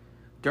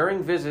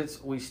 During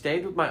visits, we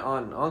stayed with my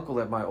aunt and uncle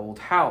at my old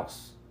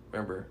house.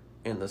 Remember,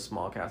 in the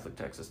small Catholic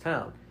Texas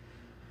town.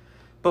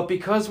 But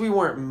because we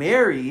weren't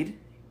married,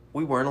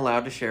 we weren't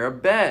allowed to share a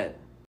bed.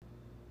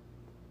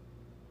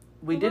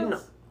 We didn't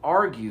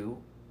argue.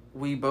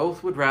 We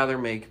both would rather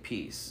make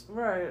peace.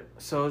 Right.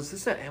 So is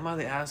this Am I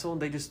the Asshole?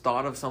 And they just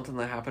thought of something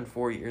that happened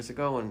 4 years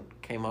ago and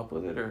came up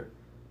with it? Or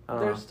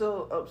they're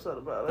still upset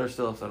about it. They're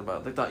still upset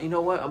about it. They thought, you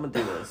know what? I'm going to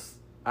do this.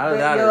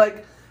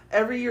 Like,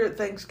 every year at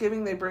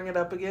Thanksgiving, they bring it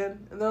up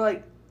again. And they're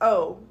like,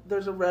 oh,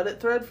 there's a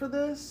Reddit thread for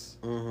this?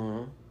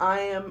 Mm-hmm. I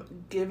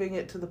am giving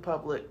it to the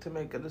public to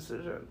make a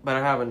decision. But I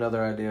have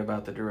another idea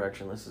about the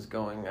direction this is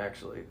going,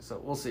 actually.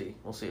 So we'll see.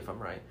 We'll see if I'm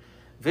right.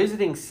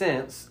 Visiting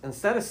since,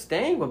 instead of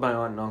staying with my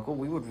aunt and uncle,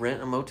 we would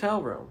rent a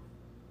motel room.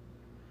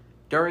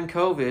 During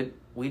COVID,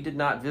 we did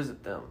not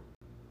visit them.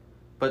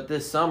 But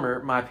this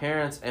summer, my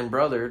parents and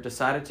brother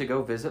decided to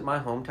go visit my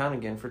hometown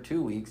again for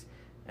 2 weeks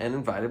and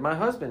invited my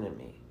husband and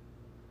me.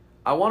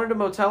 I wanted a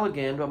motel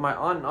again, but my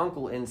aunt and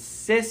uncle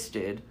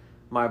insisted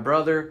my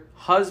brother,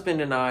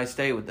 husband, and I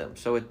stay with them.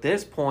 So at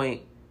this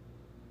point,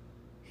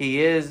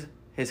 he is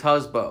his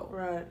husband.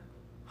 Right.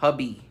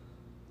 Hubby.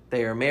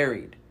 They are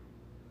married.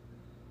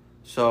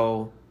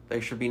 So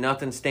there should be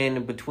nothing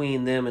standing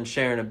between them and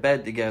sharing a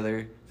bed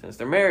together since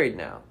they're married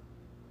now.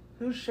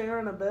 Who's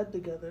sharing a bed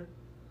together?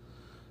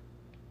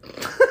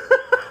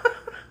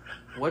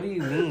 What do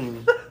you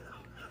mean?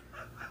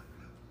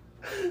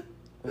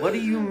 What do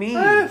you mean?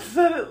 I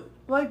said it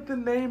like the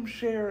name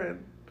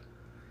Sharon.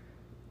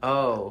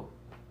 Oh.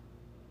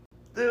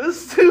 It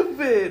was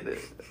stupid.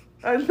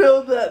 I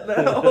know that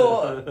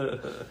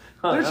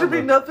now. There should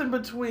be nothing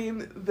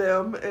between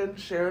them and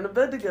sharing a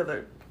bed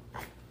together.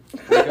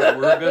 We're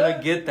gonna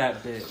get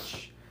that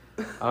bitch.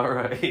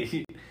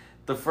 Alright.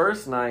 The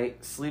first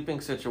night,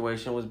 sleeping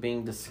situation was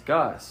being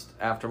discussed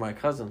after my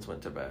cousins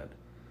went to bed.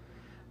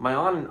 My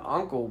aunt and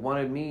uncle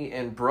wanted me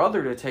and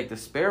brother to take the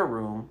spare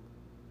room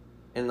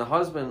and my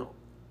husband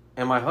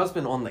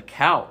on the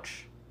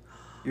couch.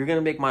 You're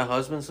gonna make my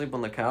husband sleep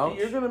on the couch?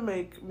 You're gonna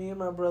make me and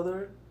my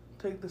brother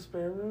take the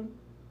spare room?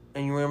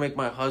 And you're gonna make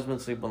my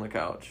husband sleep on the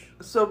couch.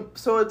 So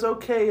it's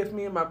okay if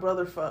me and my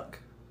brother fuck.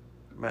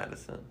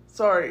 Madison.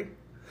 Sorry.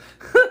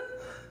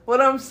 What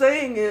I'm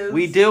saying is...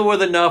 We deal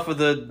with enough of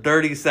the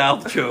dirty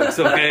South jokes,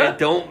 okay?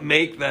 Don't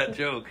make that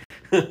joke.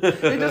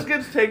 It just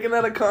gets taken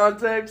out of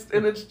context,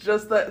 and it's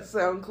just that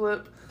sound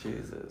clip.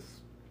 Jesus.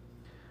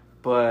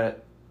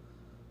 But...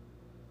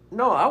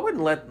 No, I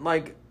wouldn't let,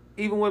 like,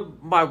 even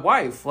with my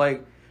wife,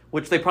 like,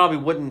 which they probably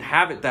wouldn't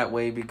have it that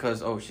way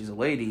because, oh, she's a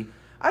lady.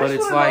 But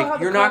it's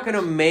like, you're not going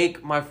to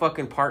make my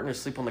fucking partner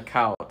sleep on the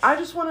couch. I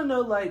just want to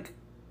know, like,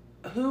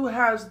 who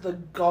has the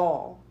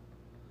gall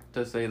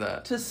to say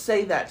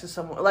that to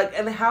someone? Like,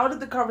 and how did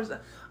the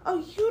conversation... Oh,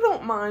 you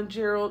don't mind,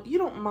 Gerald. You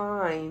don't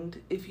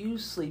mind if you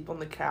sleep on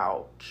the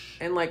couch.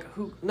 And, like,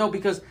 who... No,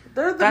 because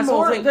they're that's the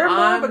whole thing. They're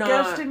more of a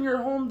guest in your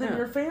home than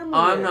your family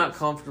I'm not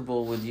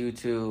comfortable with you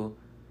two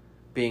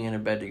being in a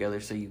bed together,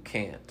 so you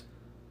can't.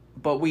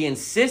 But we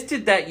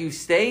insisted that you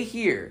stay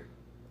here.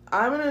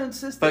 I'm gonna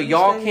insist that but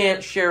y'all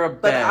can't share a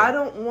bed. But I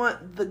don't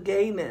want the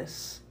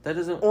gayness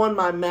on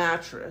my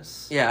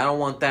mattress. Yeah, I don't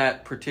want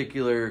that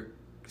particular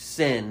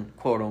sin,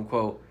 quote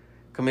unquote,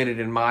 committed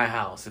in my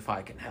house if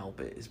I can help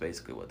it, is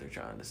basically what they're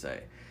trying to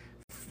say.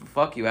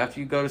 Fuck you. After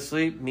you go to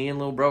sleep, me and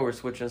little bro are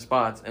switching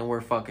spots, and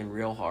we're fucking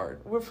real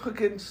hard. We're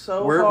fucking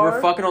hard.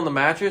 We're fucking on the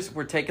mattress.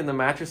 We're taking the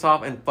mattress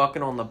off and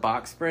fucking on the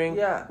box spring.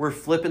 Yeah. We're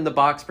flipping the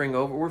box spring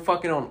over. We're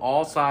fucking on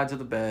all sides of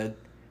the bed.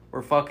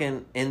 We're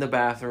fucking in the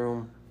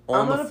bathroom,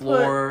 on the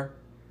floor.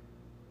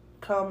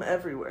 Cum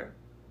everywhere.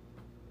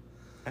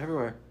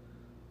 Everywhere.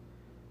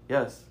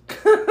 Yes.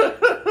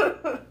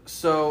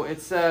 So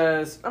it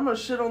says... I'm gonna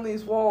shit on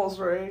these walls,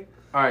 Ray.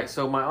 Alright,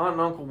 so my aunt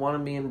and uncle wanted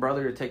me and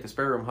brother to take the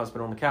spare room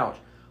husband on the couch.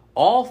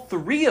 All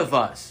three of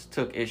us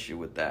took issue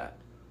with that.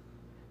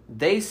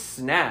 They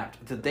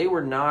snapped that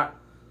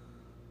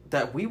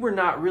we were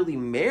not really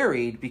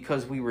married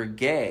because we were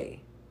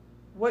gay.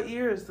 What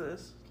year is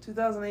this?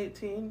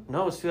 2018?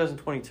 No, it's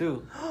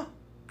 2022.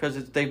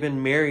 Because they've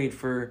been married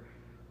for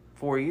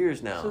 4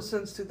 years now. So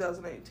since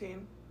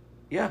 2018.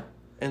 Yeah,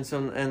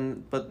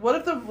 but what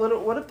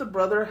if the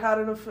brother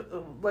had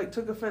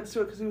took offense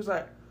to it because he was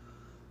like,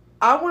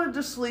 I wanted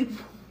to sleep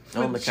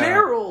with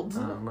Gerald.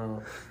 I don't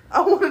know.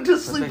 I wanted to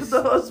sleep with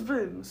the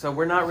husband. So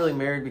we're not really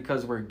married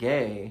because we're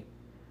gay,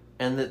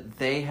 and that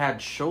they had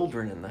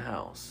children in the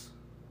house.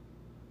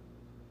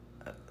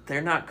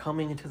 They're not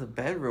coming into the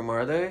bedroom,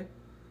 are they?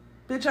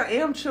 Bitch, I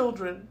am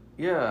children.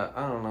 Yeah,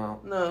 I don't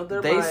know. No,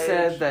 They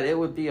said that it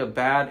would be a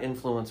bad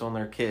influence on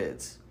their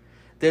kids.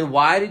 Then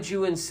why did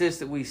you insist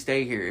that we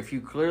stay here? If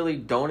you clearly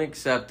don't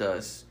accept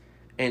us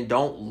and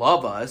don't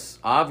love us,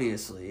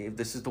 obviously, if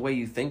this is the way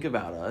you think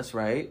about us,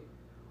 right?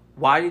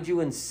 Why did you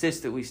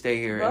insist that we stay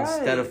here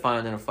instead of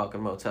finding a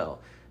fucking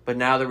motel? But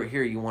now that we're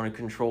here, you want to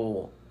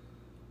control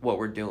what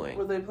we're doing.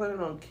 Were they planning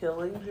on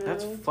killing Gerald?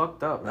 That's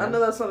fucked up, man. I know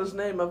that's not his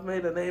name. I've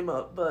made a name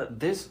up, but...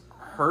 This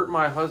hurt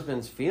my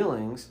husband's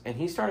feelings, and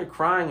he started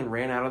crying and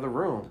ran out of the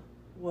room.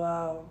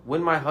 Wow.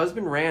 When my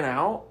husband ran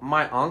out,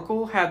 my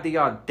uncle had the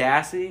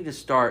audacity to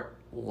start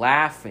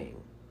laughing.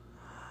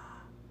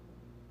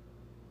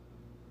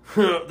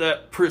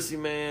 That prissy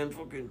man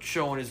fucking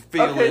showing his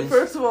feelings. Okay,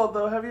 first of all,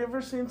 though, have you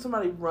ever seen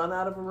somebody run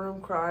out of a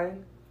room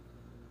crying?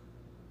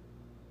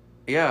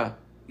 Yeah.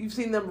 You've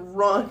seen them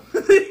run.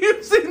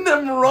 You've seen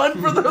them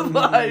run for their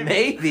life.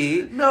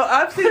 Maybe. No,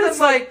 I've seen them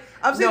turn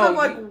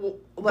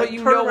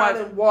around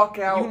and walk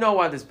out. You know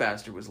why this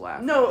bastard was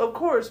laughing. No, of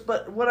course,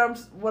 but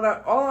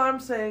all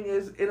I'm saying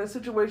is, in a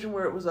situation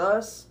where it was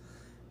us,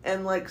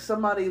 and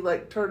somebody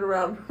turned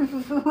around,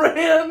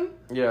 ran.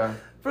 Yeah.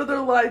 For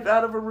their life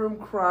out of a room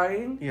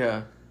crying.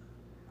 Yeah.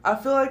 I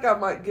feel like I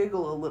might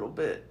giggle a little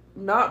bit.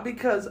 Not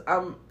because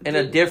I'm... In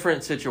a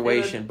different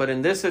situation. But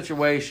in this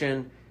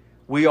situation,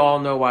 we all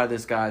know why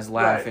this guy's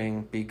laughing.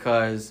 Right.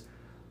 Because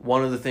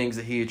one of the things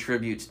that he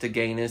attributes to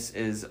gayness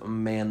is a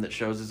man that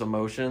shows his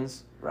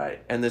emotions.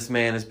 Right. And this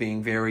man is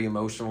being very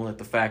emotional at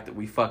the fact that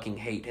we fucking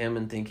hate him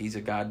and think he's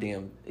a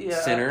goddamn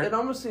sinner. It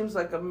almost seems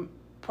like a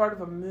part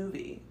of a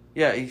movie.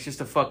 Yeah, he's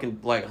just a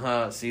fucking...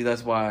 see,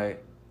 that's why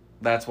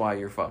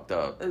you're fucked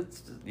up.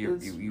 It's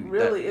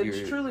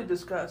truly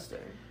disgusting.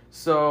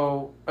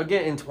 So,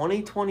 again, in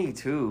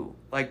 2022,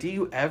 do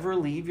you ever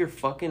leave your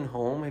fucking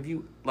home? Have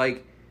you,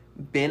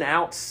 been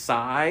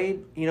outside?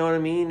 You know what I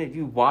mean? Have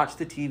you watched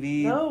the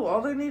TV? No,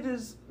 all they need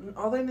is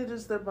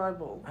their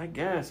Bible. I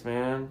guess,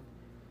 man.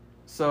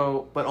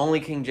 So, but only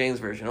King James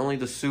Version. Only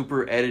the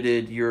super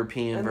edited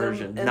European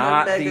version.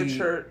 Not the mega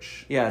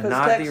church. Yeah,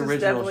 not Texas the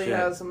original definitely shit.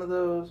 Has some of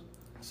those.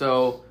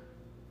 So,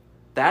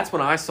 that's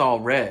when I saw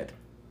red.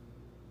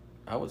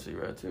 I would see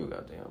red too,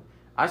 goddamn.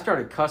 I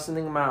started cussing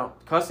them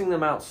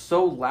out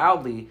so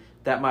loudly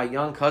that my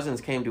young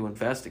cousins came to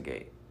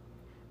investigate.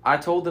 I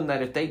told them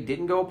that if they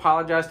didn't go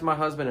apologize to my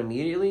husband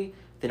immediately,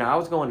 then I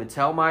was going to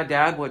tell my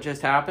dad what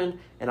just happened,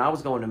 and I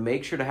was going to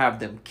make sure to have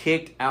them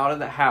kicked out of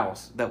the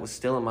house that was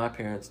still in my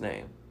parents'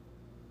 name.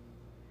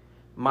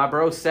 My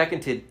bro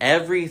seconded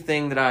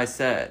everything that I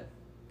said.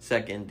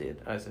 But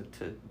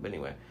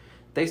anyway.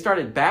 They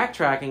started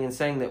backtracking and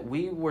saying that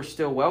we were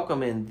still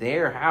welcome in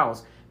their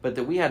house, but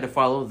that we had to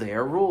follow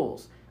their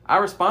rules. I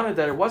responded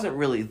that it wasn't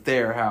really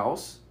their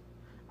house.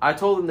 I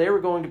told them they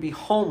were going to be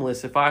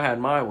homeless if I had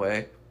my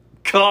way.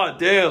 God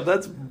damn,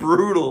 that's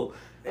brutal.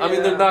 Yeah. I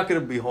mean, they're not going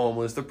to be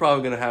homeless. They're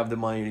probably going to have the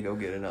money to go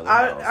get another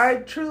house. I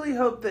truly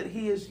hope that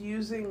he is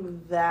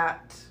using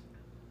that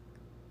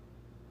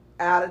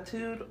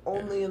attitude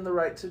only in the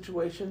right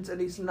situations, and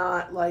he's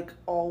not,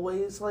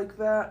 always like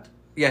that.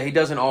 Yeah, he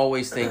doesn't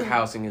always think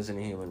housing is a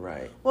human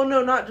right. Well,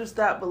 no, not just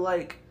that, but,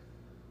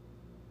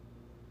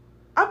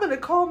 I'm going to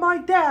call my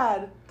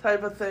dad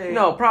type of thing.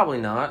 No, probably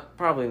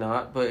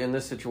not. But in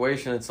this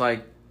situation, it's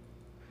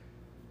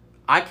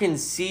I can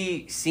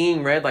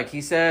seeing red, like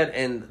he said,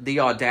 and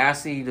the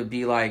audacity to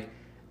be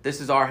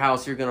this is our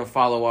house, you're going to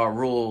follow our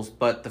rules.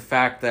 But the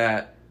fact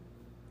that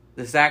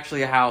this is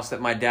actually a house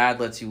that my dad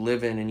lets you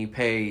live in and you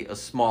pay a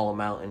small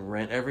amount in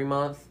rent every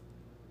month.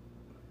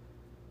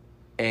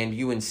 and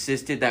you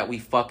insisted that we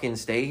fucking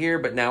stay here,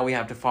 but now we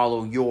have to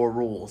follow your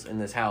rules in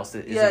this house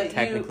that isn't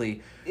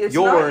technically it's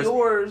yours. Not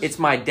yours. It's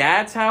my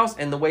dad's house,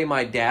 and the way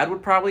my dad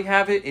would probably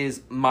have it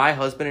is my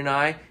husband and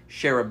I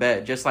share a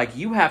bed. Just like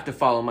you have to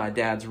follow my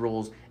dad's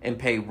rules and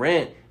pay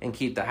rent and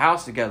keep the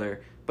house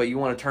together, but you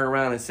want to turn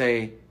around and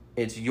say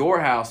it's your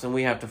house and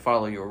we have to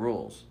follow your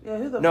rules. Yeah,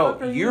 who the fuck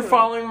are you? You're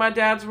following my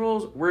dad's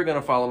rules, we're going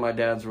to follow my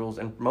dad's rules,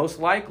 and most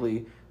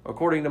likely,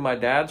 according to my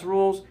dad's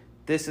rules,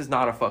 this is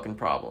not a fucking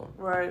problem.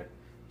 Right.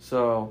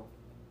 So,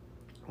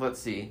 let's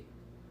see.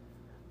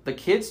 The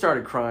kids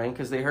started crying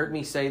because they heard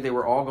me say they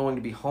were all going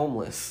to be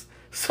homeless.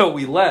 So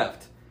we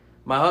left.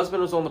 My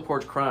husband was on the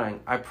porch crying.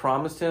 I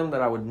promised him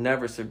that I would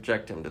never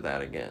subject him to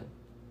that again.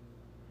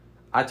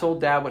 I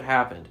told Dad what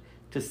happened.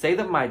 To say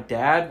that my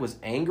dad was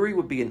angry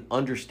would be an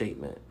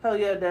understatement. Hell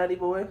yeah, daddy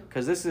boy.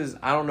 Because this is,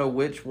 I don't know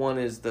which one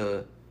is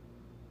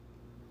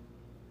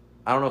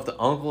I don't know if the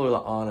uncle or the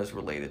aunt is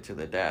related to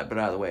the dad, but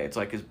either way, it's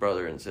like his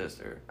brother and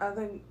sister. I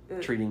think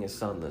treating his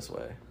son this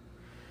way.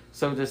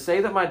 So to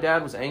say that my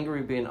dad was angry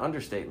would be an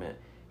understatement.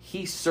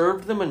 He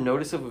served them a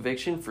notice of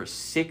eviction for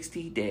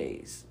 60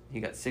 days.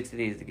 He got 60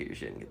 days to get your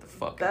shit and get the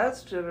fuck out.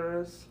 That's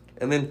generous.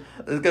 And then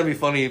it's gonna be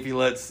funny if he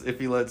lets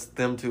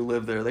them two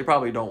live there. They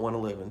probably don't want to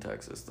live in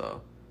Texas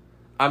though.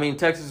 I mean,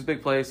 Texas is a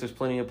big place. There's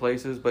plenty of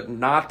places, but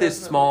not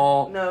this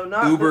small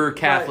uber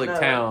Catholic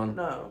town.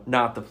 No,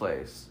 not the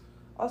place.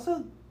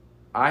 Also,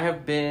 I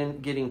have been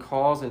getting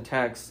calls and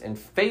texts and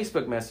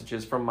Facebook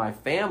messages from my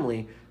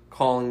family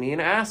calling me an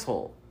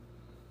asshole.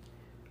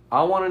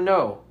 I want to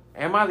know,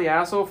 am I the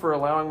asshole for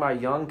allowing my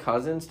young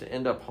cousins to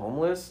end up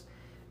homeless?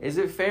 Is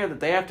it fair that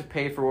they have to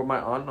pay for what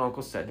my aunt and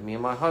uncle said to me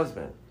and my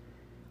husband?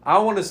 I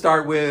want to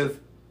start with,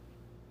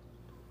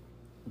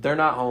 they're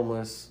not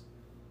homeless.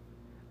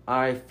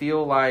 I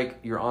feel like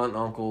your aunt and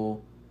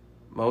uncle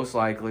most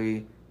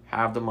likely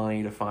have the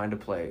money to find a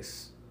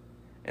place.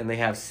 And they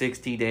have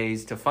 60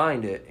 days to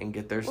find it and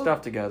get their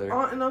stuff together.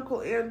 Aunt and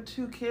uncle and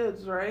 2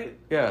 kids, right?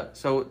 Yeah,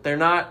 so they're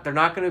not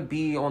going to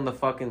be on the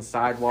fucking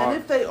sidewalk. And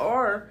if they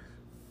are,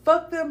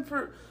 fuck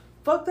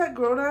that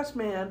grown-ass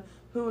man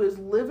who is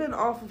living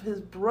off of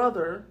his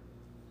brother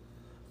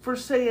for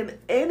saying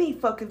any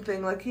fucking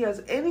thing like he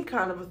has any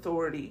kind of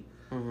authority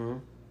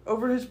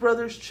over his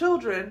brother's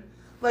children,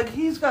 like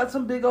he's got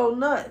some big old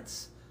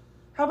nuts.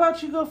 How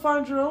about you go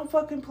find your own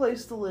fucking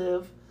place to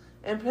live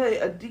and pay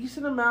a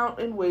decent amount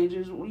in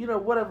wages,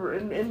 whatever,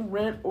 in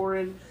rent or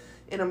in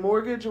a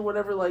mortgage or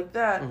whatever like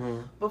that,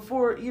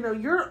 before,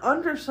 you're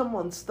under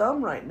someone's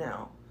thumb right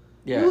now.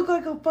 Yeah. You look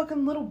like a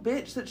fucking little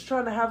bitch that's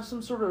trying to have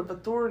some sort of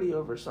authority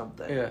over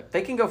something. Yeah,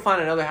 they can go find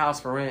another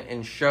house for rent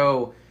and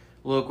show,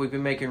 look, we've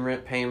been making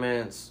rent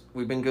payments,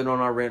 we've been good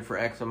on our rent for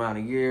X amount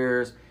of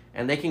years,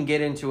 and they can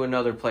get into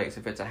another place.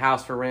 If it's a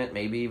house for rent,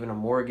 maybe even a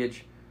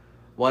mortgage,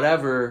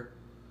 whatever,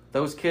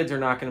 those kids are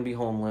not going to be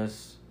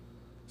homeless.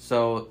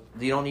 So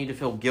you don't need to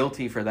feel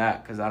guilty for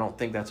that because I don't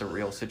think that's a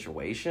real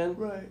situation.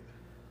 Right.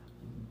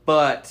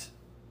 But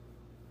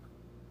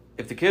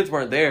if the kids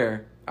weren't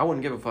there, I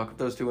wouldn't give a fuck if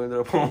those two ended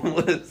up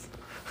homeless.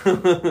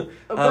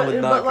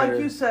 but like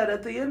you said,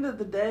 at the end of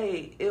the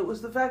day, it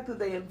was the fact that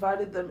they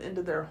invited them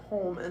into their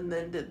home and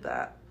then did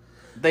that.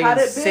 They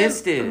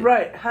insisted.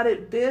 Had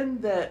it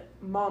been that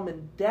mom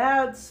and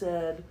dad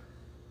said,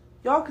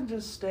 y'all can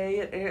just stay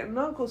at aunt and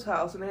uncle's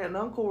house, and aunt and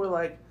uncle were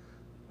like,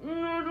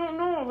 I don't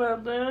know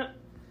about that.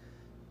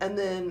 And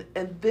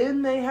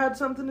then they had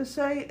something to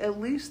say, at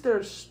least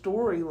their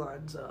story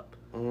lines up.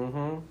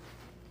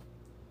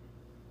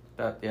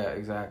 Yeah,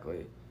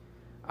 exactly.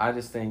 I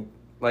just think,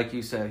 like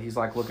you said, he's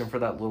like looking for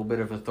that little bit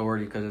of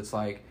authority because it's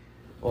like,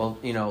 well,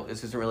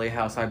 this isn't really a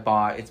house I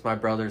bought. It's my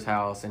brother's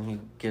house, and he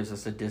gives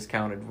us a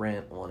discounted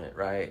rent on it,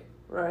 right?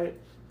 Right.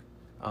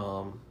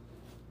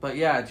 But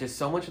yeah, just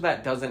so much of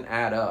that doesn't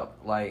add up.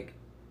 Like,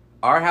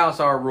 our house,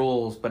 our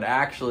rules, but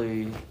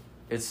actually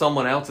it's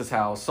someone else's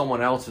house,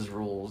 someone else's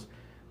rules.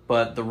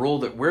 But the rule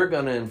that we're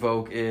going to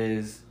invoke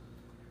is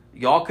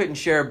y'all couldn't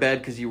share a bed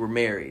because you were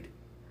married.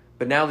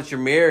 But now that you're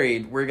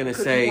married, we're going to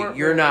say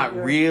you're not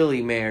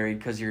really married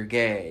because you're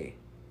gay.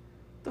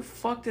 The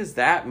fuck does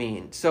that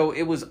mean? So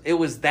it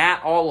was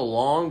that all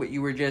along, but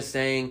you were just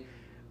saying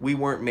we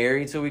weren't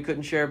married so we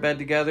couldn't share a bed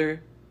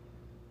together?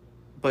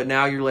 But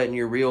now you're letting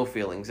your real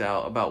feelings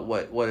out about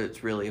what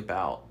it's really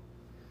about.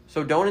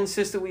 So don't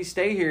insist that we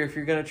stay here if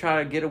you're going to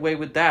try to get away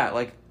with that.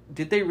 Like,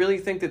 did they really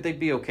think that they'd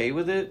be okay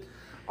with it?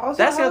 Also,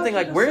 that's the other thing.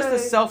 Like, where's the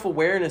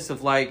self-awareness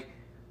of, like,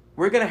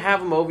 we're going to have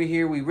him over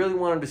here. We really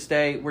want him to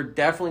stay. We're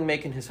definitely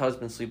making his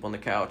husband sleep on the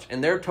couch.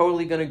 And they're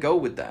totally going to go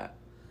with that.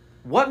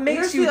 What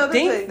makes you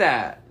think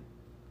that?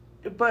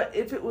 But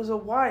if it was a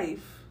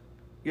wife...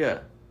 Yeah.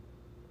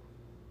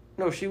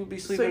 No, she would be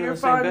sleeping in the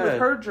same bed. So you're fine with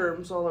her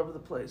germs all over the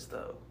place,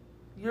 though.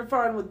 You're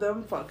fine with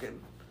them fucking.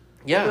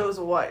 Yeah. If it was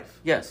a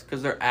wife. Yes,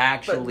 because they're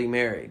actually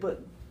married.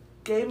 But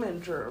gay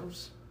men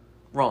germs...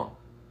 Wrong.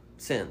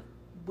 Sin.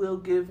 Will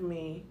give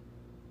me...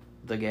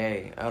 The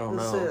gay. I don't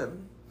know.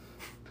 Sin.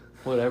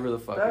 Whatever the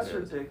fuck That's it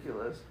is.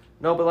 ridiculous.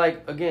 No, but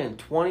like, again,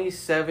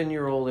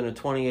 27-year-old and a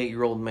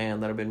 28-year-old man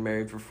that have been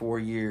married for 4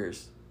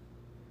 years.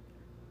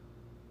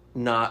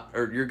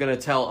 you're gonna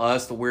tell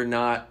us that we're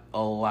not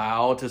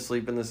allowed to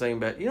sleep in the same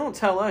bed. You don't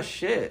tell us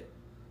shit.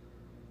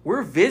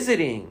 We're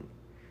visiting.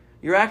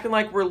 You're acting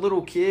like we're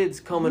little kids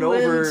coming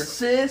over.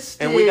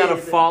 Insisted. And we gotta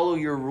follow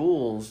your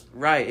rules.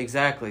 Right,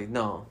 exactly.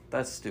 No,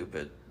 that's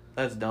stupid.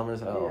 That's dumb as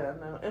hell. Yeah,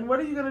 no. And what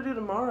are you gonna do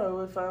tomorrow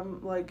if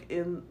I'm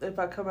if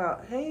I come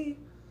out, hey,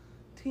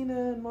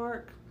 Tina and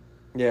Mark?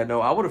 Yeah,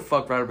 no, I would have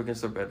fucked right up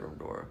against their bedroom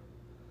door.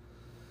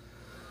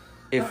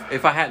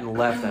 If I hadn't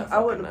left that fucking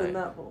I wouldn't have night.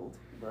 been that bold,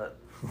 but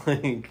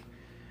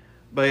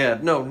but yeah,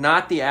 no,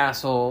 not the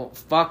asshole.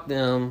 Fuck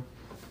them.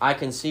 I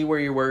can see where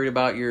you're worried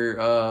about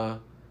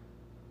your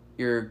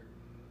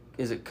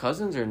is it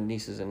cousins or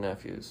nieces and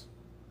nephews?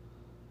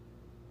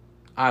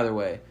 Either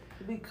way.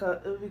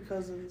 it would be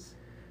cousins.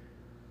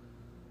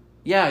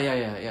 Yeah.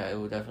 It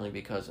would definitely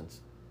be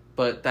cousins.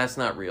 But that's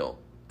not real.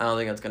 I don't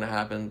think that's going to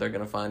happen. They're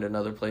going to find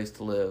another place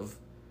to live.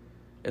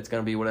 It's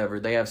going to be whatever.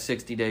 They have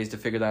 60 days to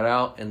figure that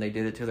out, and they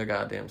did it to their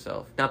goddamn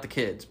self. Not the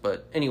kids,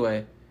 but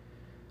anyway.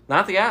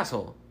 Not the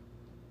asshole.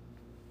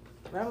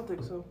 I don't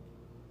think so.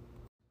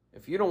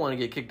 If you don't want to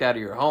get kicked out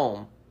of your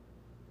home,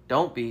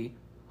 don't be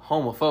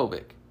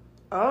homophobic.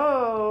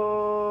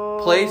 Oh.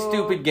 Play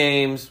stupid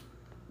games,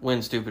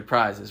 win stupid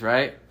prizes,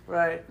 right?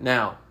 Right.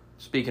 Now,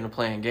 speaking of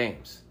playing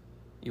games,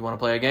 you want to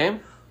play a game?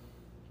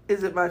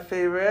 Is it my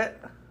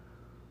favorite?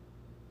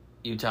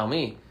 You tell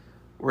me.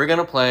 We're going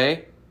to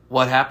play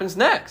What Happens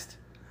Next.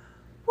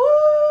 Woo!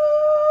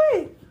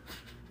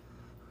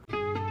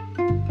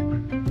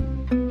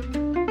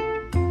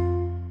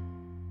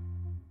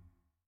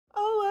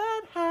 Oh,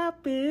 what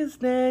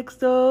happens next?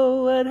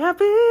 Oh, what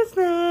happens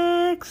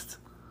next?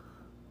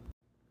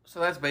 So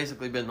that's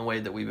basically been the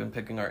way that we've been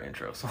picking our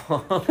intro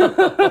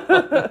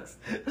songs.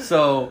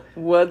 So,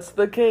 what's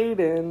the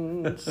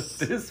cadence?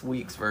 This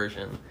week's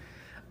version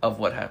of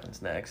What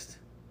Happens Next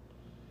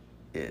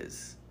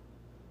is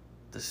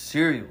the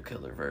serial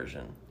killer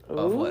version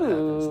of What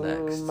Happens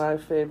Next. My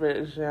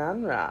favorite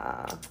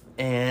genre.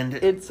 And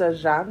it's a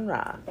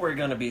genre. We're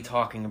going to be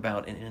talking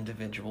about an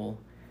individual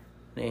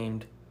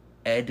named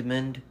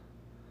Edmund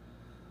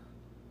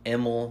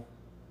Emil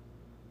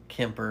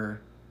Kemper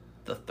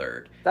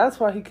III. That's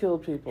why he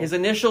killed people. His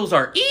initials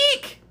are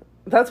EEK!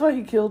 That's why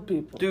he killed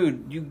people.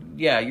 Dude,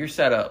 you're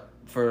set up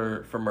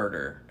for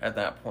murder at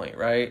that point,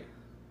 right?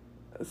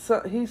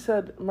 So he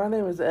said, my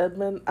name is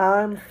Edmund.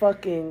 I'm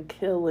fucking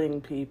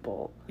killing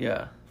people.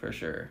 Yeah, for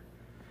sure.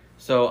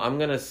 So I'm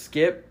going to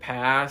skip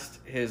past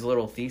his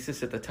little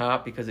thesis at the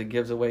top because it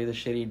gives away the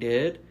shit he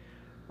did.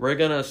 We're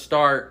going to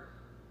start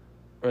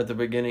at the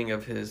beginning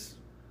of his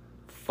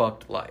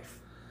fucked life.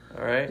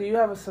 All right? Do you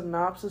have a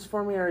synopsis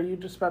for me, or are you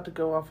just about to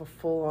go off a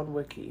full-on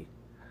wiki?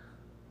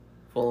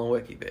 Full-on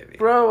wiki, baby.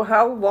 Bro,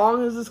 how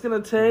long is this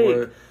going to take?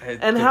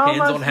 It depends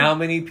on how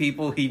many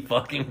people he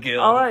fucking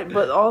killed. All right,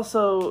 but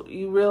also,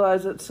 you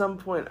realize at some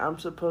point I'm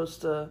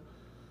supposed to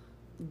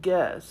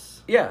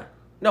guess. Yeah.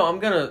 No, I'm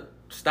going to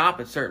stop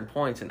at certain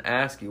points and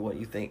ask you what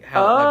you think.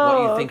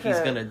 What you think he's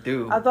going to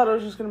do. I thought it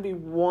was just going to be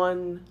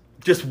one.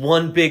 Just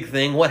one big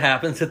thing. What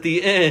happens at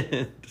the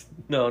end?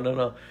 No.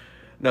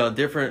 No,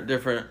 different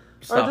Or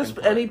just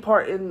point. any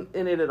part in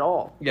it at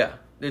all. Yeah.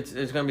 It's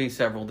going to be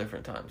several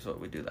different times that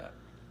we do that.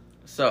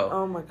 So,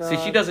 oh my God. See,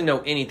 she doesn't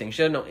know anything. She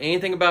doesn't know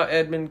anything about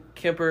Edmund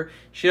Kemper.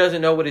 She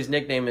doesn't know what his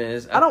nickname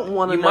is. I don't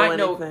want to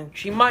know anything.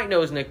 She might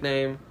know his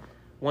nickname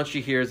once she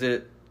hears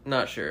it.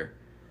 Not sure.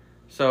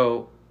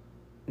 So,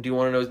 do you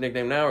want to know his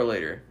nickname now or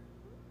later?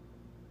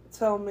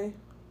 Tell me.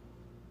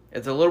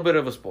 It's a little bit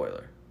of a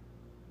spoiler.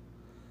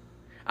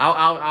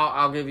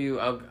 I'll give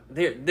you.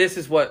 This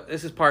is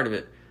part of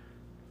it.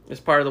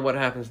 It's part of the What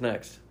Happens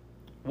Next.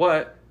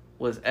 What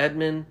was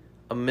Edmund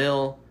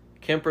Emil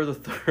Kemper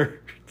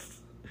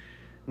III's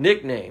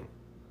nickname?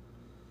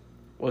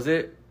 Was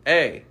it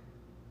A,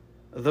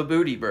 the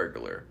Booty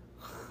Burglar?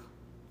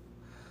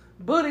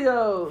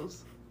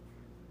 Bootios.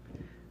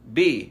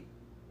 B,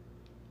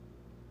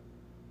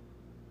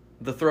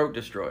 the Throat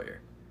Destroyer?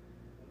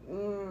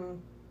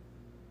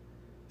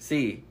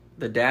 C,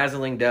 the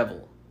Dazzling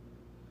Devil?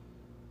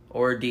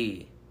 Or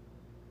D,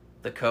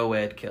 the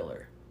Co-Ed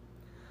Killer?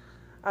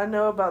 I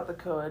know about the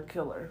Co-Ed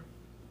Killer.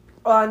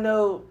 Well, I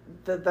know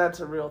that that's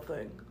a real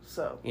thing,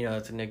 so. You know,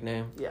 it's a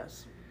nickname?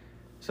 Yes.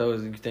 So,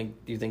 do you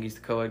think he's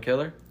the Co-Ed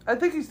Killer? I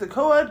think he's the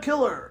Co-Ed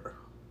Killer.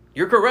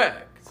 You're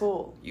correct.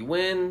 Cool. You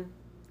win.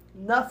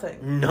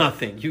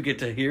 Nothing. You get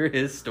to hear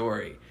his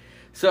story.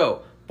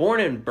 So, born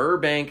in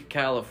Burbank,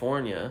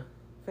 California.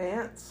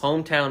 Fancy.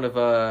 Hometown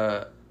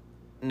of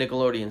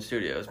Nickelodeon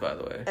Studios, by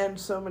the way. And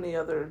so many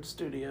other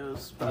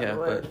studios, by the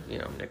way.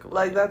 Yeah, but, Nickelodeon.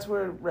 Like, that's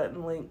where Rhett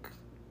and Link,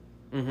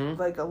 mm-hmm.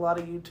 like, a lot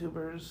of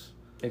YouTubers.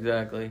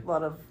 Exactly. A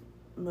lot of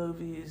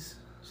movies.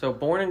 So,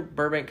 born in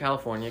Burbank,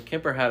 California,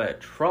 Kemper had a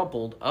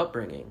troubled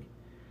upbringing.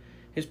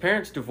 His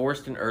parents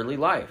divorced in early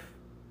life.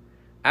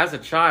 As a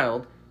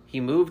child, he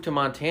moved to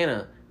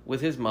Montana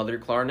with his mother,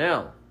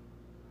 Clarnell.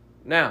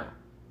 Now,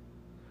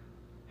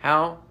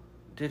 how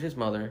did his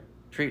mother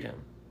treat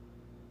him?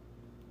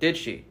 Did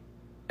she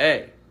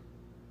A,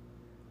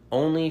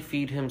 only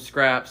feed him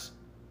scraps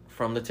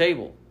from the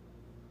table?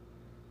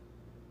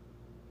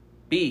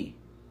 B,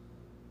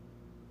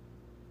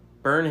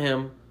 burn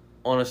him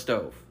on a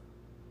stove.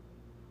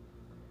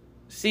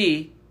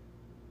 C,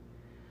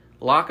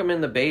 lock him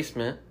in the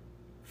basement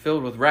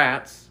filled with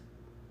rats.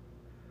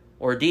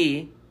 Or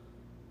D,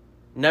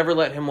 never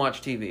let him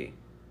watch TV.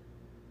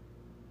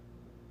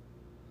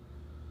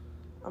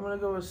 I'm going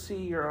to go with C,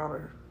 Your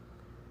Honor.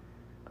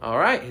 All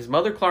right. His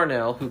mother,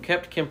 Clarnell, who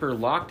kept Kemper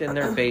locked in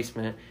their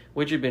basement,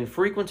 which had been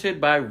frequented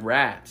by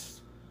rats.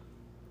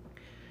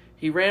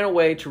 He ran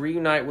away to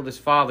reunite with his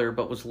father,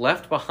 but was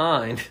left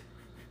behind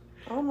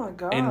oh my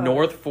God. in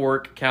North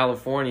Fork,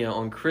 California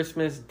on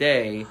Christmas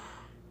Day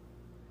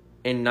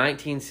in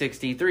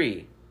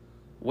 1963,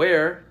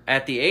 where,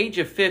 at the age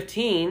of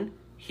 15,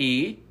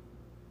 he,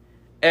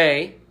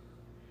 A,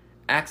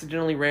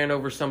 accidentally ran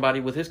over somebody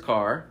with his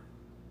car,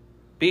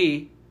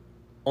 B,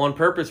 on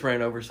purpose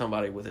ran over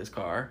somebody with his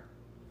car,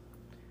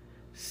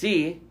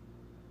 C,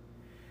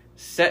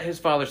 set his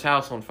father's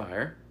house on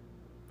fire,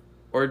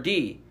 or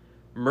D,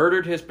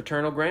 murdered his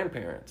paternal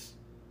grandparents.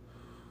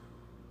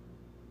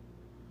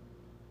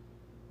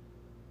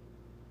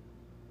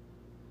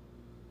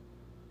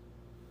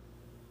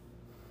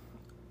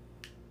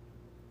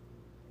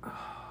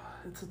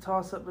 It's a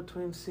toss-up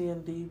between C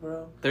and D,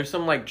 bro. There's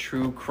some, like,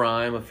 true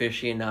crime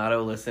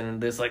aficionado listening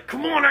to this, like,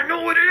 come on, I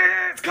know what it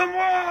is, come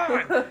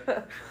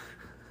on!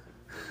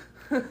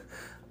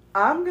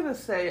 I'm going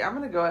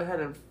to go ahead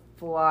and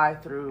fly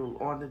through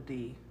on to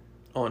D.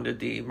 On to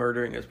D,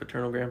 murdering his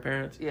paternal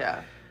grandparents?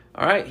 Yeah.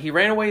 All right, he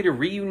ran away to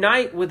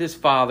reunite with his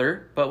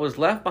father, but was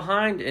left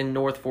behind in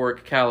North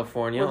Fork,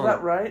 California. Was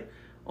that right?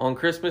 On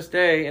Christmas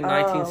Day in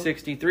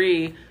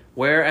 1963,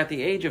 where at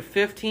the age of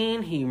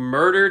 15, he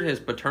murdered his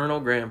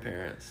paternal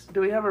grandparents. Do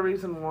we have a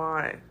reason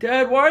why?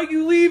 Dad, why are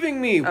you leaving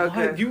me?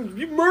 Okay. Why?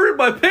 You murdered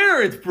my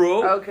parents,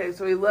 bro. Okay,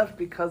 so he left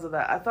because of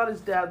that. I thought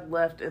his dad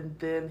left, and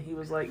then he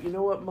was like, you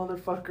know what,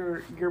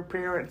 motherfucker, your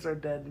parents are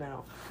dead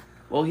now.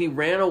 Well, he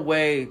ran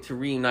away to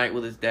reunite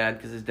with his dad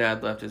because his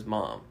dad left his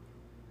mom.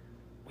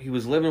 He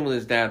was living with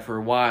his dad for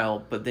a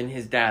while, but then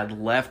his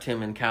dad left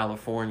him in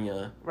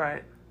California.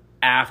 Right.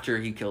 After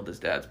he killed his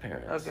dad's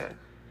parents. Okay.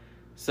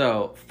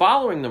 So,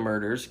 following the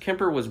murders,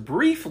 Kemper was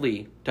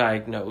briefly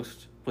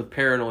diagnosed with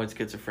paranoid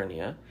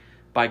schizophrenia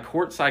by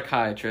court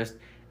psychiatrist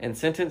and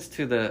sentenced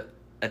to the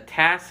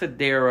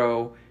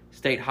Atascadero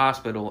State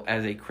Hospital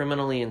as a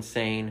criminally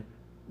insane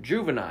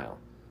juvenile.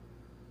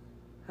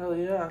 Hell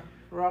yeah.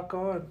 Rock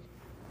on.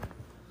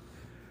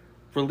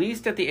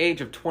 Released at the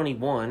age of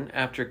 21,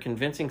 after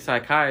convincing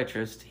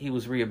psychiatrists he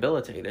was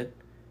rehabilitated,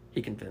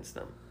 he convinced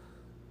them.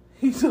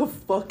 He's a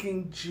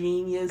fucking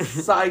genius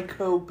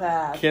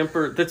psychopath.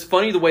 Kemper, that's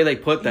funny the way they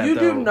put that, you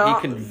though. Do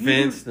not, he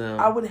convinced them.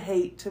 I would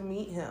hate to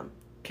meet him.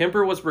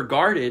 Kemper was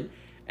regarded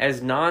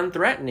as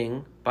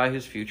non-threatening by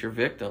his future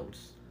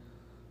victims.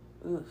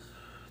 Ugh,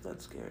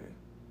 that's scary.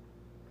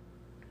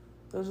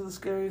 Those are the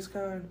scariest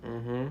kind.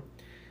 Mm-hmm.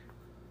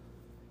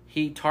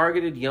 He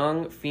targeted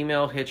young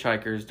female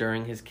hitchhikers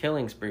during his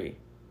killing spree.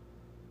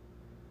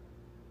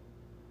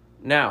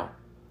 Now,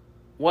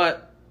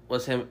 what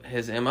was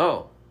his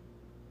M.O.?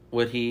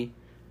 Would he...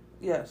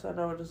 Yes, I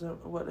know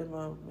what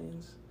M.O.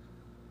 means.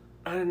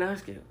 I didn't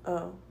ask you.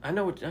 Oh. I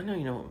know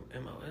you know what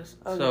M.O. is.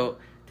 Okay. So,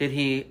 did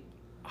he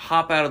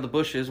hop out of the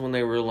bushes when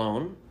they were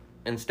alone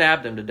and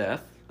stab them to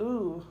death?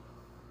 Ooh.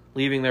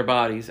 Leaving their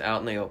bodies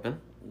out in the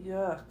open?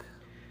 Yuck.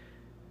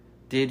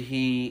 Did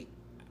he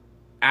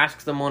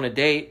ask them on a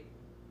date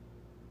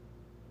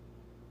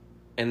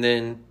and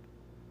then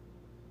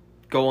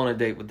go on a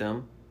date with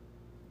them?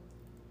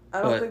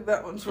 I don't think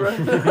that one's right.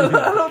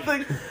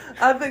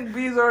 I think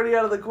B's already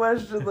out of the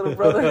question, little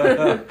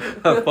brother.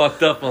 I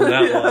fucked up on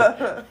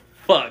that one.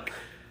 Fuck.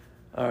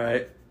 All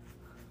right.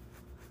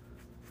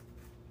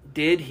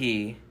 Did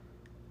he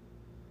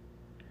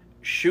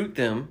shoot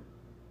them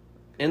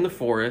in the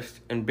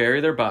forest and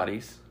bury their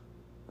bodies?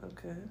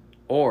 Okay.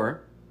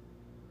 Or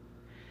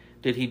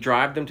did he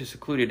drive them to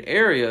secluded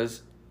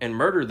areas and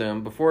murder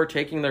them before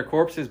taking their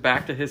corpses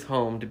back to his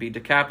home to be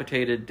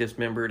decapitated,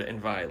 dismembered, and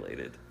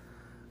violated?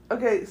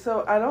 Okay,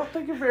 so I don't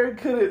think you're very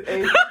good at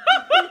A.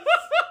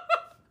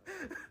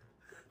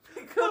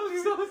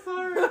 I'm so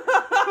sorry.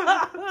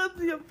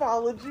 The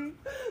apology.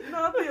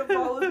 Not the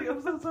apology,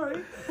 I'm so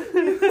sorry.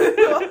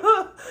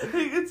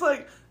 It's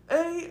like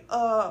A,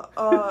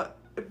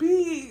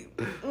 B,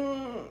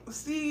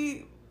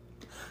 C,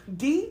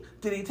 D?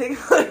 Did he take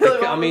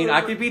I mean,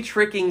 I could be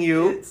tricking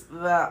you. It's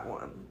that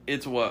one.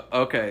 It's what?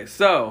 Okay,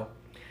 so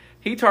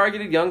he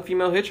targeted young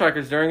female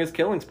hitchhikers during his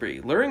killing spree,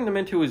 luring them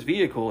into his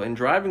vehicle and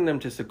driving them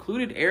to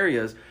secluded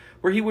areas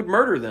where he would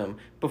murder them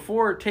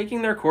before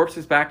taking their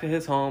corpses back to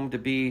his home to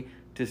be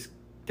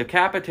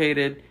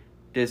decapitated,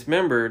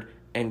 dismembered,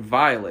 and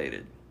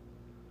violated.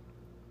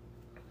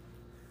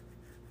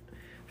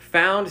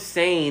 Found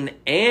sane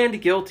and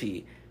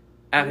guilty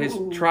at his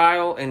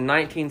trial in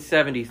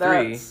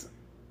 1973.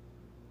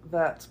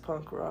 That's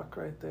punk rock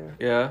right there.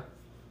 Yeah.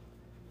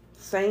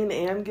 Sane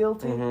and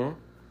guilty? Mm-hmm.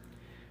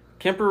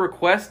 Kemper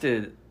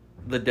requested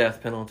the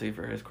death penalty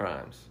for his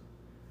crimes.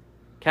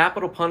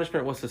 Capital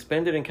punishment was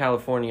suspended in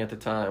California at the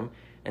time,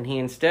 and he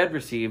instead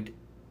received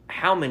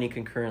how many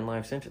concurrent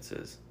life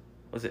sentences?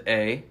 Was it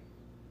A,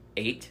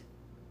 8,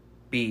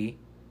 B,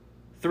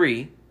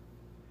 3,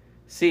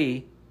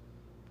 C,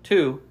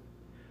 2,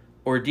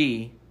 or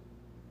D,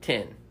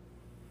 10?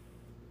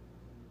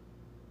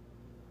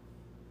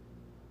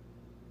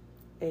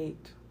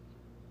 8.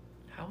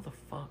 How the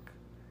fuck?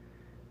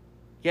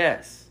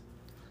 Yes.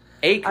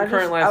 8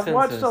 concurrent life sentences.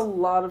 I've watched a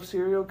lot of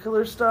serial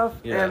killer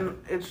stuff, and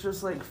it's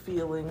just like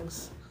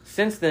feelings.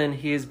 Since then,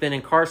 he has been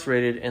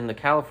incarcerated in the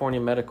California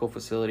Medical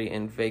Facility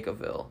in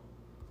Vacaville.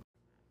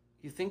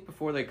 You think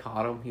before they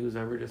caught him, he was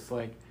ever just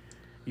like,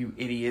 you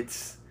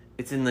idiots,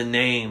 it's in the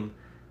name.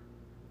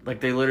 Like,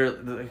 they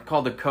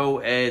called the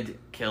co-ed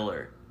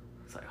killer.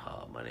 It's like,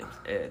 oh, my name's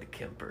Ed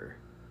Kemper.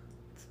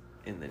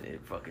 And then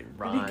it fucking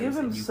rhymes. Did he give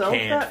himself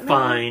and you can't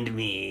find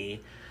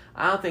me.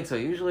 I don't think so.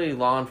 Usually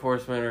law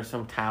enforcement or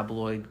some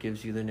tabloid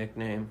gives you the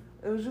nickname.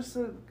 It was just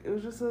a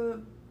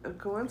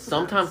coincidence.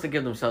 Sometimes they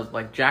give themselves,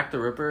 like Jack the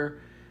Ripper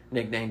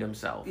nicknamed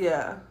himself.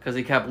 Yeah. Because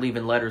he kept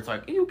leaving letters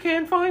like, you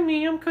can't find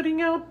me, I'm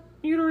cutting out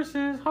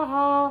uteruses,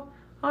 haha,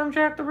 I'm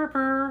Jack the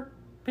Ripper,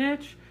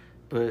 bitch.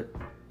 But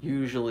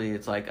usually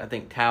it's like, I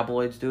think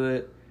tabloids do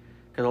it.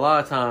 Because a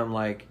lot of time,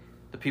 like,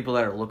 the people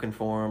that are looking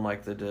for him,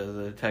 like the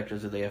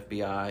detectives of the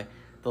FBI,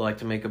 they like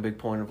to make a big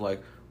point of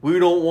like, we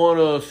don't want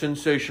to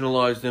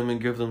sensationalize them and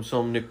give them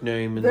some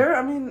nickname.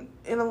 And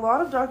in a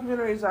lot of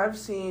documentaries I've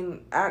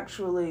seen,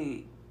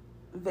 actually,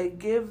 they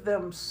give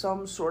them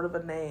some sort of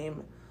a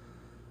name.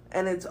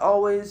 And it's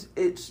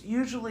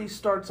usually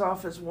starts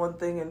off as one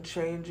thing and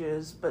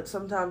changes, but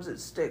sometimes it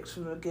sticks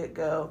from the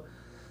get-go.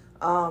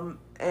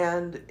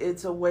 And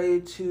it's a way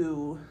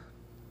to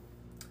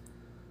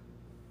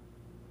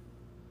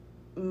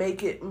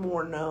make it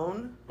more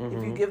known. Mm-hmm.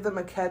 If you give them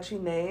a catchy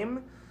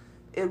name,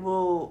 it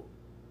will...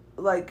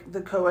 Like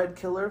the co-ed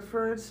killer,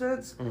 for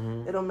instance,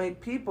 it'll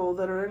make people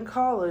that are in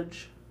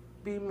college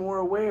be more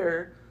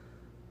aware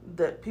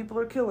that people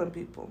are killing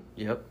people.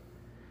 Yep.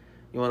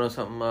 You want to know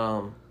something?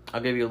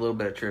 I'll give you a little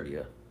bit of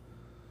trivia.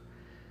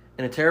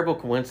 In a terrible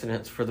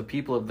coincidence for the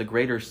people of the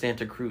greater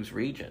Santa Cruz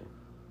region,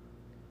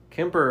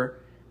 Kemper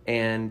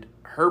and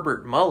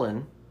Herbert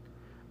Mullen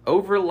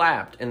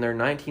overlapped in their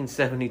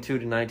 1972 to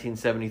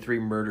 1973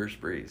 murder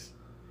sprees,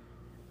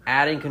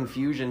 adding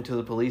confusion to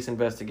the police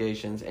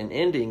investigations and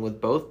ending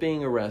with both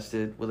being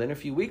arrested within a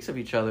few weeks of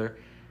each other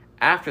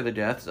after the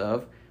deaths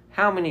of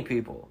how many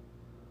people?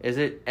 Is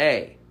it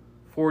A,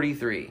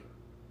 43,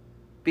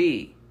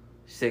 B,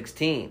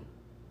 16,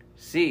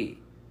 C,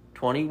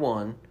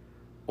 21,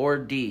 or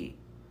D,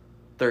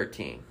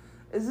 13?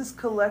 Is this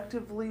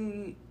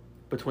collectively...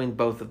 Between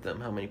both of them,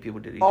 how many people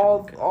did each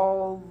all, of them kill?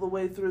 All the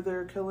way through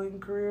their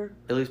killing career?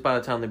 At least by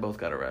the time they both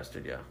got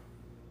arrested, yeah.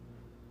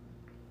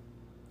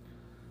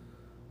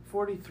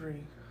 43.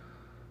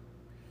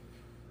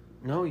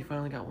 No, you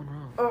finally got one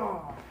wrong.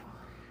 Oh.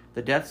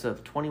 The deaths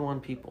of 21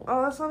 people.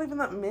 Oh, that's not even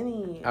that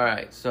many. All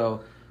right,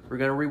 so we're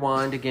going to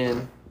rewind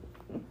again.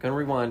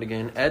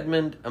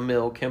 Edmund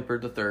Emil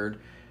Kemper III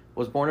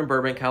was born in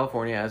Burbank,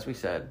 California, as we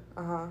said,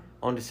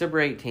 on December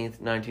 18th,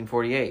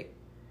 1948.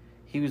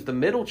 He was the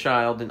middle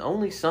child and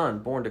only son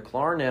born to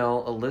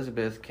Clarnell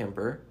Elizabeth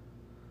Kemper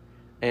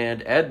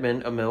and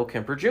Edmund Emil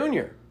Kemper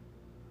Jr.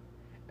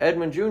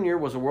 Edmund Jr.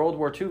 was a World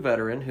War II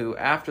veteran who,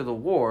 after the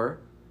war,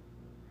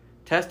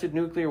 tested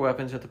nuclear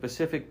weapons at the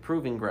Pacific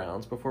Proving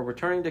Grounds before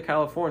returning to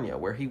California,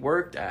 where he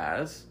worked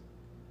as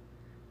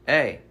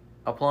A,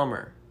 a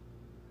plumber,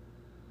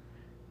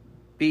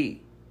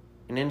 B,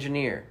 an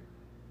engineer,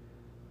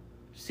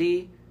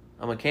 C,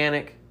 a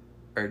mechanic,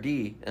 or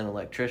D, an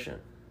electrician.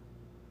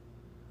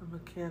 A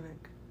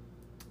mechanic.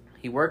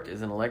 He worked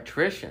as an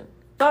electrician.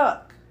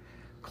 Fuck!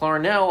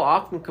 Clarnell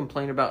often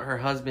complained about her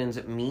husband's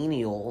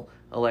menial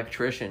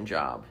electrician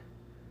job.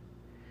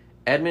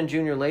 Edmund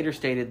Jr. later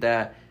stated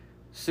that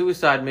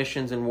suicide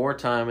missions in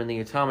wartime and the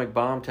atomic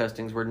bomb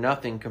testings were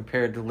nothing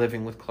compared to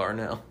living with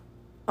Clarnell.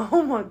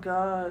 Oh my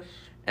gosh.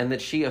 And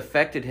that she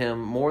affected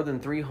him more than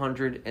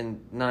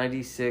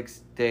 396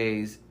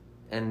 days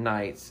and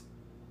nights.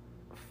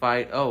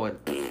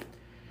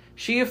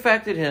 She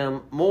affected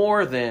him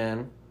more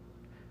than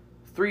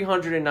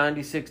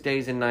 396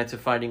 days and nights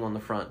of fighting on the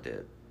front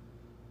did.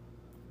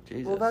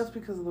 Jesus. Well, that's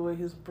because of the way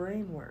his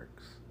brain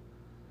works.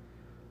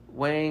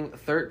 Weighing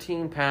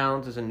 13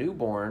 pounds as a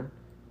newborn,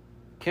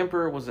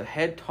 Kemper was a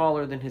head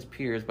taller than his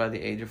peers by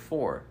the age of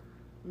 4.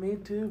 Me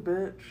too,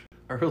 bitch.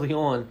 Early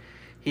on,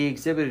 he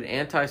exhibited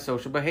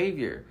antisocial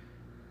behavior,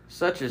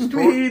 such as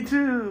Me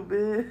too,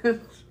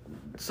 bitch.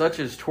 Such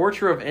as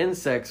torture of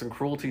insects and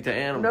cruelty to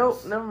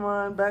animals. Nope, never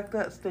mind. Back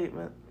that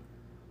statement.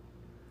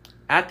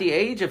 At the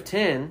age of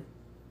 10,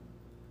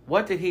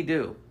 what did he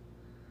do?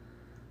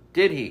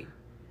 Did he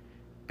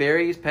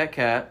bury his pet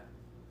cat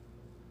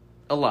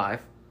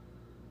alive,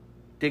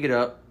 dig it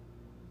up,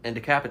 and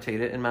decapitate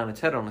it and mount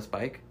its head on a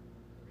spike?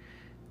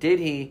 Did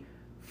he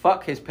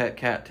fuck his pet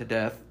cat to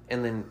death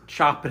and then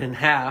chop it in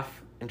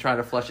half and try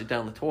to flush it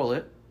down the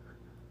toilet?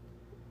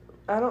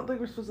 I don't think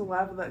we're supposed to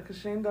laugh at that because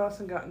Shane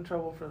Dawson got in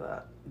trouble for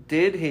that.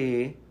 Did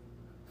he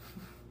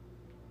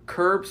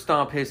curb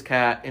stomp his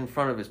cat in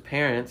front of his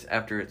parents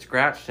after it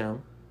scratched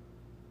him?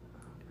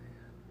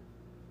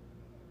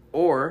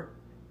 Or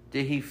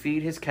did he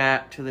feed his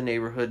cat to the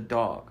neighborhood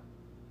dog?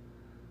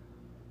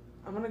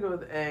 I'm going to go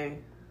with A.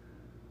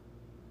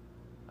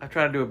 I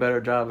tried to do a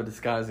better job of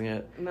disguising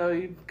it. No,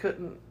 you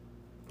couldn't.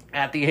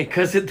 At the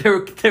because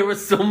there were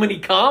so many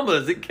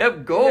commas, it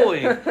kept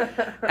going.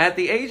 Yeah. At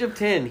the age of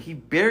 10, he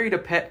buried a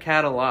pet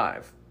cat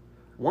alive.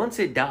 Once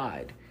it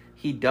died,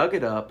 he dug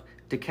it up,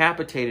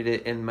 decapitated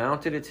it, and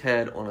mounted its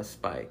head on a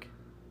spike.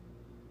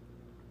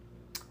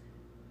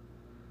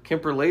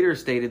 Kemper later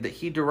stated that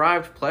he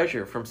derived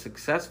pleasure from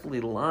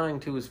successfully lying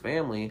to his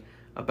family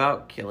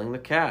about killing the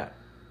cat.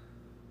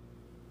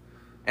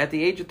 At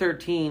the age of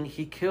 13,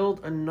 he killed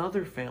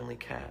another family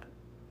cat.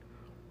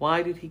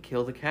 Why did he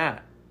kill the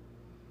cat?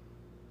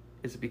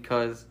 Is it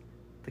because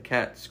the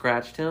cat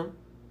scratched him?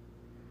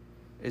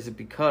 Is it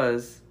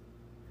because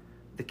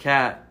the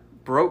cat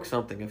broke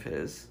something of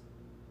his?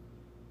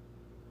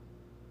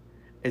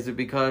 Is it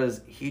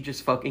because he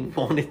just fucking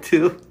wanted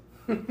to?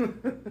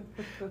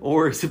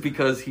 Or is it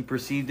because he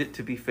perceived it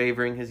to be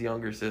favoring his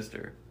younger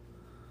sister?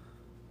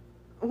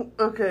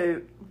 Okay,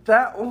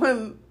 that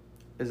one...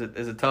 Is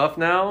it tough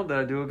now? Did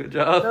I do a good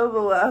job? No, the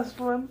last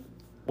one.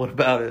 What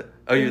about it?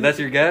 Oh, that's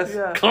your guess?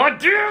 Yeah. God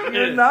damn it!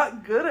 You're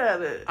not good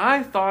at it.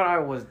 I thought I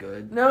was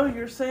good. No,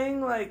 you're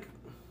saying, like...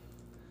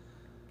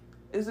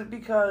 Is it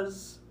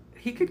because...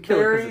 He could kill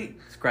it because it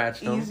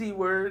scratched him. Easy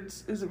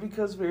words? Is it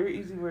because very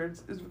easy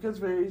words? Is it because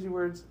very easy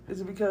words?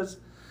 Is it because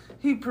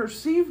he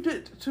perceived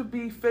it to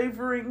be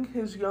favoring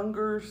his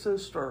younger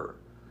sister?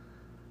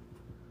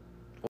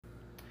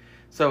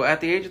 So,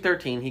 at the age of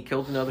 13, he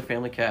killed another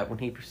family cat when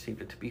he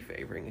perceived it to be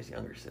favoring his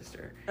younger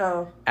sister.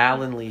 Oh.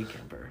 Alan Lee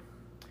Kemper.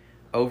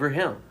 Over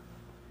him.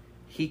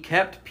 He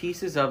kept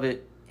pieces of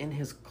it in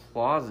his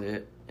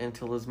closet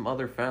until his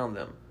mother found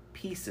them.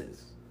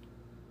 Pieces.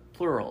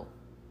 Plural.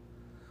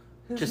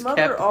 His Just mother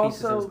kept the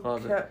pieces in his also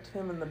closet. kept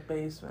him in the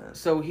basement.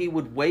 So he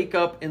would wake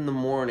up in the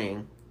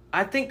morning.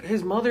 I think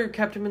his mother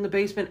kept him in the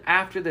basement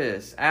after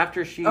this.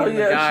 After she and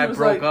the guy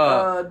broke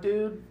up.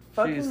 Dude,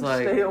 fucking she's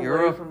like, stay away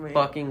you're from me. a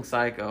fucking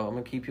psycho. I'm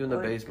going to keep you in the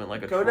basement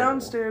like a Go troll.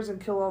 downstairs and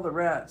kill all the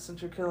rats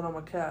since you're killing all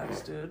my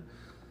cats, dude.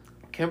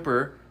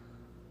 Kemper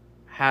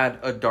had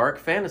a dark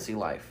fantasy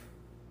life.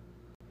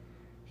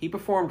 He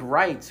performed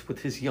rites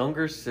with his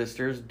younger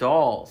sister's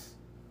dolls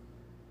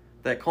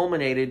that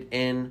culminated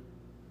in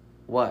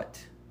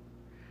what?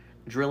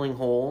 Drilling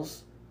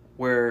holes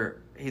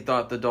where he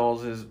thought the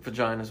dolls'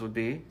 vaginas would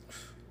be.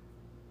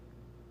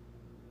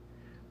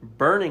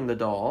 Burning the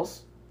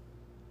dolls.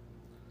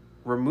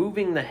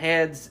 Removing the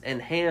heads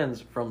and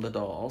hands from the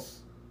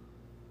dolls.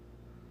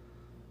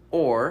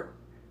 Or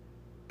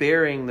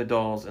burying the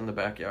dolls in the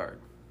backyard.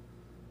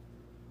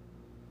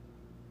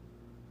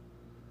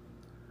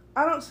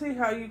 I don't see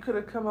how you could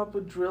have come up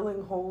with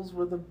drilling holes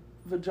where the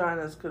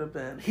vaginas could have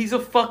been. He's a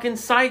fucking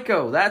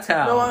psycho. That's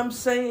how. No, I'm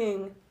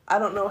saying I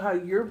don't know how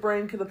your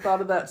brain could have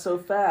thought of that so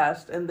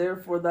fast, and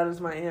therefore that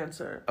is my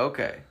answer.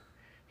 Okay.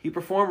 He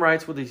performed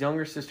rites with his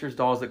younger sister's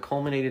dolls that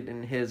culminated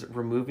in his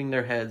removing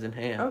their heads and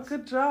hands. Oh,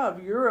 good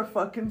job. You're a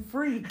fucking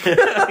freak.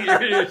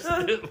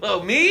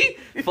 Oh, me?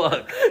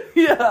 Fuck.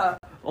 Yeah.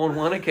 On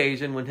one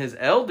occasion, when his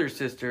elder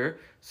sister,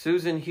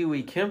 Susan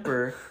Huey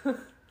Kemper,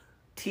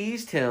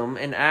 teased him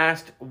and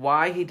asked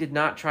why he did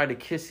not try to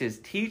kiss his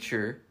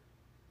teacher,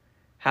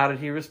 how did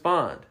he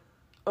respond?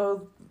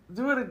 Oh,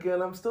 do it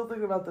again. I'm still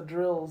thinking about the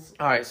drills.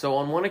 All right, so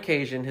on one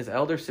occasion, his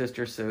elder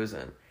sister,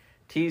 Susan,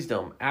 teased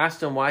him,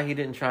 asked him why he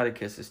didn't try to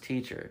kiss his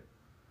teacher.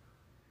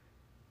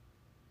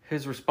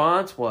 His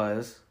response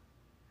was,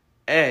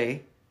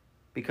 A,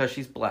 because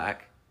she's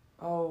black.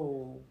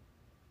 Oh,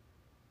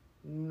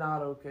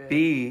 not okay.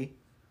 B,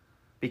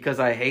 because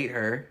I hate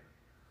her.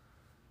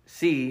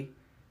 C,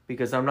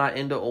 because I'm not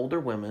into older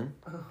women.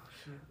 Oh,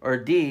 shit. Or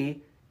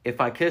D,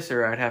 if I kiss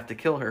her, I'd have to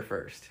kill her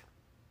first.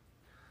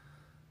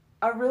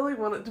 I really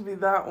want it to be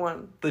that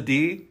one. The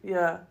D?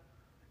 Yeah.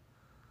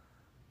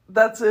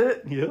 That's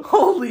it? Yeah.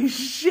 Holy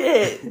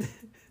shit.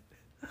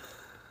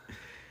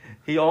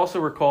 He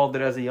also recalled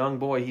that as a young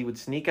boy, he would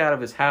sneak out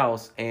of his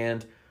house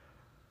and,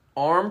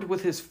 armed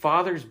with his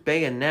father's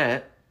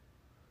bayonet,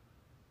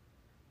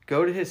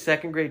 go to his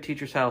second grade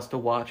teacher's house to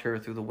watch her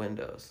through the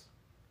windows.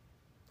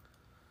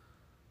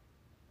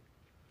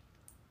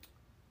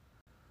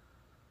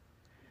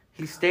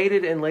 He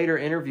stated in later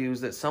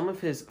interviews that some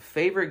of his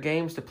favorite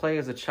games to play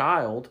as a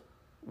child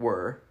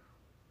were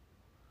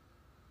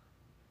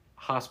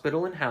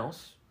Hospital and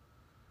House,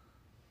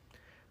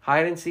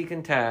 Hide and Seek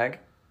and Tag.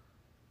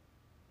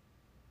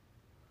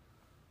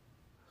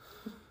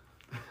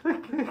 I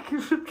can't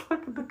keep it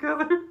fucking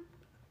together.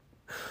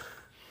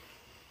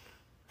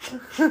 I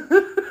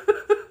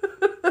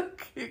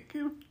can't keep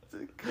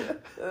it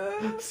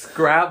together.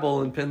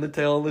 Scrabble and Pin the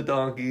Tail on the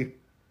Donkey.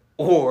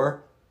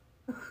 Or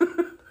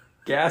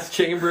Gas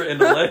Chamber and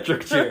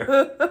Electric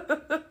Chair.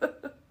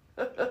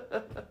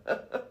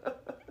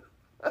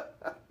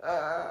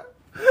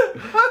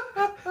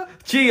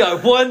 Gee, I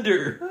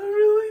wonder. I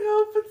really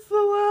hope it's the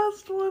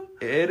last one.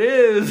 It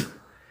is.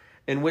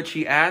 in which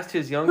he asked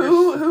his younger...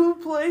 Who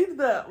played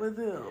that with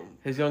him?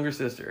 His younger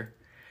sister.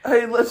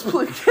 Hey, let's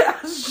play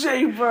Cat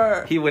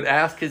Shaper. He would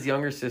ask his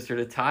younger sister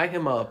to tie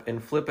him up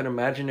and flip an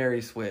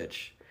imaginary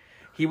switch.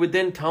 He would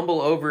then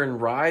tumble over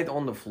and writhe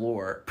on the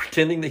floor,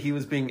 pretending that he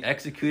was being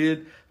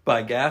executed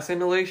by gas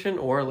inhalation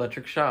or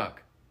electric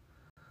shock.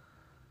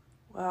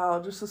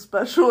 Wow, just a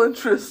special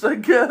interest, I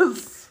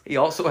guess. He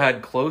also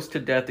had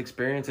close-to-death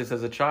experiences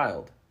as a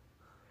child.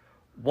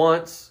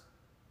 Once...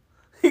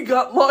 He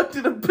got locked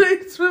in a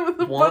basement with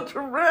a bunch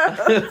of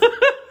rats.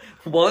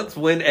 Once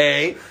when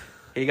A,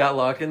 he got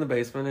locked in the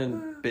basement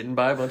and bitten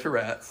by a bunch of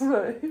rats.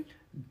 Right.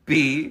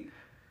 B,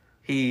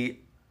 he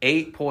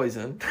ate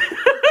poison.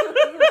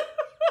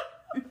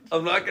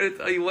 I'm not going to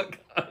tell you what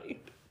kind.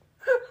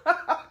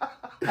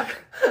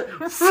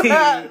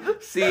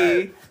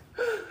 C,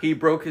 he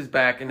broke his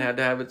back and had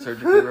to have it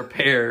surgically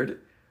repaired.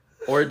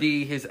 Or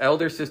D, his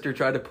elder sister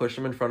tried to push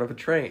him in front of a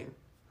train.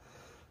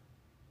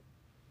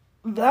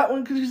 That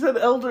one, because you said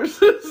elder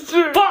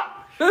sister.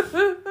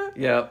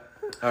 Yep.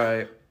 All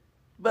right.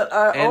 But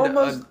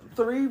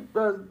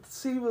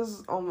C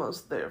was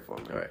almost there for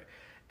me. All right.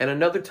 And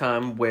another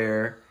time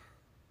where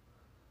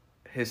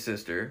his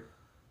sister,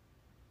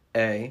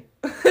 A,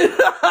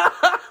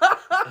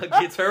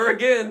 gets her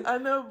again. I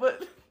know,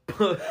 but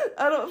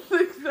I don't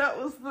think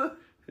that was the...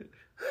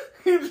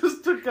 He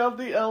just took out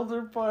the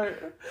elder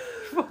part.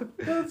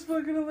 That's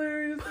fucking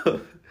hilarious.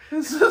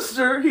 His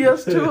sister, he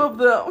has two of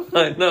them.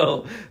 I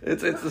know.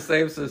 It's the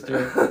same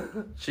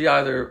sister. She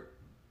either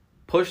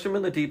pushed him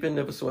in the deep end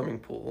of a swimming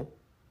pool,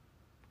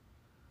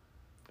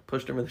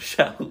 pushed him in the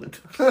shallow end.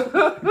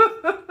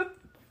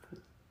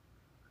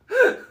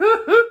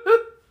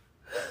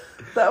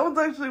 That one's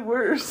actually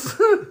worse.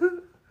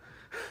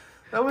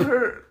 That would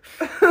hurt.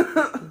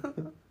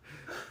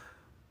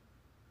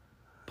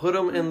 Put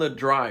him in the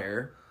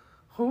dryer.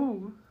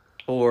 Who?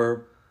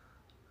 Or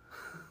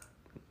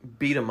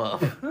beat him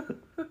up.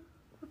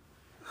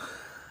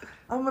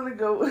 I'm gonna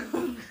go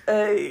with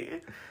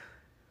A.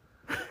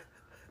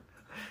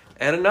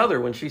 And another,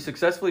 when she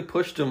successfully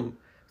pushed him...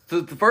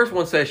 The first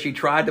one says she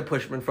tried to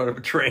push him in front of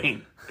a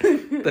train.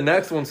 The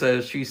next one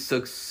says she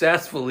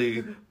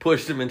successfully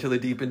pushed him into the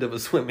deep end of a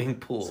swimming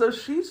pool. So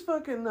she's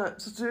fucking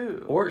nuts,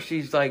 too. Or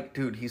she's like,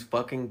 dude, he's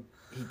fucking...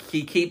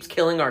 He keeps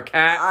killing our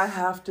cats. I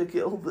have to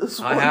kill this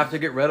one. I have to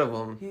get rid of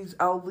him.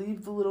 I'll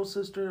leave the little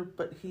sister,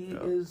 but he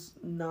is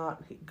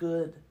not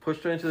good.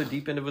 Pushed her into the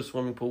deep end of a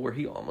swimming pool where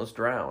he almost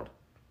drowned.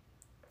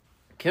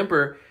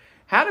 Kemper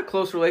had a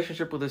close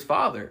relationship with his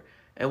father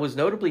and was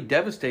notably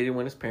devastated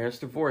when his parents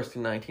divorced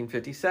in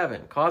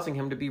 1957, causing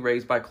him to be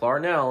raised by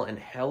Clarnell in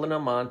Helena,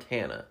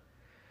 Montana.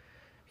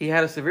 He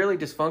had a severely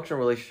dysfunctional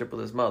relationship with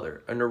his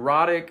mother, a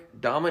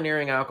neurotic,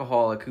 domineering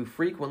alcoholic who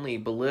frequently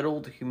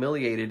belittled,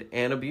 humiliated,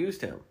 and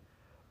abused him.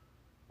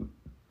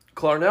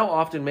 Clarnell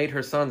often made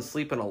her son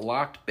sleep in a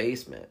locked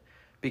basement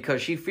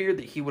because she feared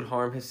that he would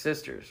harm his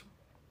sisters.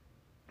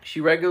 She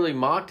regularly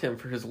mocked him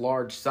for his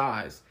large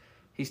size.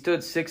 He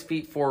stood 6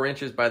 feet 4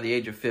 inches by the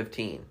age of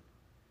 15.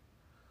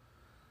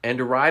 And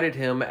derided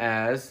him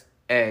as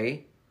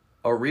A,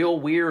 a real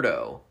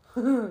weirdo,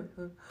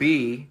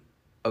 B,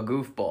 a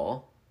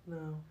goofball,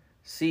 no,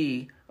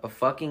 C, a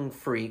fucking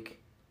freak,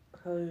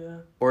 hell yeah,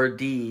 or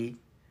D,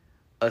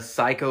 a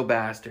psycho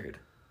bastard.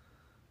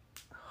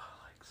 Oh,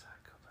 I like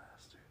Psycho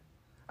Bastard.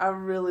 I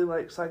really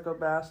like Psycho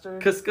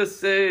Bastard.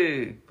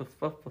 Kuskase.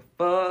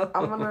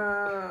 I'm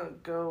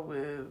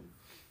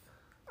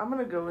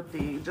gonna go with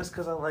D, just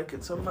because I like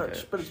it so much,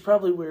 okay. But it's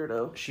probably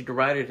weirdo. She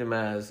derided him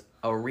as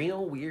a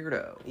real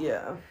weirdo.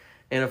 Yeah.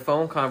 In a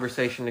phone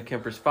conversation to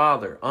Kemper's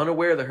father,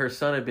 unaware that her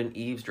son had been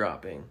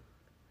eavesdropping.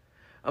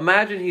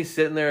 Imagine he's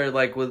sitting there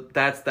like with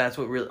that's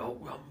what really. Oh,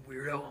 I'm a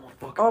weirdo. I'm a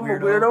fucking weirdo. I'm a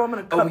weirdo. I'm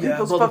gonna cut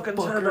people's fucking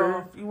head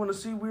off. You want to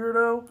see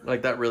weirdo?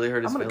 Like that really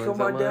hurt his feelings. I'm gonna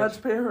kill my dad's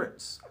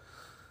parents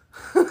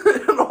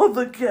and all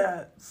the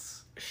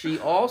cats. She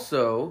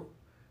also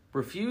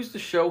refused to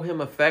show him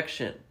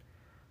affection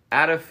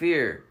out of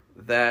fear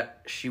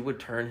that she would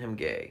turn him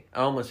gay.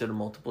 I almost did a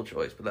multiple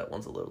choice, but that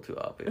one's a little too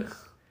obvious.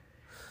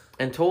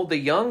 And told the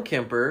young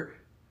Kemper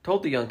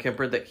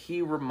that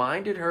he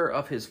reminded her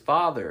of his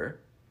father.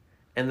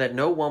 And that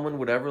no woman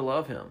would ever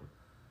love him.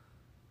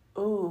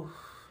 Ooh.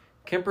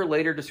 Kemper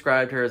later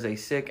described her as a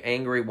sick,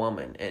 angry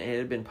woman, and it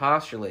had been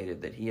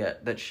postulated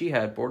that she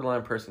had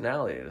borderline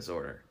personality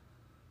disorder.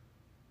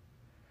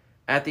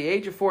 At the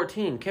age of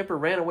 14, Kemper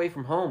ran away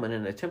from home in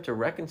an attempt to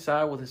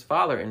reconcile with his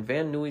father in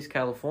Van Nuys,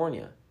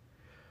 California.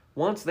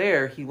 Once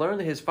there, he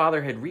learned that his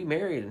father had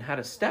remarried and had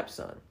a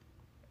stepson.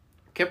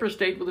 Kemper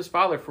stayed with his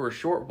father for a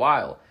short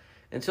while,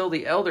 until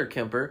the elder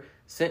Kemper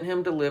sent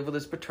him to live with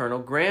his paternal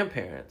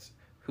grandparents,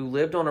 who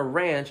lived on a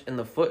ranch in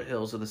the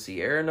foothills of the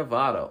Sierra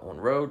Nevada on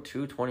Road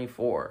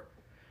 224,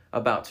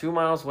 about 2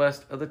 miles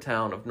west of the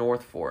town of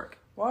North Fork.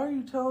 Why are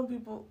you telling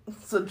people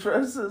its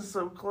addresses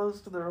so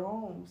close to their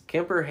homes?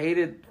 Kemper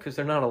hated because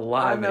they're not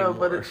alive anymore. I know,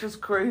 but it's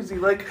just crazy.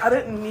 Like, I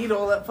didn't need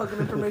all that fucking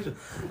information.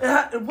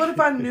 What if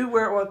I knew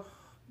where it was?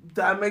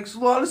 That makes a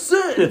lot of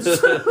sense.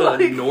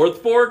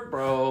 North Fork,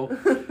 bro.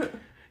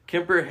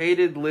 Kemper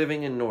hated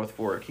living in North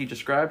Fork. He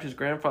described his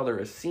grandfather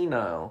as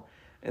senile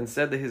and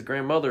said that his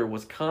grandmother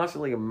was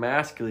constantly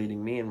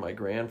emasculating me and my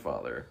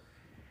grandfather.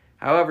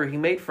 However, he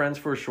made friends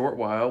for a short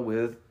while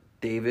with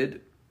David,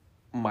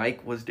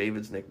 Mike was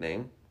David's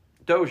nickname,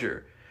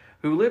 Dozier,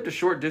 who lived a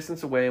short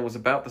distance away and was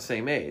about the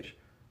same age.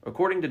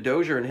 According to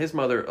Dozier and his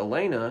mother,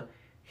 Elena,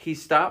 he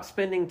stopped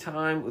spending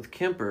time with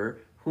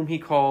Kemper, whom he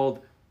called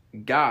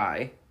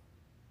Guy,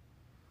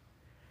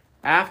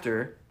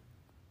 after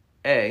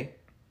A.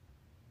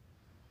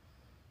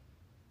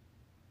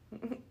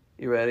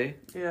 You ready?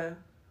 Yeah.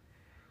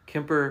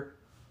 Kemper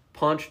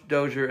punched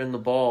Dozier in the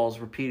balls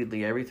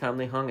repeatedly every time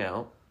they hung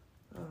out.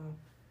 Oh.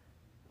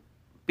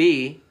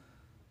 B.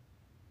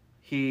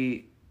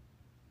 He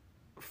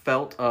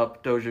felt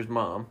up Dozier's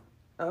mom.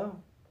 Oh.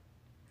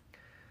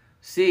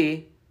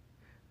 C.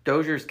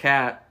 Dozier's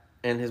cat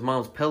and his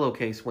mom's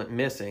pillowcase went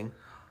missing.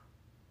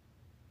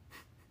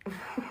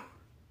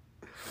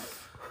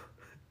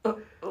 Oh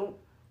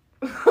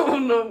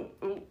no.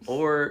 Oops.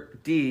 Or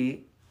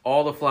D.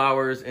 All the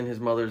flowers in his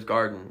mother's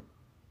garden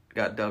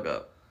got dug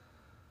up.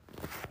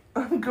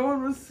 I'm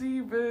going with C,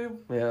 babe.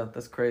 Yeah,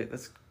 that's crazy.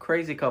 That's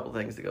crazy couple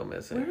things to go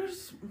missing.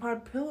 Where's my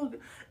pillow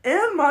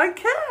and my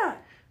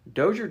cat?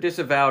 Dozier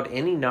disavowed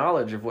any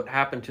knowledge of what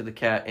happened to the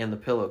cat and the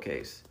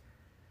pillowcase.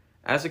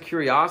 As a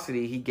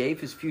curiosity, he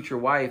gave his future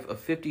wife a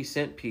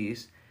 50-cent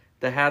piece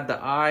that had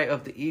the eye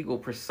of the eagle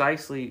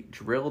precisely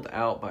drilled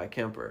out by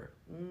Kemper.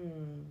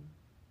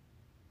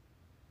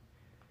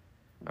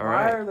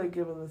 Why are they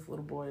giving this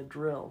little boy a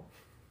drill?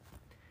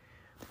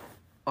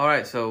 All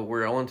right, so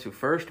we're on to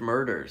first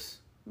murders.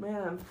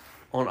 Man.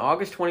 On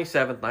August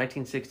 27th,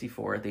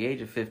 1964, at the age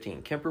of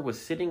 15, Kemper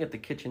was sitting at the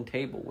kitchen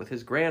table with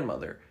his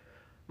grandmother,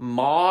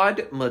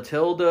 Maud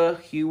Matilda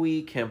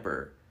Huey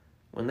Kemper,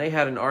 when they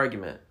had an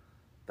argument.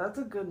 That's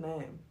a good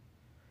name.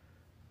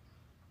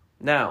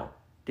 Now,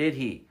 did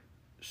he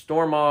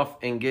storm off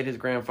and get his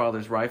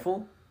grandfather's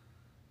rifle?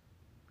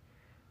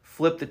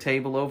 Flip the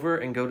table over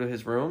and go to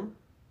his room?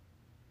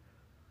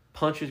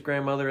 Punch his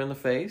grandmother in the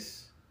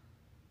face?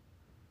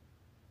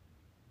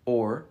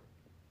 Or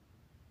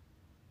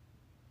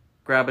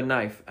grab a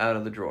knife out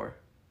of the drawer?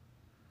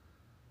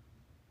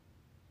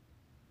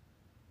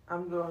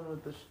 I'm going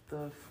with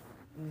the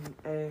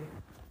A.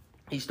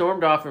 He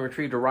stormed off and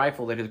retrieved a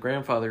rifle that his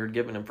grandfather had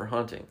given him for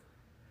hunting.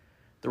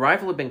 The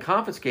rifle had been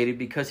confiscated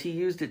because he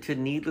used it to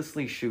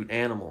needlessly shoot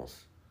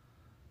animals.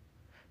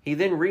 He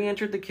then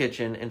re-entered the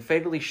kitchen and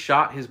fatally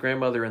shot his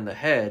grandmother in the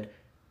head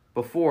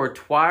before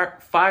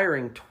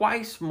firing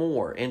twice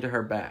more into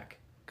her back.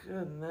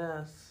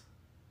 Goodness.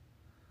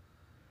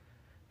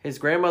 His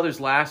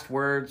grandmother's last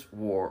words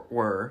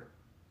were,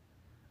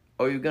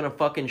 "Oh, you gonna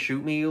fucking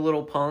shoot me, you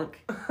little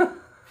punk?"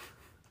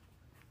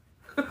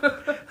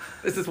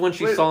 This is when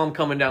she saw him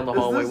coming down the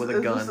hallway with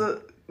a gun. Is this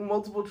a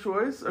multiple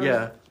choice? Or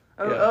Yeah.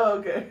 Oh,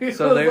 okay.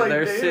 So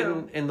they're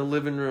sitting in the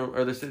living room,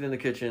 or they're sitting in the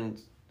kitchen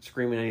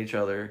screaming at each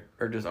other,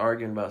 or just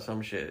arguing about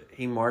some shit.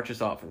 He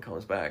marches off and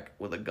comes back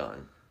with a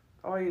gun.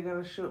 Oh, you're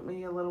gonna shoot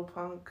me, you little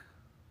punk?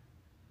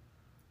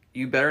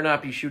 You better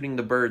not be shooting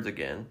the birds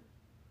again.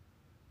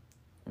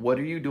 What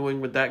are you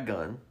doing with that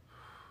gun?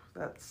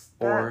 That's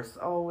Or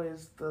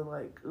always the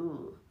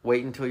ooh.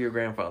 Wait until your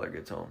grandfather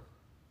gets home.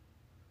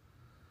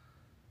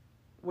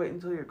 Wait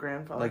until your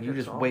grandfather you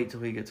just home. wait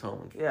till he gets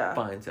home and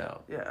finds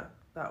out. Yeah,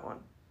 that one.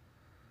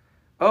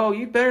 Oh,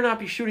 you better not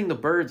be shooting the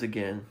birds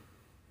again.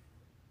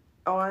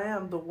 Oh, I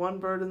am the one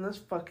bird in this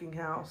fucking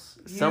house.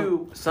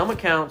 Some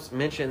accounts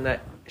mention that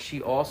she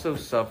also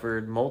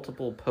suffered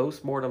multiple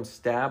post-mortem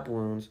stab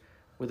wounds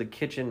with a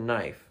kitchen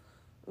knife.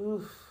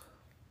 Oof.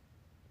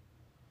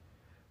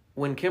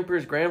 When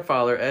Kemper's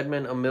grandfather,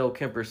 Edmund Emil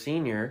Kemper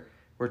Sr.,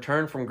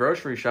 returned from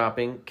grocery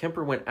shopping,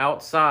 Kemper went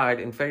outside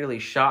and fatally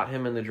shot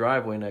him in the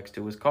driveway next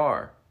to his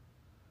car.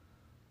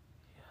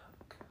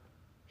 Yuck.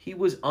 He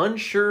was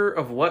unsure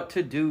of what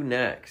to do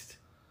next.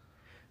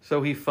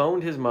 So he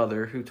phoned his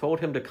mother, who told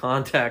him to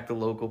contact the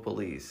local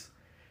police.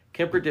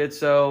 Kemper did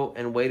so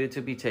and waited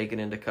to be taken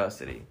into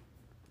custody.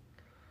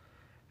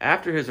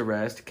 After his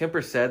arrest,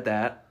 Kemper said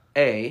that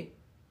A,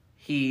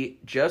 he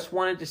just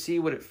wanted to see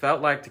what it felt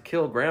like to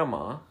kill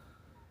Grandma.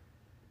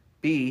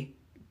 B,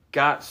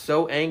 got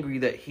so angry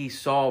that he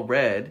saw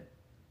red.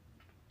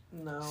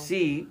 No.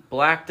 C,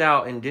 blacked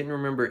out and didn't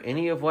remember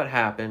any of what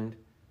happened.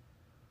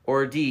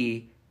 Or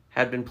D,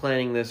 had been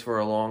planning this for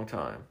a long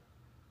time.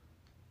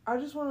 I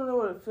just want to know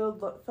what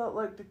it felt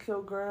like to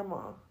kill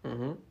Grandma.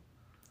 Mm-hmm.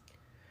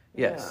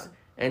 Yes.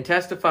 Yeah. And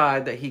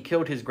testified that he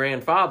killed his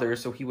grandfather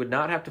so he would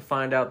not have to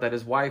find out that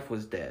his wife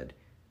was dead.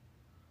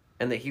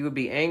 And that he would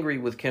be angry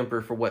with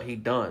Kemper for what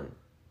he'd done.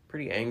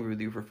 Pretty angry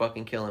with you for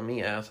fucking killing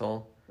me,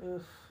 asshole.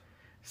 Ugh.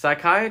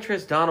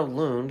 Psychiatrist Donald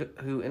Lund,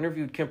 who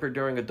interviewed Kemper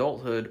during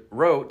adulthood,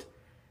 wrote,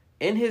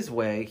 in his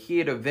way, he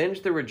had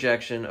avenged the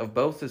rejection of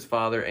both his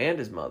father and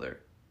his mother.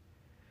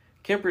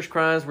 Kemper's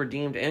crimes were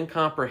deemed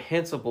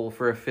incomprehensible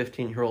for a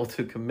 15-year-old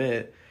to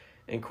commit,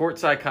 and court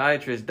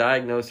psychiatrists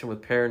diagnosed him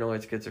with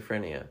paranoid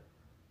schizophrenia.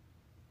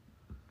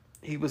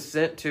 He was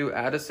sent to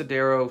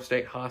Atascadero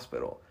State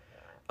Hospital.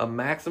 a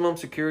maximum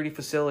security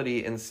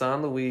facility in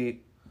San Luis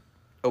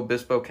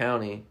Obispo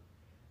County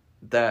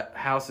that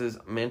houses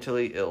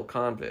mentally ill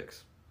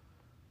convicts.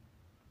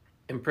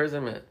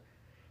 Imprisonment.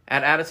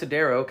 At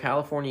Atascadero,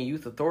 California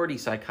Youth Authority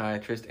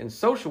psychiatrists and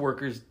social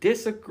workers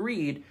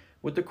disagreed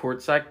with the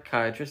court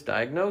psychiatrist's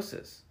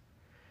diagnosis.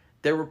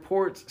 Their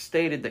reports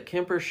stated that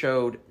Kemper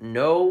showed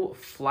no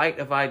flight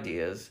of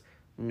ideas,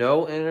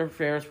 no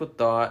interference with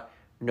thought,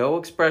 no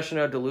expression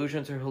of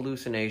delusions or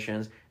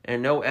hallucinations,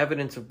 and no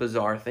evidence of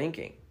bizarre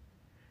thinking.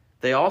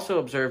 They also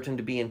observed him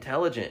to be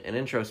intelligent and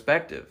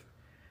introspective.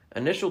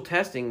 Initial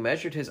testing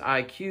measured his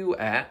IQ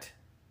at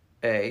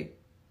A,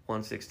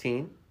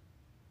 116,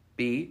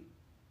 B,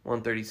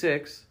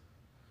 136,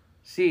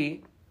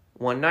 C,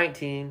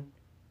 119,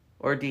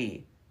 or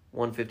D,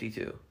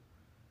 152.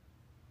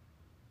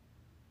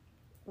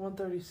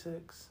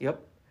 136.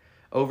 Yep.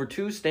 Over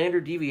 2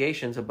 standard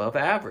deviations above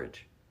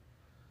average.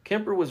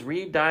 Kemper was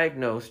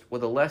re-diagnosed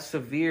with a less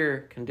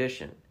severe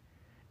condition,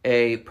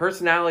 a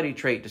personality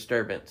trait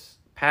disturbance,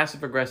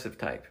 passive-aggressive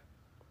type.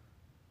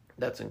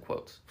 That's in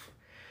quotes.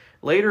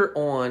 Later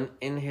on,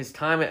 in his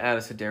time at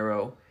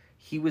Atascadero,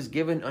 he was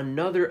given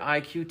another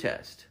IQ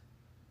test.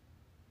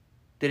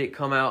 Did it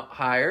come out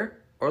higher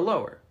or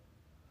lower?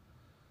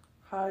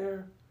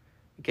 Higher.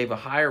 It gave a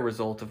higher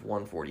result of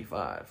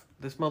 145.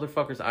 This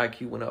motherfucker's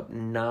IQ went up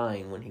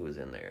 9 when he was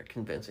in there,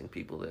 convincing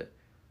people that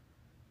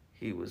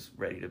he was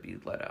ready to be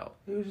let out.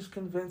 He was just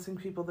convincing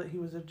people that he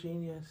was a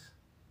genius.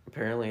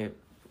 Apparently,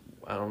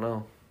 I don't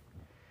know.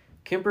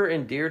 Kemper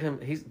endeared him.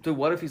 Dude,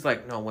 what if he's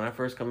like, no, when I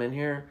first come in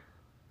here,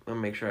 I'm going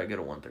to make sure I get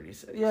a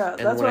 136. Yeah, and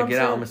that's when what I get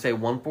out, I'm going to say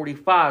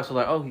 145. So,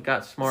 like, oh, he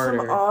got smarter.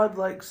 Some odd,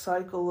 like,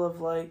 cycle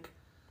of, like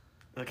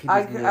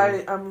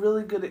I'm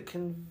really good at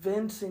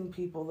convincing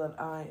people that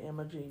I am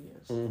a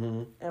genius.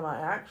 Mm-hmm. Am I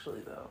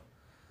actually, though?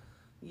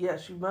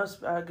 Yes, you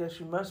must. I guess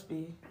you must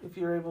be if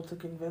you're able to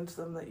convince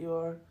them that you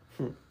are.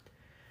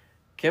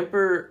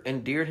 Kemper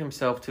endeared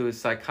himself to his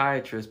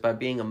psychiatrist by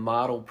being a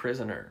model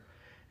prisoner,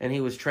 and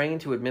he was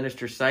trained to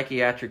administer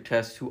psychiatric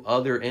tests to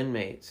other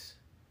inmates.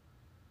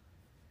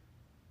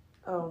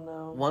 Oh,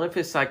 no. One of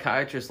his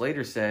psychiatrists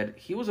later said,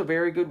 he was a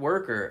very good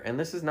worker, and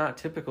this is not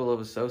typical of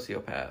a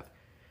sociopath.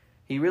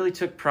 He really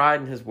took pride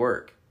in his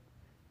work.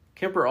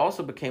 Kemper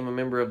also became a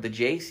member of the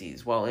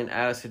JCs while in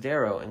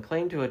Atascadero and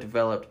claimed to have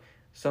developed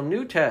some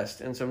new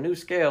tests and some new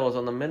scales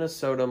on the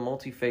Minnesota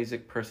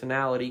Multiphasic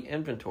Personality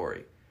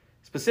Inventory,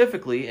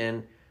 specifically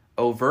an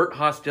overt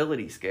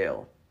hostility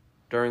scale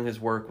during his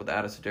work with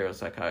Atascadero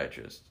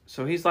psychiatrists.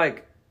 So he's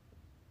like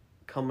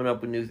coming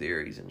up with new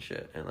theories and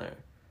shit in there.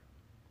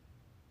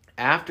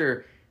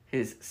 After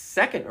his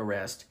second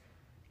arrest,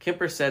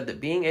 Kemper said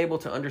that being able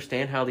to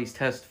understand how these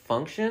tests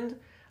functioned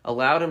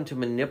allowed him to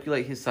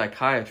manipulate his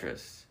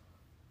psychiatrists,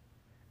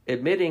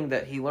 admitting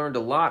that he learned a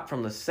lot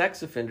from the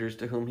sex offenders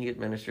to whom he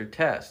administered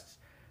tests.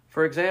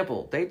 For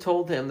example, they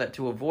told him that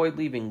to avoid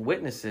leaving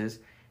witnesses,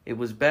 it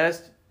was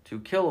best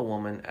to kill a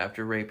woman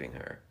after raping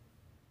her.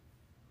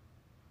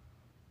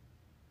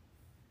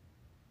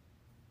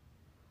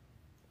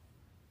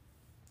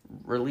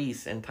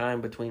 Release and time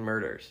between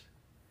murders.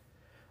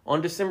 On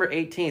December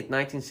 18th,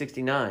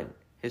 1969,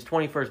 his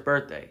 21st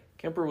birthday,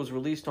 Kemper was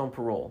released on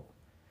parole.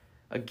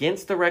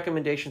 Against the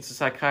recommendations of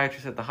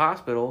psychiatrists at the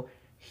hospital,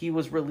 he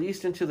was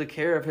released into the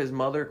care of his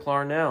mother,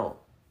 Clarnell,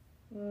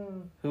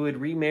 who had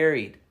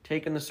remarried,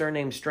 taken the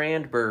surname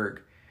Strandberg,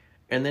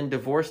 and then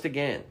divorced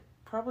again.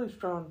 Probably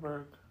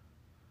Strandberg.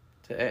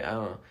 I don't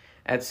know.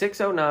 At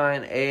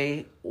 609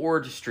 A.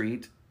 Ord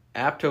Street,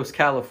 Aptos,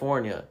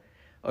 California,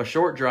 a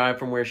short drive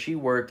from where she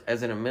worked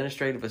as an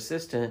administrative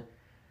assistant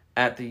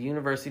at the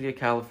University of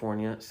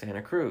California,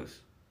 Santa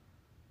Cruz.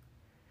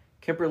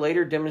 Kemper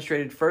later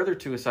demonstrated further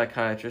to a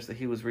psychiatrist that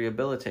he was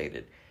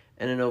rehabilitated,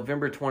 and on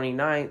November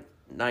 29,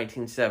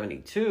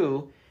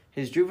 1972,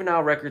 his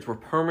juvenile records were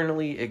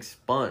permanently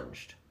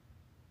expunged.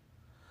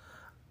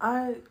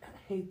 I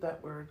hate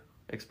that word.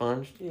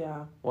 Expunged?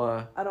 Yeah.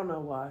 Why? I don't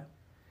know why.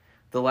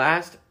 The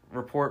last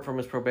report from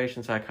his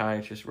probation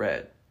psychiatrist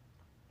read,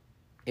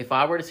 "If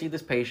I were to see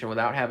this patient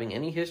without having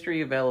any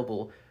history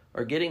available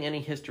or getting any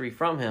history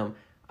from him,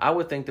 I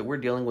would think that we're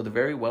dealing with a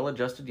very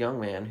well-adjusted young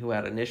man who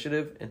had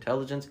initiative,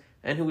 intelligence,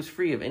 and who was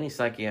free of any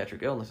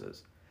psychiatric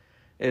illnesses.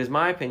 It is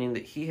my opinion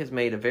that he has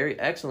made a very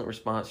excellent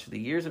response to the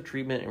years of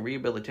treatment and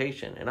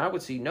rehabilitation, and I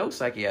would see no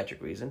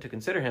psychiatric reason to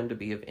consider him to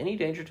be of any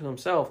danger to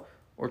himself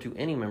or to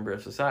any member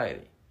of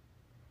society.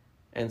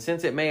 And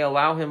since it may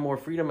allow him more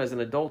freedom as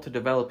an adult to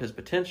develop his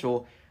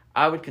potential,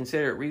 I would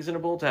consider it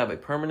reasonable to have a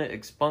permanent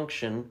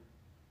expunction,"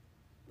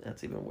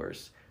 that's even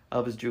worse,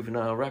 "of his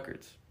juvenile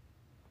records."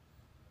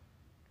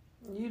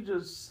 You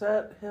just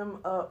set him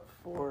up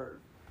for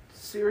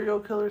serial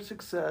killer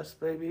success,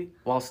 baby.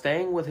 While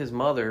staying with his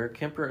mother,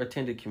 Kemper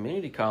attended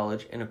community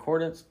college in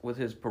accordance with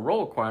his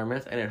parole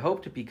requirements and had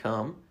hoped to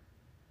become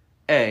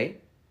A,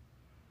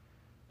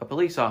 a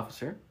police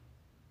officer,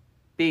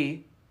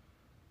 B,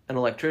 an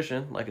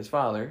electrician like his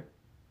father,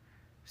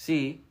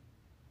 C,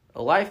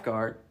 a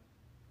lifeguard,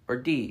 or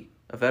D,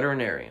 a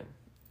veterinarian.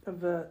 A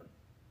vet.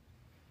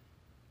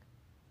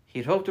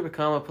 He'd hoped to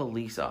become a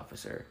police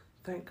officer.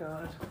 Thank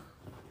God.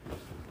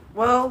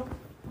 Well...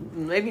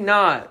 Maybe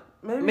not.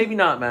 Maybe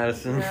not,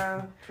 Madison.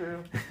 Yeah,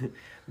 true.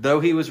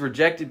 Though he was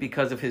rejected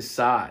because of his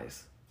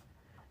size.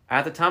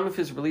 At the time of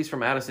his release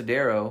from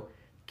Atascadero,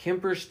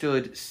 Kemper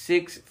stood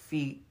 6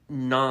 feet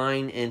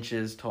 9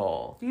 inches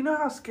tall. Do you know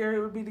how scary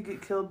it would be to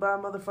get killed by a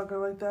motherfucker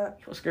like that?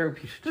 How scary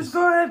would be? Just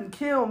go ahead and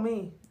kill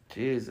me.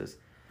 Jesus.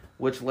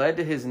 Which led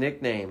to his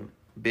nickname,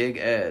 Big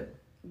Ed.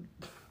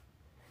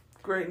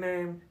 Great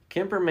name.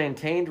 Kemper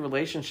maintained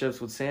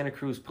relationships with Santa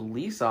Cruz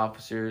police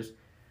officers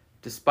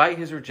despite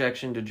his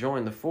rejection to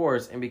join the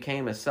force, and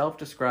became a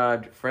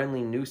self-described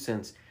friendly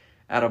nuisance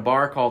at a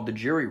bar called the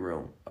Jury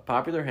Room, a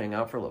popular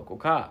hangout for local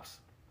cops.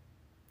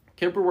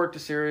 Kemper worked a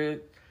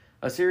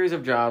series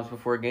of jobs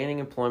before gaining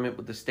employment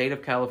with the State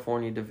of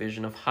California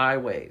Division of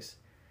Highways,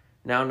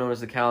 now known as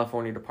the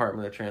California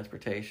Department of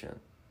Transportation.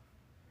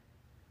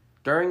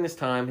 During this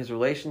time, his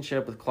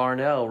relationship with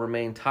Clarnell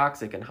remained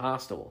toxic and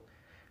hostile,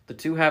 the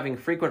two having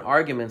frequent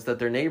arguments that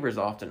their neighbors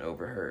often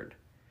overheard.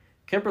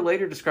 Kemper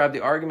later described the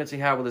arguments he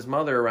had with his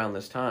mother around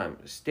this time,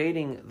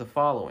 stating the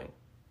following.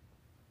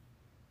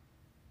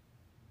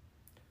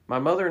 My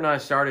mother and I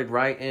started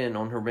right in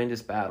on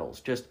horrendous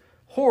battles, just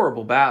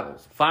horrible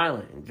battles,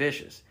 violent and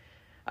vicious.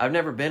 I've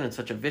never been in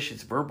such a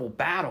vicious verbal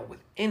battle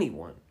with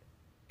anyone.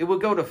 It would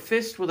go to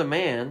fist with a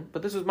man,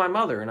 but this was my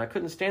mother, and I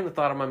couldn't stand the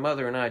thought of my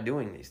mother and I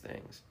doing these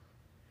things.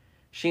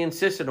 She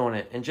insisted on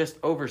it, and just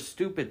over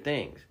stupid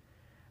things.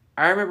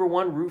 I remember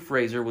one roof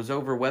raiser was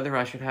over whether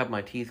I should have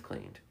my teeth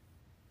cleaned.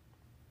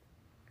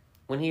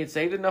 When he had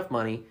saved enough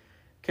money,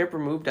 Kemper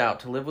moved out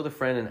to live with a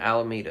friend in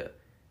Alameda.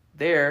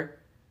 There,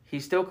 he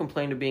still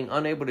complained of being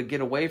unable to get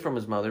away from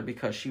his mother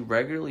because she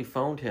regularly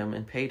phoned him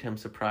and paid him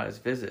surprise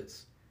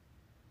visits.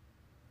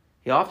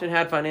 He often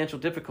had financial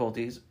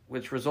difficulties,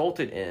 which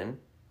resulted in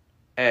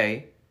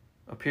A,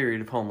 a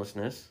period of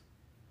homelessness,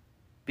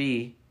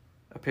 B,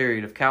 a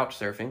period of couch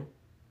surfing,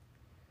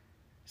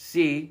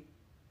 C,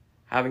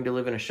 having to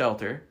live in a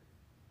shelter,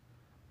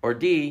 or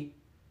D,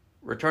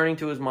 returning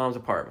to his mom's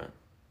apartment.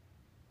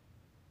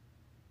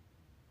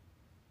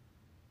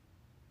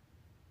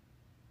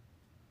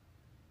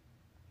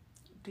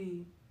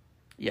 D.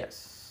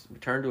 Yes,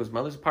 returned to his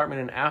mother's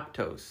apartment in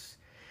Aptos.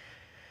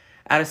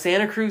 At a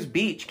Santa Cruz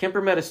beach,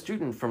 Kemper met a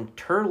student from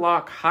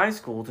Turlock High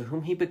School to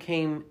whom he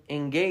became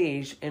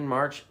engaged in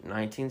March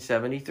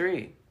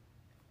 1973.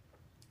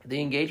 The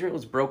engagement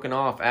was broken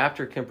off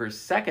after Kemper's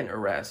second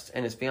arrest,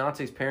 and his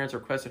fiance's parents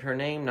requested her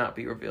name not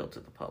be revealed to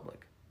the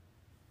public.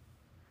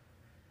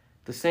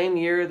 The same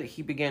year that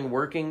he began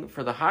working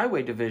for the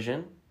Highway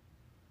Division,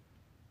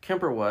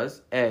 Kemper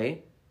was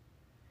A,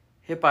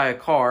 hit by a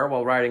car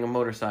while riding a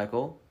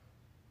motorcycle,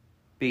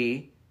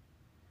 B,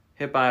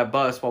 hit by a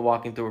bus while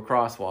walking through a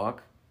crosswalk,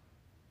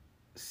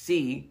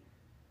 C,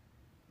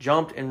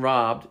 jumped and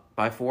robbed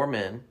by 4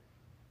 men,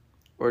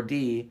 or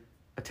D,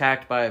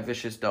 attacked by a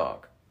vicious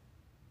dog.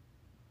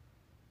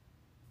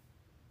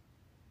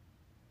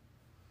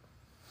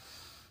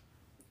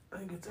 I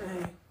think it's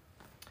A.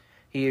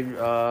 He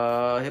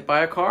hit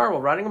by a car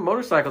while riding a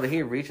motorcycle that he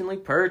had recently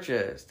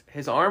purchased.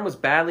 His arm was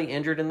badly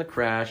injured in the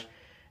crash,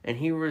 and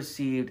he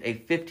received a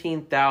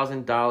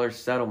 $15,000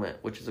 settlement,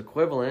 which is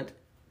equivalent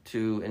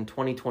to, in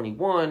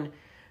 2021,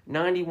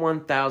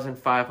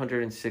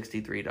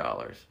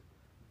 $91,563.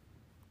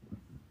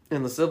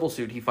 In the civil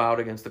suit he filed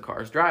against the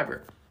car's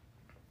driver.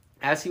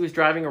 As he was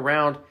driving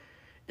around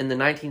in the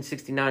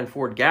 1969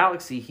 Ford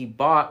Galaxy he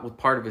bought with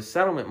part of his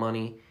settlement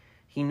money,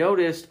 he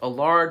noticed a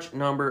large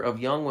number of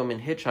young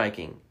women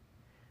hitchhiking.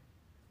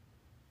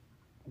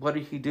 What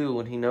did he do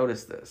when he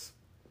noticed this?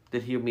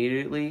 Did he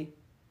immediately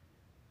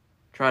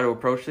try to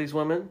approach these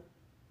women?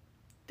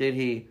 Did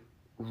he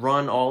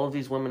run all of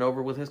these women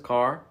over with his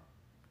car?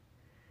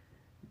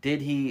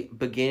 Did he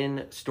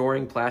begin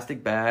storing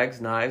plastic bags,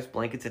 knives,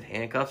 blankets, and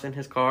handcuffs in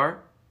his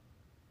car?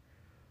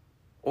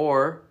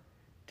 Or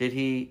did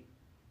he...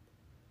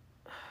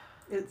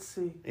 It's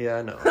C. Yeah,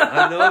 I know.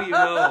 I know you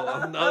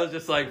know. I was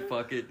just like,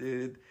 fuck it,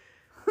 dude.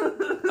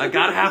 I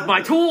gotta have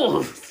my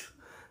tools.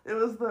 It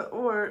was the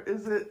or.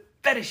 Is it?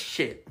 Fetish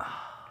shit.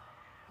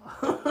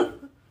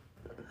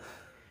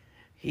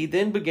 He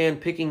then began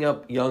picking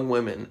up young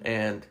women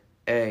and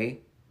A,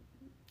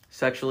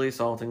 sexually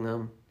assaulting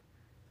them,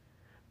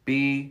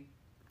 B,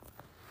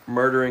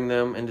 murdering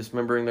them and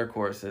dismembering their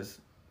corpses.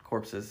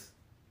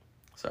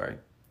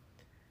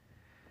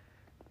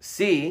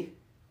 C,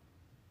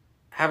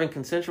 having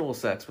consensual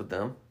sex with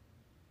them.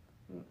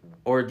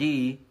 Or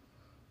D,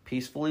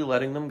 peacefully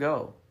letting them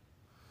go.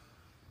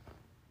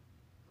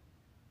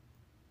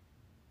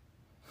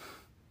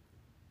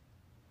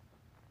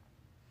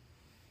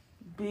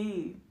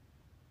 B.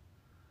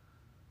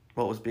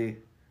 What was B?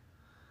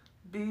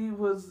 B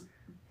was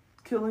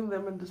killing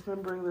them and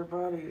dismembering their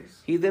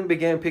bodies. He then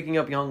began picking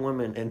up young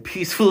women and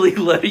peacefully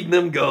letting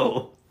them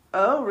go.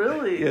 Oh,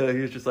 really? Yeah, he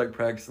was just like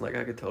practicing, like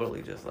I could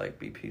totally just like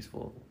be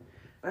peaceful.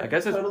 I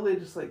guess it's totally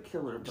just like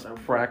kill her. Just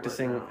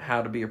practicing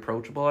how to be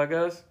approachable, I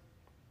guess.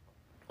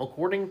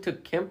 According to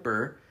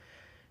Kemper,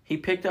 He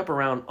picked up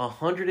around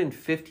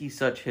 150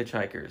 such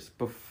hitchhikers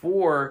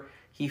before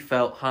he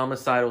felt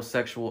homicidal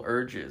sexual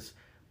urges,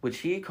 which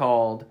he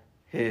called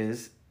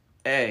his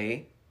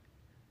A,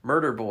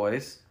 murder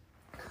boys,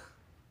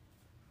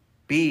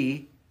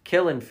 B,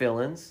 killing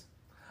fillins,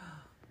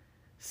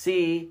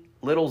 C,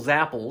 little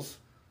zapples,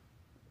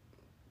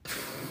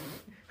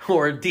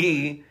 or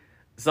D,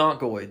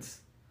 zonkoids.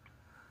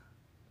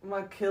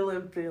 My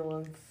killing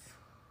feelings.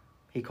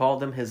 He called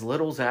them his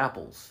little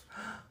zapples.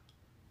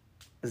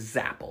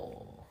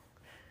 Zapple.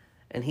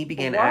 And he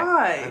began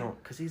Why?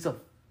 Because he's a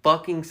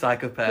fucking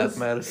psychopath,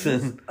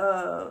 Madison.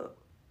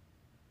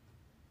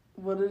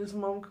 What did his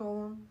mom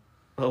call him?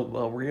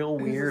 A real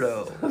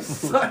weirdo. A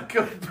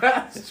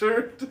psychopath.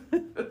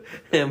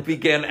 And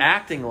began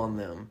acting on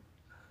them.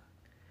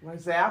 My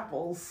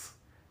zapples.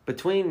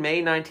 Between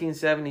May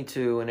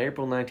 1972 and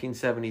April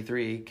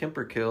 1973,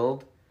 Kemper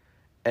killed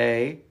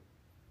A,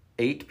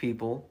 8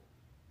 people,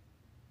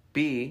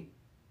 B,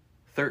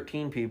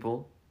 13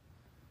 people,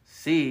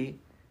 C,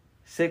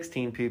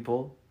 16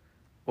 people,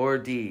 or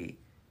D,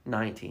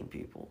 19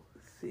 people.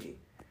 C.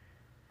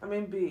 I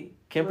mean B.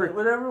 Kemper.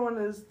 Whatever one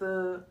is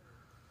the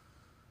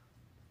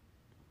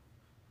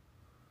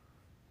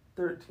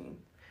 13.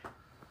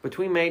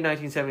 Between May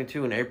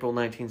 1972 and April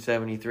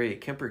 1973,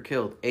 Kemper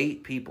killed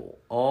 8 people,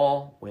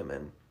 all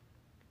women.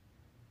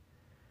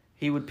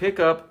 He would pick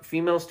up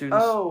female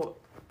students. Oh,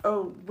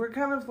 we're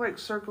kind of like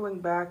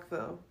circling back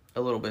though.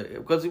 A little bit,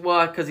 because he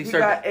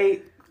started got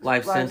 8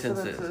 life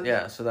sentences.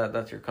 Yeah, so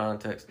that's your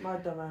context. My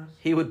dumbass.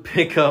 He would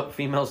pick up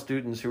female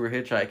students who were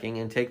hitchhiking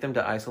and take them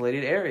to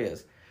isolated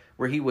areas,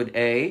 where he would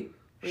A,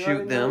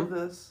 shoot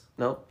them.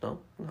 No.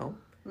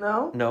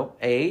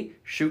 A,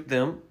 shoot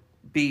them.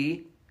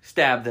 B,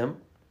 stab them.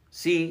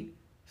 C,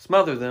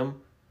 smother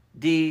them.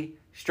 D,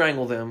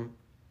 strangle them.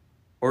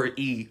 Or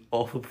E,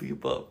 all of the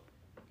above.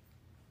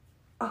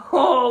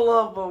 All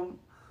of them.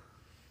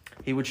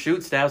 He would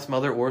shoot, stab,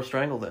 smother, or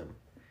strangle them.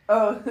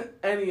 Oh,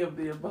 any of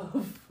the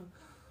above.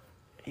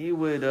 He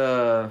would,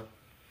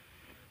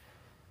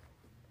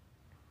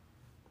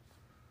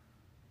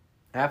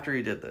 after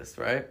he did this,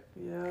 right?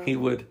 Yeah. He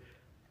would,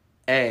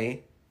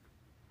 A,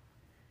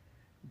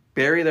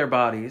 bury their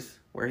bodies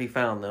where he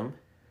found them.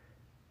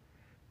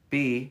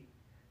 B,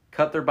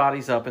 cut their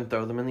bodies up and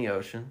throw them in the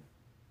ocean.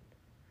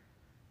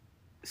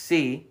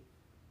 C,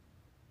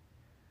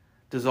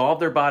 dissolve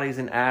their bodies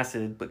in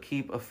acid but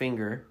keep a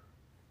finger.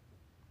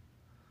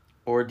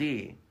 Or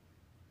D,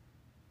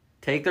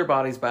 take their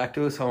bodies back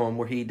to his home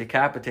where he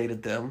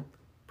decapitated them,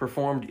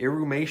 performed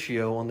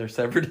irrumatio on their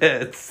severed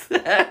heads,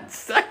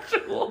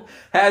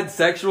 had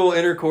sexual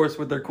intercourse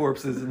with their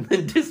corpses, and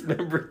then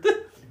dismembered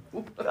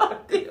them. God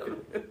damn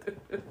it.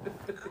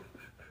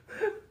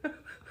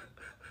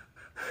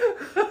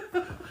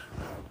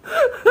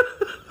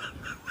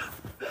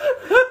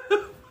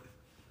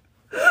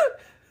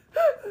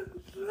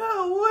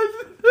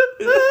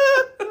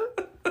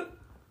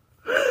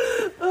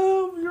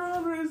 Your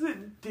Honor, is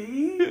it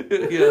D? Yeah.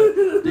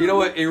 Do you know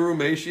what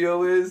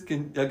irrumatio is?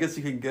 I guess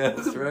you can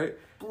guess, right?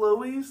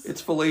 Blowies?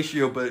 It's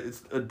fellatio, but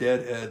it's a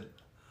dead head.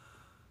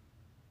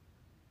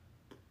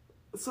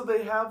 So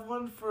they have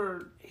one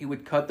for... He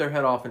would cut their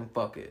head off and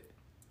fuck it.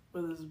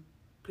 With his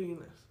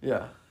penis.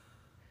 Yeah.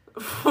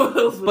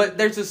 But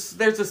there's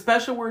a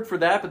special word for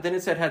that, but then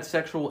it said had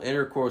sexual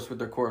intercourse with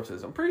their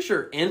corpses. I'm pretty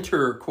sure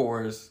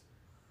intercourse,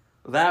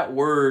 that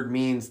word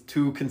means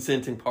 2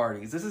 consenting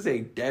parties. This is a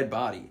dead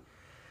body.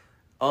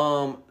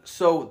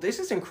 So this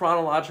is in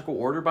chronological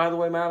order, by the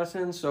way,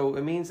 Madison. So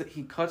it means that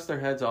he cuts their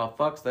heads off,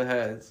 fucks the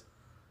heads,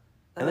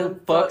 and then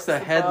fucks the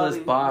headless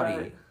body,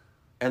 right.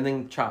 And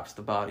then chops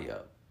the body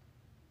up.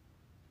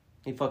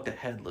 He fucked a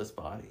headless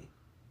body.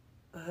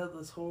 A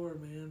headless whore,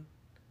 man.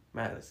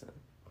 Madison.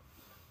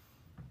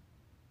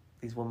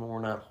 These women were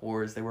not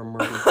whores. They were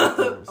murder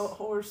victims. A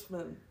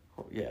horseman.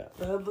 Yeah.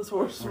 The headless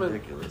horseman.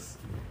 Ridiculous.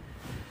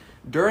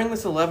 During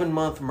this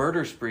 11-month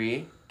murder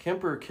spree,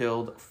 Kemper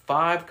killed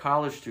 5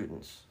 college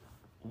students,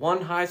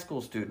 1 high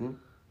school student,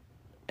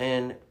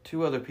 and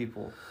 2 other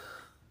people.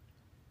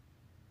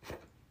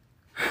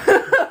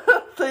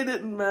 They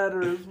didn't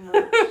matter as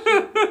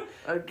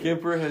much.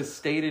 Kemper has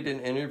stated in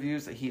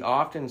interviews that he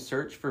often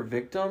searched for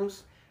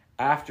victims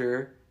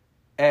after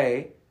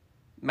A,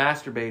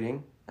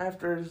 masturbating.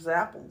 After his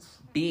apples.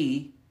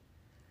 B,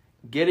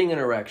 getting an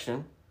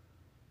erection.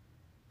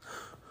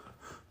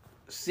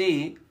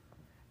 C,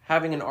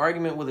 having an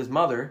argument with his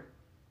mother.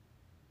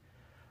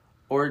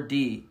 Or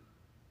D,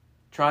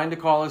 trying to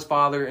call his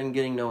father and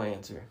getting no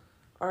answer.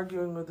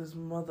 Arguing with his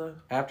mother.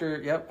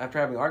 After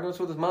having arguments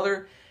with his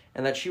mother,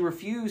 and that she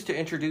refused to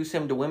introduce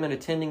him to women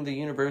attending the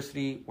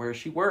university where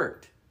she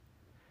worked.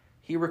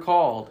 He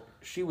recalled,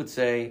 she would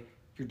say,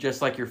 "You're just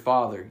like your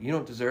father. You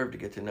don't deserve to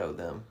get to know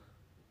them."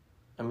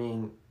 I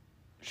mean,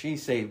 she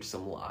saved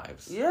some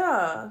lives.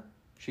 Yeah.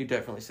 She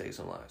definitely saved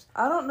some lives.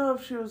 I don't know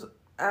if she was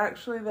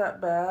actually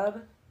that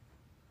bad.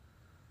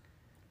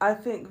 I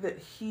think that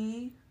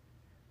he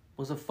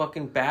was a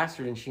fucking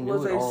bastard, and she knew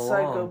was it all a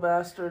psycho along.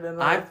 bastard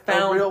and I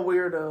found a real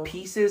weirdo.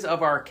 Pieces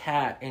of our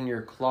cat in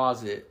your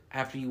closet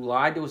after you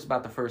lied to us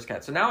about the first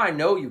cat. So now I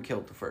know you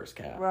killed the first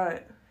cat.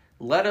 Right.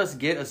 Let us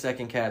get a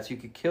second cat so you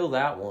could kill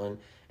that one.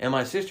 And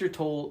your sister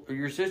told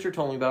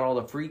me about all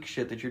the freak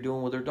shit that you're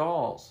doing with her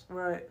dolls.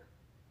 Right.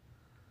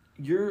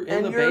 You're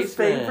in the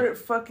basement. And your favorite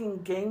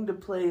fucking game to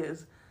play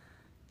is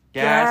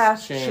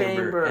gas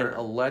chamber and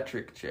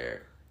electric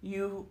chair.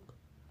 You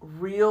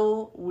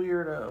real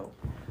weirdo.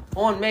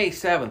 On May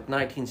 7th,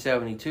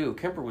 1972,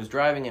 Kemper was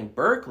driving in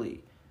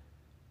Berkeley,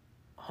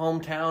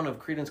 hometown of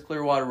Creedence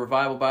Clearwater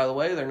Revival, by the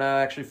way. They're not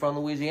actually from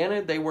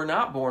Louisiana. They were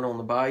not born on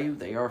the bayou.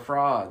 They are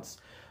frauds.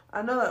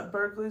 I know that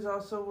Berkeley's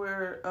also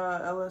where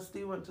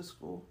LSD went to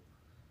school,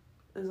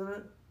 isn't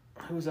it?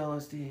 Who's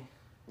LSD?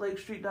 Lake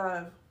Street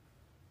Dive.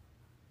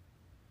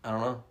 I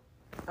don't know.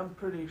 I'm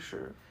pretty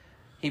sure.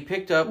 He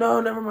picked up... No,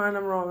 never mind.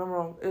 I'm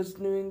wrong. It's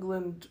New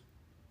England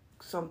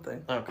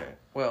something. Okay.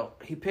 Well,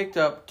 he picked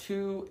up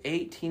 2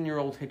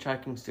 18-year-old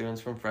hitchhiking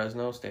students from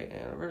Fresno State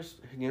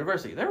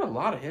University. There were a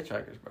lot of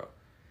hitchhikers, bro.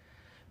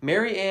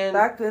 Mary Ann...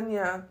 Back then,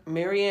 yeah.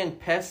 Mary Ann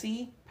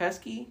Pesky...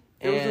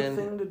 It was a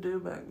thing to do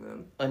back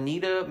then.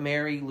 Anita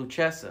Mary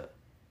Lucchesa,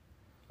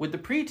 with the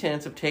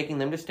pretense of taking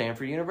them to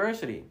Stanford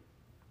University.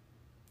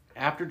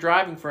 After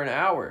driving for an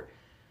hour,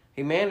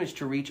 he managed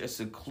to reach a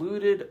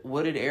secluded,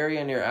 wooded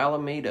area near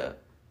Alameda,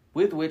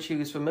 with which he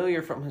was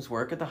familiar from his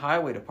work at the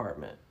highway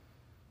department,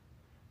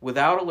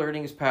 without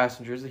alerting his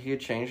passengers that he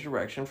had changed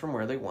direction from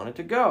where they wanted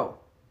to go.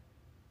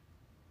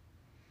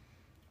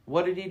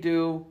 What did he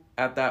do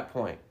at that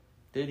point?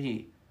 Did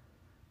he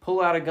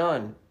pull out a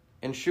gun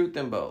and shoot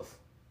them both?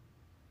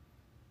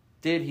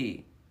 Did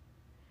he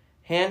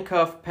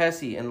handcuff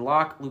Pesci and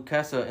lock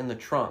Lucchesa in the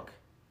trunk?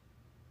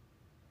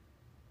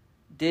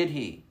 Did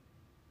he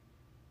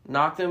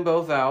knock them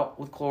both out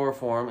with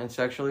chloroform and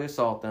sexually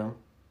assault them?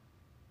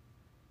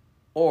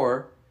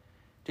 Or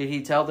did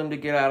he tell them to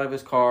get out of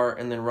his car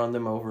and then run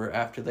them over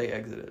after they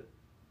exited?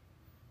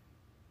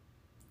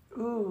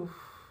 Ooh.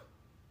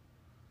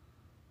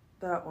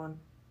 That one.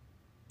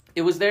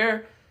 It was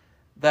there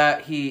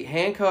that he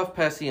handcuffed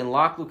Pesci and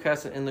locked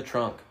Lucchesa in the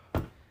trunk,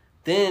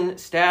 then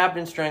stabbed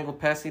and strangled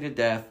Pesci to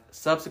death,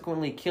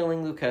 subsequently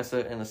killing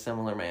Lucchesa in a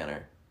similar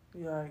manner.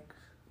 Yikes.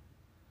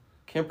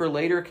 Kemper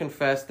later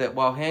confessed that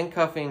while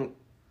handcuffing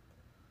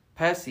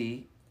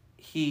Pesci,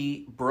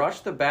 he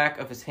brushed the back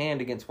of his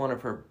hand against one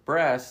of her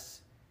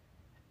breasts,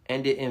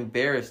 and it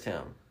embarrassed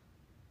him,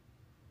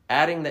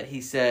 adding that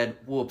he said,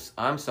 "Whoops,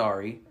 I'm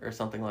sorry," or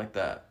something like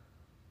that.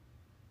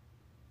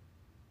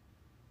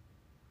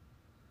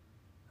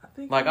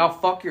 Like, I'll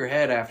fuck your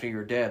head after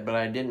you're dead, but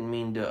I didn't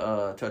mean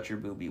to touch your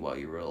boobie while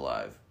you were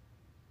alive.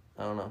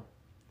 I don't know.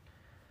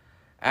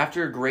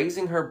 After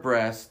grazing her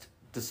breast,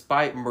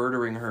 despite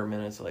murdering her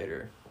minutes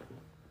later.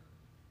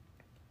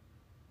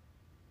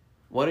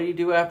 What did he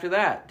do after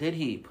that? Did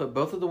he put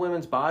both of the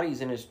women's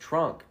bodies in his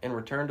trunk and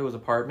return to his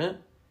apartment?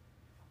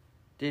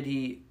 Did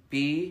he,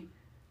 B,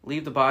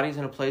 leave the bodies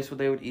in a place where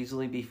they would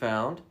easily be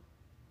found?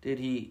 Did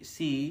he,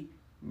 C,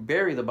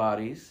 bury the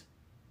bodies?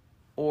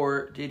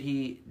 Or did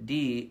he,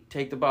 D,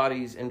 take the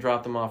bodies and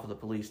drop them off at the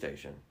police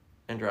station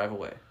and drive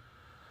away?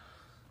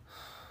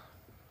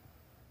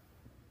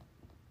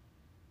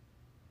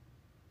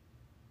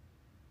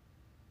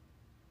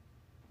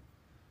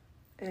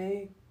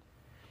 A.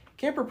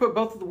 Kemper put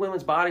both of the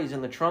women's bodies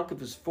in the trunk of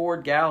his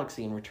Ford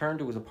Galaxy and returned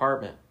to his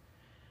apartment.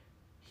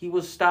 He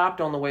was stopped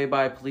on the way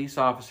by a police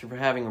officer for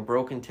having a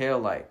broken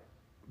taillight,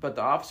 but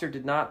the officer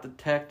did not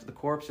detect the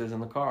corpses in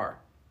the car.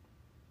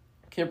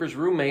 Kemper's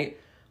roommate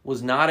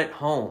was not at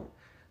home,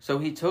 so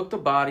he took the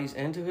bodies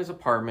into his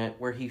apartment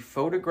where he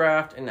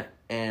photographed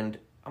and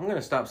I'm going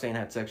to stop saying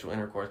had sexual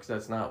intercourse because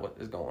that's not what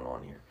is going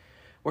on here.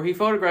 Where he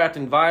photographed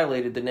and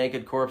violated the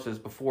naked corpses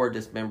before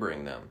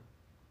dismembering them.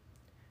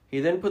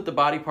 He then put the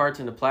body parts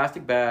into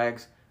plastic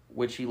bags,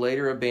 which he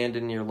later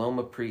abandoned near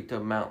Loma Prieta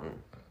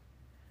Mountain.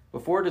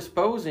 Before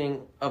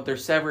disposing of their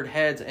severed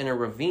heads in a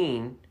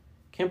ravine,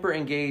 Kemper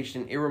engaged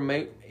in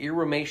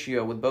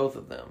irrumatio with both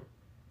of them.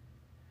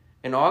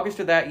 In August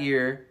of that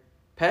year,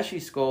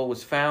 Pesci's skull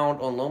was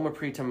found on Loma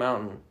Prieta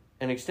Mountain.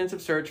 An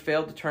extensive search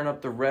failed to turn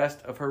up the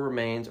rest of her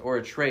remains or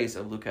a trace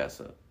of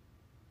Lucchesa.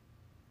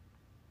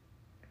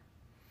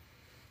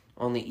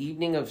 On the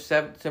evening of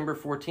September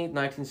 14,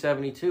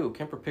 1972,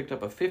 Kemper picked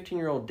up a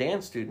 15-year-old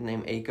dance student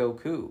named Aiko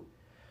Koo,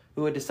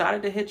 who had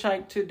decided to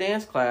hitchhike to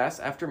dance class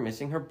after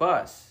missing her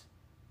bus.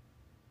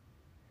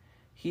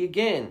 He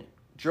again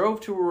drove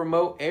to a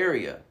remote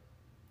area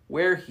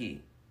where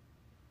he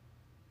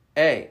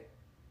A.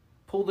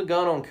 pulled a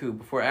gun on Koo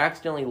before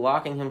accidentally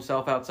locking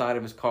himself outside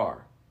of his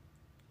car.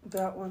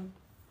 That one.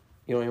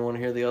 You don't even want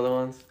to hear the other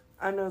ones?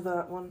 I know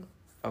that one.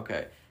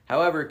 Okay.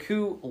 However,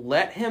 Koo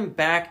let him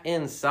back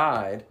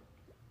inside.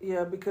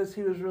 Yeah, because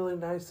he was really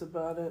nice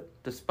about it.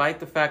 Despite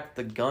the fact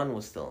that the gun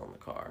was still in the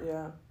car.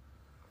 Yeah.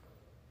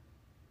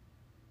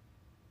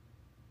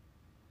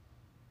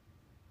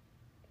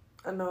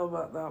 I know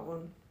about that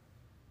one.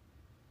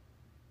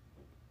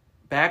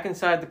 Back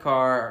inside the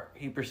car,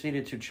 he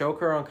proceeded to choke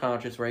her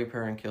unconscious, rape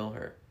her, and kill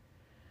her.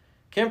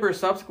 Kemper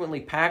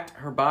subsequently packed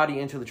her body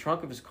into the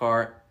trunk of his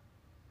car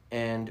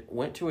and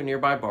went to a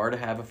nearby bar to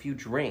have a few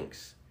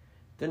drinks,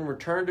 then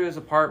returned to his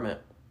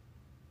apartment.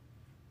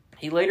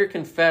 He later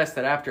confessed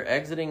that after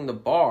exiting the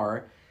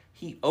bar,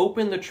 he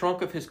opened the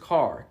trunk of his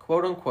car,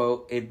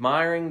 quote-unquote,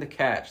 admiring the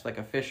catch like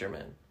a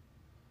fisherman.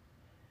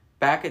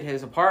 Back at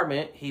his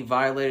apartment, he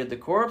violated the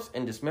corpse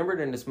and dismembered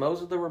and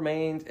disposed of the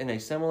remains in a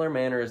similar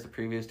manner as the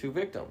previous two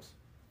victims.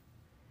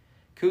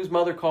 Ku's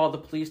mother called the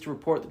police to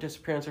report the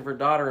disappearance of her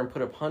daughter and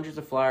put up hundreds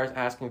of flyers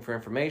asking for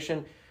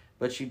information,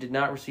 but she did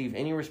not receive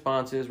any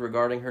responses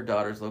regarding her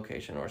daughter's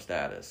location or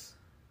status.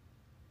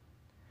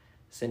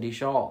 Cindy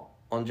Shaw.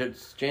 On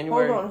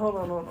January... Hold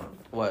on.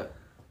 What?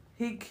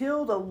 He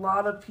killed a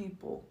lot of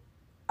people.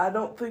 I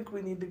don't think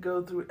we need to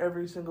go through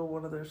every single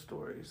one of their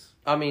stories.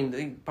 I mean,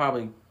 they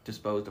probably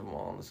disposed of them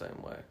all in the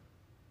same way.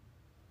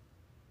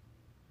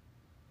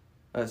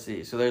 Let's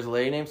see. So there's a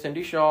lady named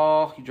Cindy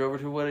Shaw. He drove her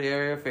to a wooded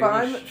area.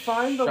 Find the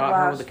shot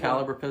last her with a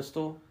caliber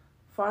pistol.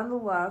 Find the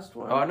last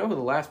one. Oh, I know who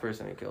the last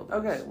person he killed is.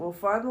 Okay, well,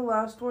 find the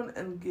last one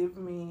and give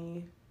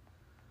me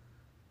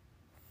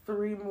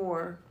 3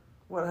 more.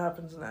 What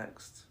happens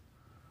next?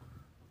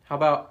 How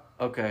about...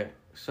 Okay,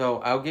 so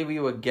I'll give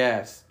you a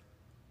guess.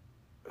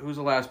 Who's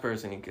the last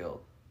person he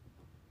killed?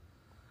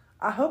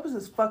 I hope it's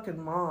his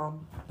fucking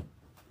mom.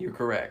 You're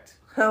correct.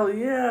 Hell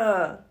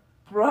yeah.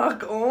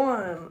 Rock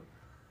on.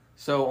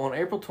 So on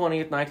April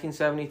 20th,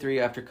 1973,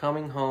 after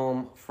coming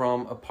home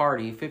from a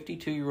party,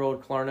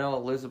 52-year-old Clarnell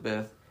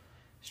Elizabeth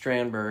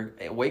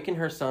Strandberg awakened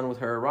her son with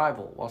her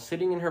arrival. While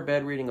sitting in her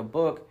bed reading a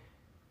book...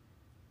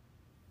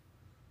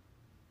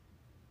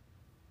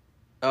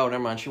 Oh,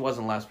 never mind. She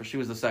wasn't last, but she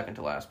was the second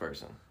to last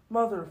person.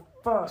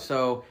 Motherfuck.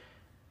 So,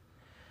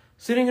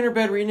 sitting in her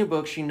bed reading a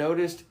book, she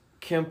noticed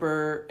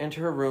Kemper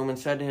enter her room and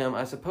said to him,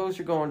 "I suppose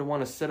you're going to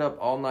want to sit up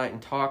all night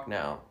and talk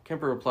now."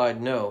 Kemper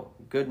replied, "No,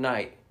 good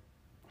night."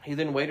 He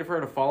then waited for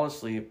her to fall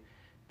asleep.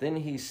 Then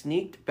he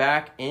sneaked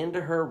back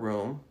into her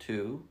room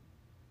to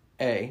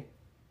A,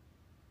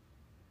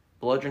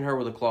 bludgeon her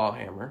with a claw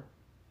hammer.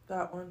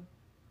 That one.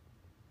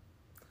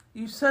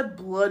 You said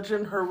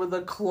bludgeon her with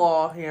a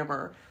claw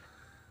hammer.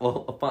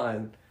 Well,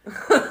 fine.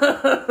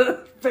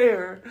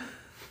 Fair.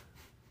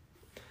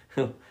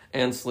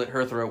 And slit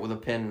her throat with a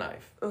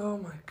penknife. Oh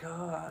my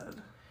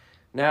god.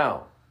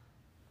 Now,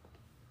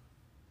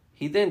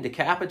 he then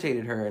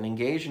decapitated her and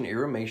engaged in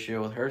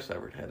irrumatio with her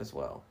severed head as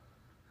well.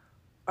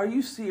 Are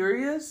you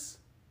serious?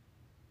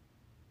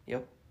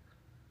 Yep.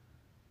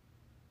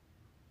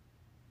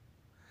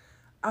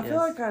 I feel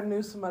like I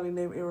knew somebody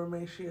named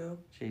Irrumatio.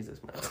 Jesus,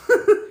 man.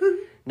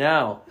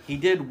 Now, he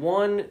did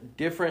one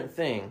different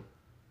thing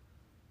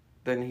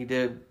than he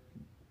did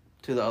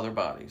to the other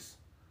bodies.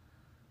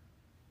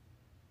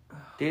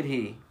 Did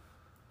he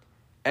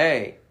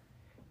A,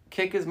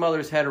 kick his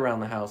mother's head around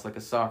the house like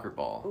a soccer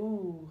ball?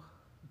 Ooh.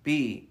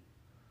 B,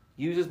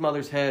 use his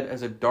mother's head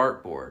as a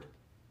dartboard?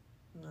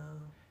 No.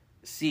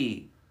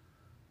 C,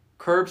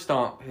 curb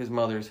stomp his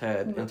mother's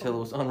head until it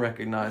was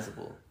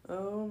unrecognizable?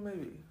 Oh,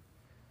 maybe.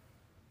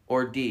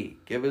 Or D,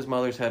 give his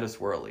mother's head a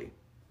swirly?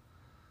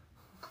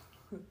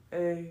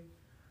 A.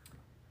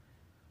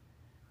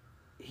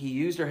 He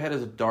used her head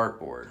as a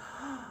dartboard.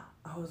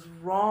 I was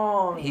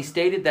wrong. He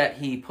stated that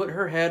he put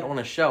her head on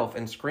a shelf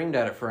and screamed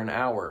at it for an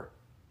hour.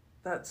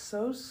 That's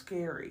so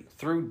scary.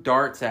 Threw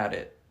darts at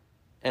it.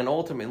 And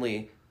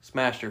ultimately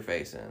smashed her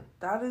face in.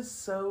 That is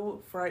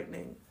so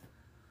frightening.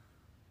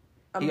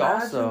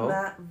 Imagine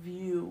that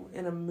view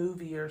in a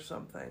movie or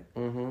something.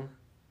 Mm-hmm.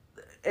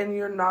 And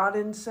you're not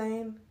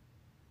insane.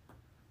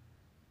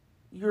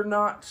 You're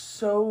not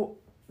so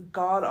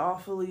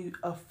god-awfully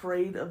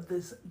afraid of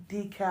this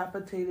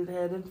decapitated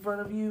head in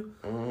front of you.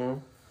 Mm-hmm.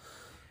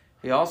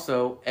 He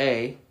also,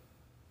 A,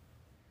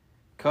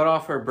 cut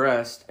off her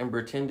breast and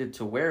pretended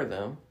to wear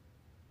them.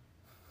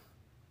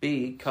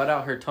 B, cut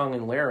out her tongue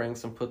and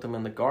larynx and put them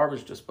in the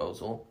garbage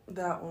disposal.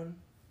 That one.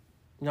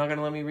 You're not going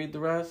to let me read the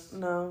rest?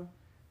 No.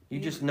 You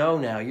just know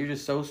now. You're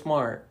just so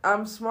smart.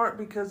 I'm smart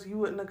because you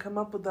wouldn't have come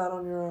up with that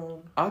on your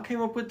own. I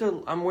came up with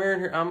I'm wearing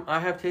her... I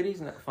have titties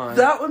and that's fine.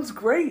 That one's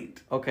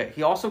great. Okay.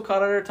 He also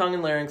cut out her tongue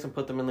and larynx and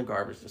put them in the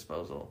garbage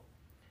disposal.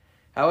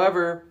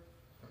 However...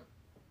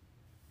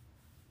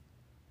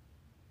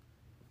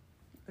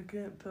 I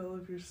can't tell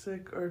if you're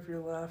sick or if you're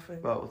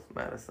laughing. Both,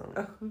 Madison.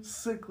 I'm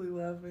sickly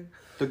laughing.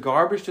 The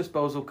garbage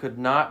disposal could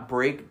not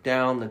break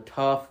down the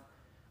tough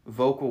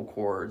vocal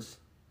cords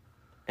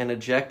and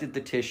ejected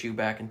the tissue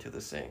back into the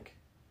sink.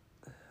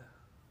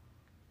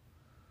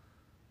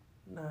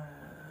 No.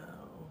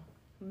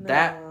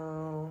 That,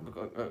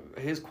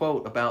 his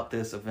quote about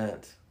this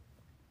event,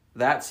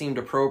 that seemed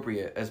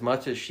appropriate as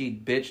much as she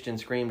bitched and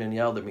screamed and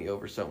yelled at me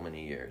over so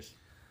many years.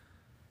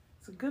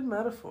 It's a good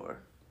metaphor.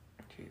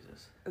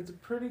 Jesus. It's a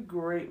pretty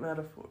great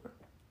metaphor.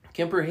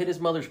 Kemper hid his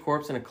mother's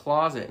corpse in a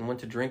closet and went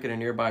to drink at a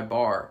nearby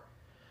bar.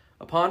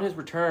 Upon his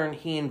return,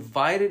 he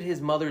invited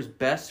his mother's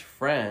best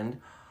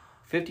friend,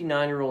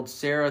 59-year-old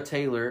Sarah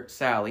Taylor,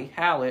 Sally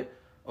Hallett,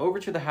 over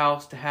to the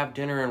house to have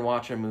dinner and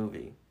watch a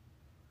movie.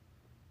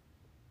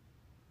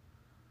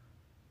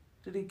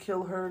 Did he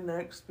kill her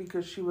next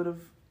because she would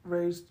have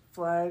raised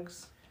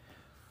flags?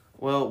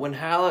 Well, when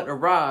Hallett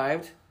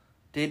arrived,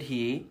 did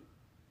he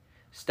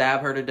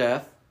stab her to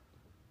death,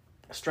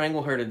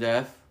 strangle her to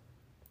death,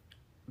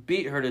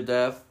 beat her to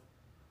death,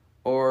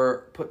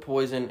 or put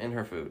poison in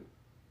her food?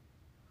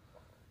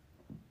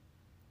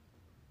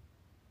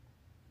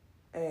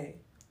 A.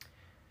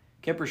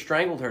 Kemper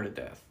strangled her to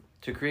death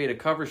to create a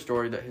cover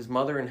story that his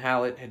mother and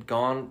Hallett had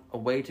gone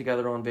away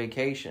together on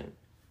vacation.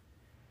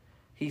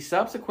 He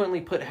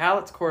subsequently put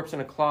Hallett's corpse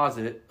in a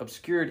closet,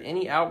 obscured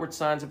any outward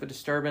signs of a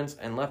disturbance,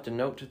 and left a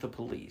note to the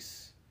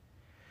police.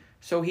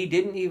 So he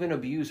didn't even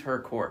abuse her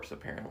corpse,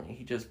 apparently.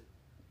 He just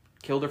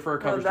killed her for a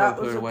cover story and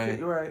put it away.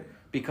 Right.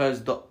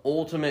 Because the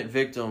ultimate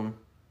victim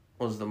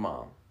was the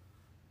mom.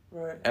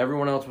 Right.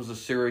 Everyone else was a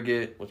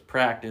surrogate, was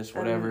practice,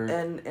 whatever.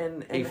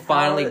 And he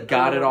finally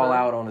got it all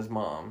out on his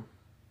mom.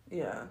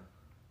 Yeah.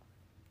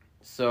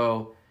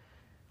 So,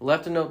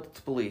 left a note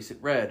to police. It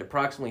read,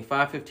 approximately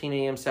 5:15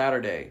 a.m.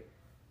 Saturday.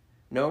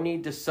 No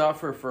need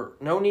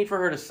for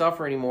her to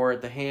suffer anymore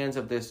at the hands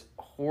of this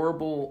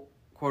horrible,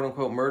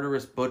 quote-unquote,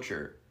 murderous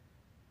butcher.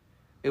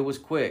 It was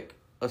quick,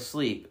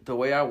 asleep, the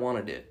way I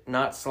wanted it.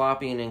 Not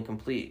sloppy and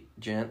incomplete,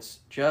 gents.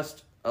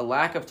 Just a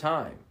lack of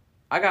time.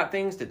 I got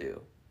things to do.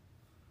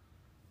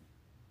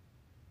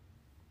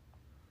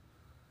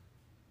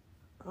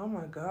 Oh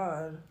my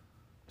God.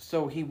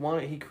 So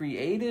he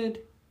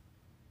created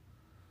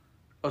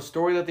a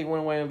story that they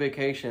went away on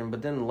vacation,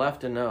 but then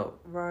left a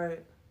note.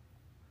 Right.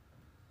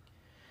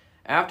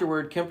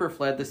 Afterward, Kemper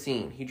fled the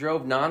scene. He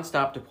drove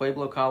nonstop to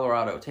Pueblo,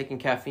 Colorado, taking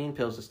caffeine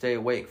pills to stay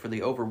awake for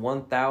the over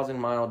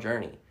 1,000-mile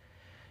journey.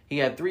 He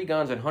had 3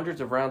 guns and hundreds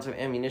of rounds of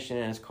ammunition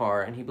in his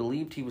car, and he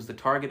believed he was the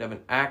target of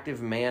an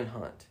active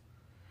manhunt.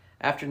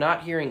 After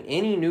not hearing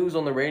any news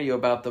on the radio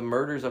about the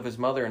murders of his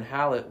mother and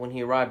Hallett when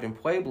he arrived in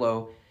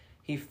Pueblo,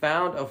 he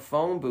found a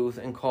phone booth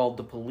and called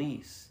the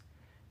police.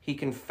 He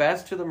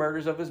confessed to the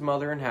murders of his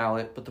mother and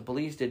Hallett, but the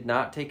police did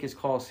not take his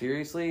call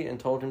seriously and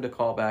told him to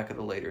call back at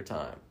a later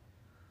time.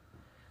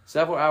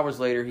 Several hours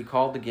later, he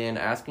called again,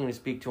 asking to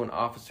speak to an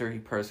officer he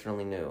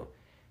personally knew.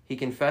 He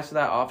confessed to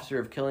that officer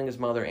of killing his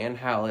mother and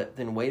Hallett,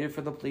 then waited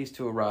for the police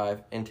to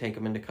arrive and take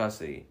him into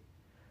custody.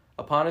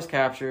 Upon his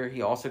capture,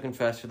 he also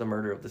confessed to the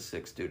murder of the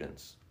 6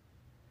 students.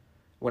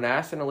 When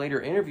asked in a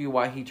later interview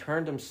why he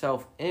turned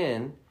himself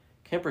in,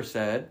 Kemper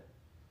said,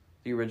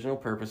 the original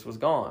purpose was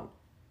gone.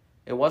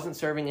 It wasn't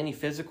serving any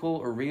physical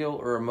or real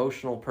or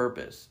emotional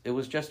purpose. It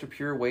was just a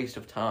pure waste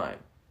of time.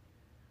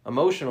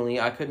 Emotionally,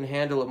 I couldn't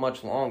handle it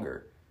much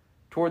longer.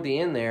 Toward the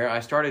end there, I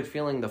started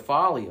feeling the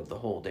folly of the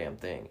whole damn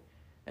thing.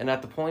 And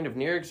at the point of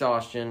near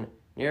exhaustion,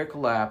 near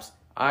collapse,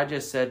 I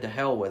just said to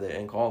hell with it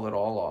and called it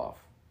all off.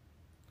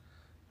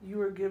 You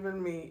were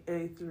giving me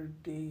A through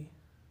D.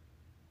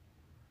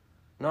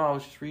 No, I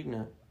was just reading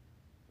it.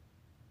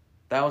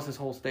 That was his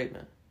whole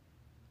statement.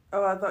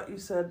 Oh, I thought you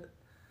said...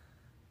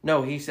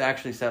 No, he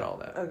actually said all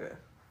that. Okay.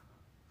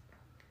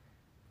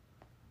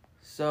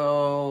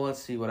 So,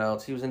 let's see what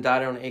else. He was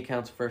indicted on 8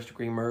 counts of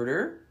first-degree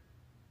murder.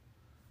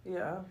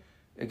 Yeah.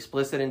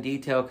 Explicit and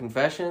detailed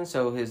confession,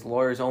 so his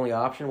lawyer's only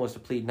option was to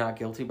plead not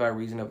guilty by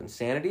reason of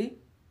insanity.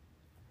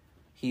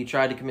 He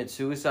tried to commit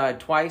suicide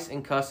twice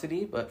in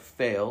custody, but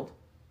failed.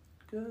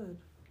 Good.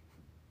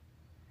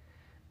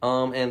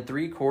 And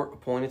 3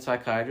 court-appointed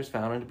psychiatrists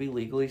found him to be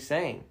legally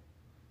sane.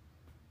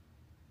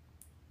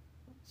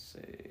 Let's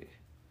see.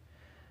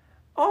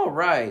 All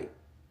right.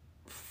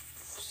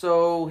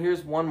 So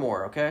here's one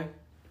more, okay?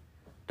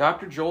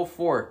 Dr. Joel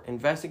Fort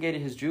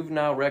investigated his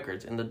juvenile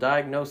records and the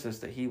diagnosis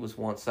that he was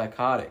once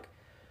psychotic.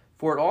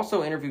 Fort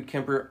also interviewed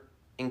Kemper,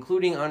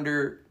 including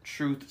under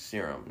truth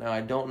serum. Now,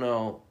 I don't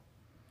know,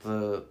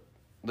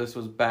 this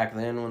was back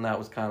then when that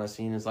was kind of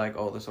seen as like,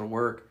 oh, this will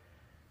work.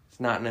 It's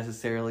not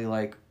necessarily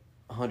like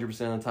 100%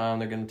 of the time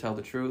they're going to tell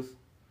the truth.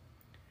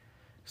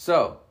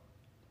 So,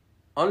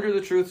 under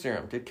the truth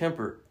serum, did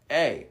Kemper,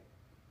 A,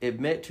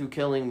 admit to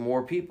killing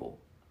more people?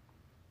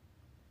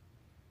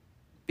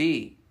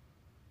 B,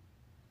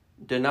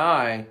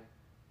 deny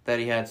that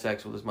he had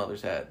sex with his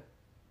mother's head?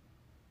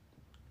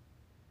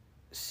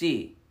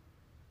 C,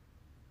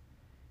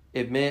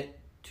 admit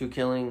to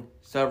killing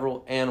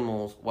several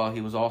animals while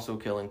he was also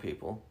killing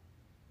people?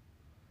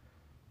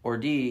 Or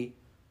D,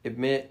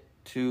 admit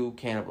to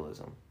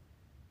cannibalism?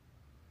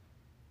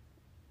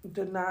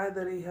 Deny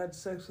that he had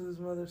sex with his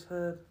mother's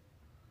head.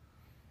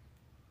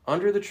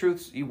 Under the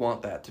truths, you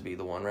want that to be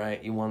the one,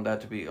 right? You want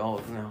that to be, oh,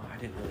 no, I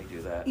didn't really do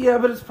that. Yeah,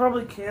 but it's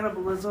probably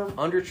cannibalism.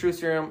 Under truth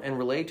serum and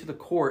relayed to the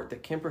court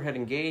that Kemper had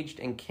engaged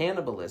in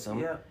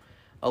cannibalism,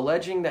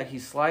 alleging that he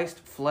sliced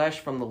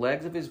flesh from the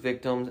legs of his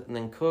victims and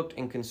then cooked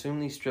and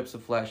consumed these strips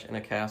of flesh in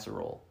a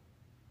casserole.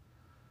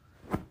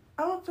 I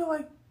don't feel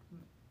like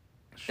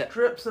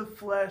strips of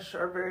flesh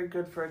are very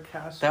good for a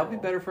casserole. That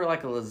would be better for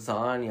like a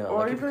lasagna. Or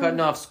like if you're cutting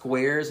off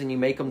squares and you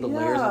make them the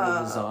layers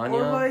of the lasagna.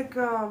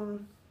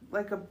 Or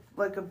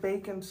like a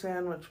bacon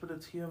sandwich, but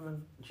it's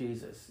human.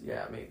 Jesus,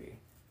 yeah, maybe.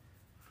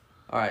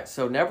 All right,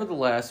 so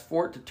nevertheless,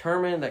 Fort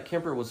determined that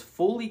Kemper was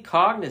fully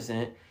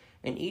cognizant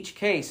in each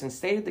case and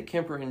stated that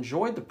Kemper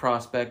enjoyed the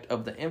prospect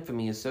of the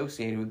infamy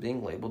associated with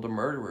being labeled a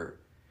murderer.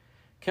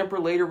 Kemper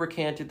later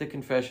recanted the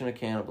confession of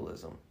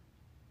cannibalism.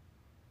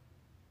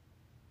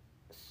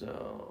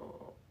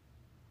 So,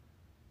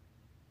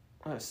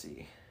 let's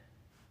see.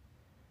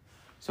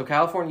 So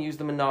California used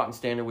the Manhattan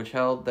Standard, which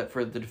held that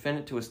for the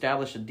defendant to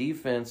establish a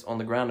defense on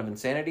the ground of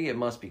insanity, it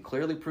must be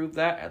clearly proved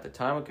that, at the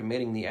time of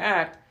committing the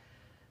act,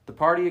 the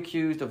party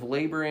accused was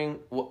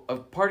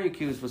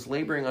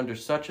laboring under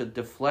such a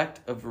defect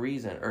of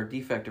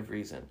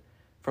reason,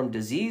 from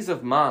disease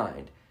of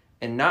mind,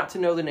 and not to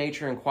know the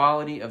nature and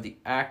quality of the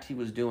act he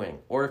was doing,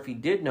 or if he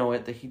did know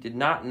it, that he did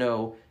not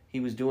know he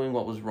was doing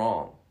what was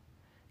wrong.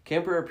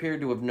 Kemper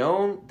appeared to have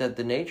known that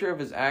the nature of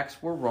his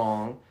acts were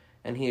wrong,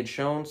 and he had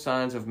shown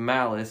signs of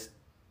malice,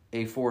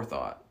 a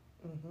forethought.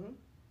 Mm-hmm.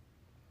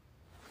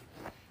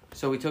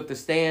 So he took the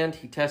stand.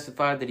 He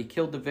testified that he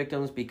killed the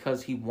victims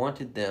because he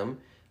wanted them,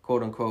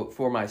 quote unquote,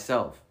 for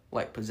myself,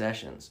 like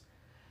possessions,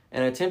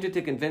 and attempted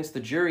to convince the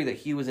jury that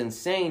he was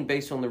insane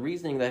based on the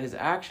reasoning that his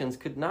actions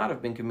could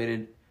have been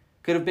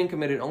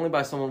committed only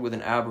by someone with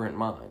an aberrant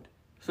mind.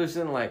 So he's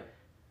saying, like,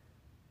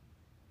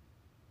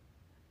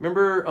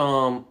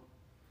 remember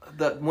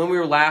when we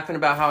were laughing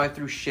about how I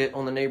threw shit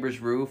on the neighbor's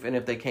roof, and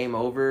if they came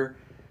over,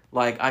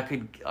 like,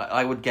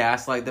 I would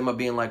gaslight them of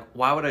being like,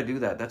 why would I do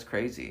that? That's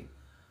crazy.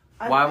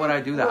 Why would I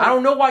do that? I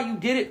don't know why you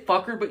did it,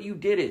 fucker, but you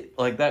did it.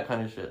 Like, that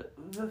kind of shit.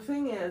 The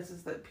thing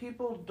is that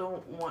people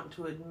don't want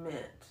to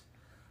admit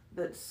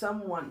that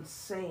someone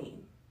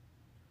sane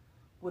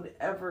would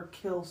ever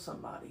kill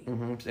somebody.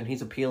 Mm-hmm. And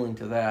he's appealing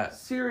to that.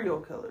 Serial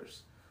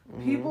killers.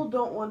 Mm-hmm. People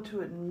don't want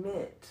to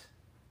admit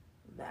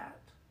that.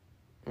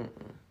 Mm-mm.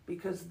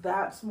 Because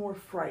that's more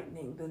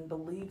frightening than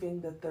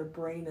believing that their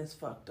brain is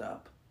fucked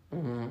up.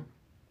 Mm-hmm.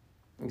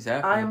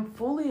 Exactly. I am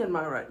fully in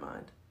my right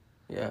mind.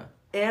 Yeah.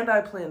 And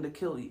I plan to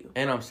kill you.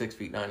 And I'm 6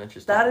 feet 9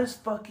 inches tall. That is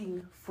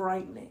fucking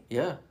frightening.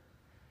 Yeah.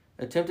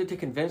 Attempted to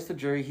convince the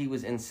jury he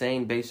was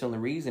insane based on the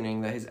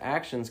reasoning that his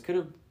actions could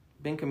have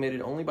been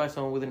committed only by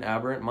someone with an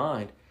aberrant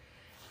mind.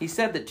 He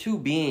said that two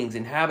beings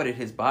inhabited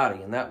his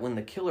body, and that when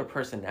the killer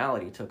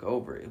personality took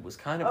over, it was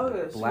kind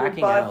of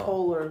blacking out.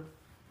 Bipolar.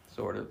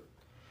 Sort of.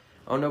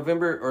 On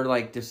November, or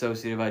like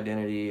dissociative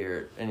identity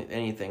or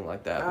anything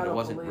like that, but it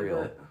wasn't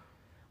real.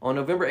 On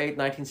November 8,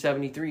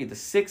 1973, the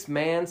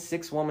 6-man,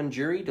 6-woman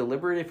jury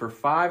deliberated for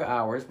 5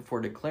 hours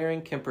before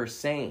declaring Kemper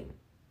sane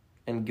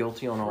and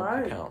guilty on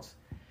all counts.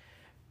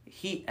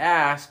 He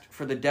asked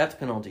for the death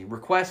penalty,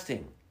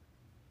 requesting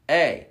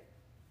A,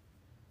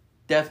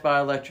 death by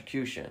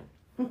electrocution,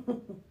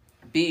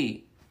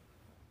 B,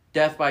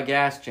 death by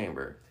gas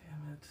chamber,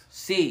 damn it.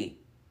 C,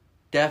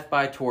 death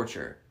by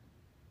torture,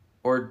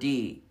 or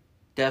D,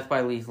 death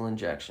by lethal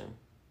injection.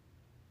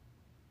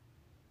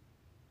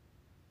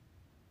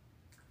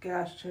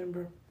 Gas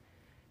chamber.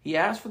 He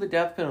asked for the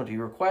death penalty,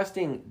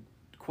 requesting,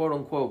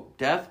 quote-unquote,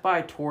 death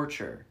by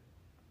torture.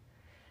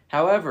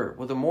 However,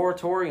 with a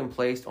moratorium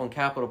placed on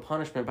capital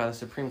punishment by the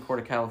Supreme Court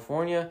of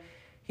California,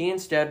 he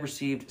instead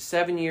received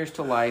 7 years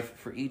to life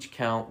for each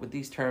count, with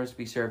these terms to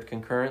be served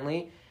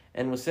concurrently,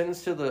 and was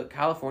sentenced to the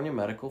California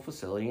Medical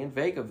Facility in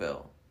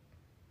Vegaville.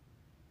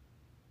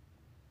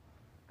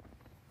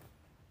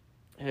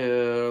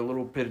 A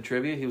little bit of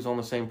trivia. He was on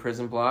the same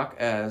prison block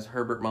as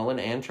Herbert Mullen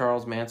and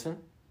Charles Manson.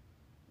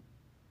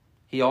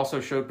 He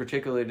also showed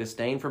particular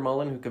disdain for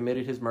Mullen, who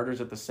committed his murders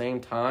at the same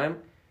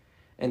time,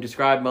 and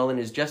described Mullen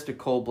as just a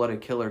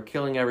cold-blooded killer,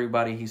 killing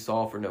everybody he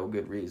saw for no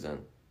good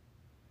reason.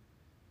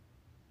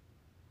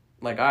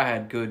 Like, I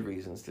had good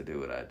reasons to do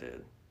what I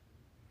did.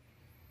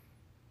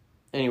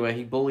 Anyway,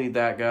 he bullied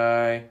that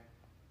guy.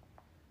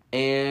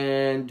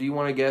 And do you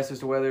want to guess as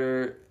to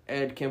whether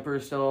Ed Kemper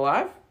is still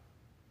alive?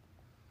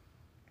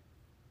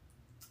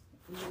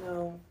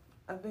 No,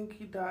 I think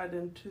he died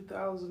in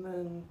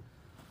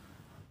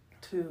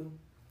 2002.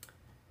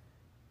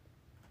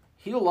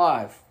 He's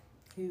alive.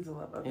 He's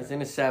alive. Okay. He's in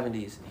his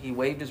 70s. He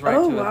waived his right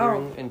to a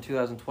hearing in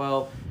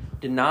 2012,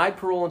 denied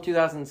parole in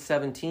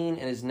 2017,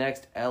 and is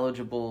next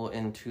eligible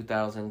in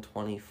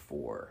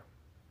 2024,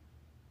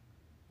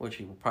 which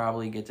he will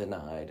probably get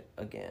denied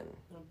again.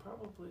 He'll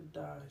probably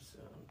die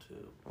soon,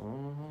 too.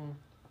 Mm-hmm.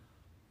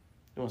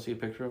 You want to see a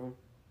picture of him?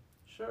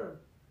 Sure.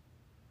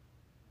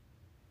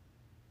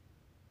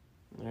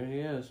 There he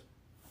is.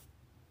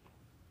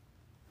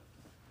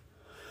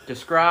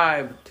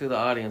 Describe to the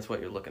audience what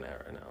you're looking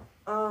at right now.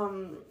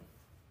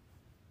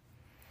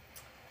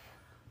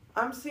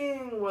 I'm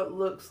seeing what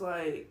looks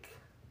like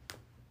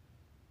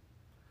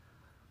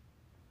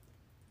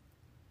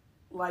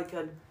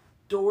a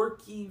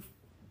dorky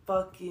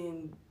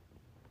fucking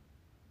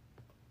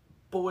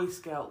Boy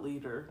Scout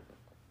leader.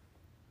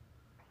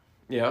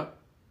 Yeah.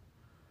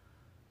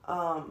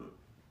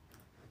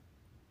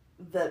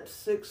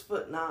 That's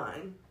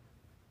 6'9".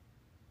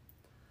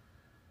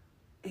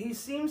 He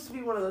seems to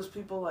be one of those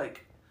people,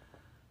 like,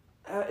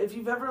 if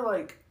you've ever,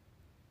 like,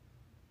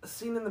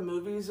 seen in the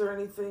movies or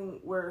anything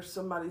where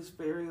somebody's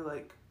very,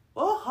 like,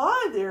 oh,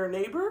 hi there,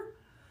 neighbor,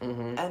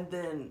 mm-hmm. and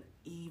then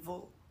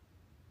evil.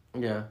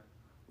 Yeah.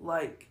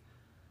 Like,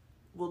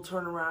 will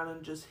turn around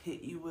and just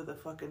hit you with a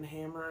fucking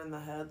hammer in the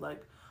head,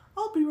 like,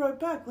 I'll be right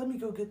back, let me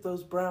go get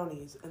those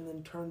brownies, and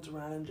then turns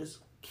around and just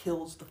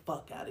kills the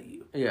fuck out of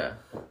you. Yeah.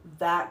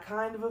 That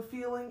kind of a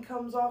feeling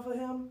comes off of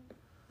him.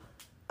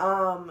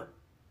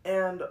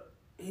 And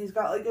he's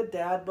got like a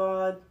dad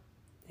bod.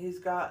 He's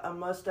got a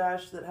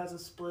mustache that has a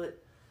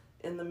split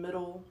in the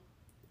middle,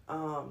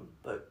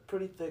 but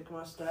pretty thick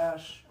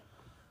mustache.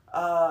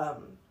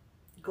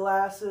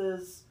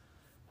 Glasses,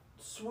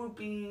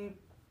 swoopy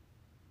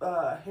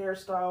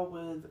hairstyle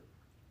with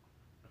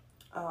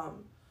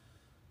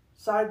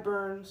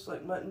sideburns,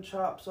 like mutton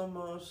chops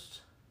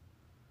almost.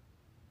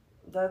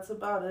 That's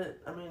about it.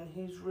 I mean,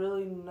 he's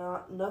really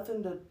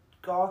nothing to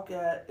gawk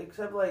at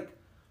except like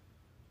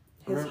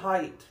his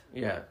height.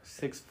 Yeah,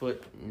 6'9"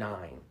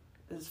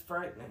 is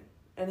frightening,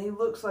 and he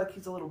looks like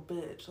he's a little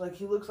bitch. Like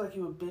he looks like he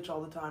would bitch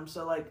all the time.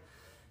 So like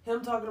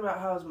him talking about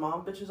how his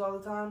mom bitches all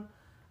the time,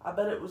 I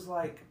bet it was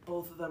like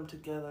both of them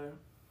together.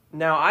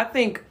 Now I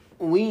think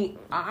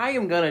I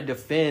am gonna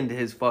defend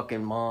his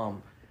fucking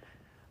mom.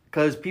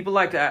 Because people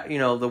like to,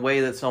 the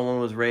way that someone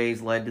was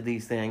raised led to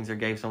these things or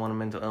gave someone a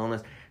mental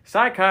illness.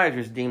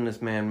 Psychiatrists deem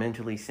this man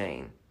mentally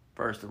sane,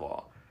 first of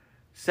all.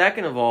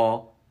 Second of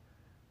all,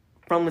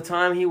 from the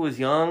time he was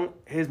young,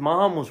 his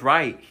mom was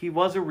right. He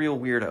was a real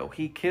weirdo.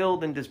 He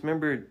killed and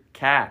dismembered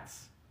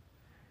cats.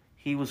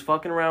 He was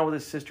fucking around with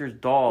his sister's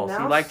dolls.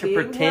 He liked to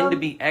pretend to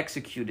be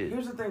executed.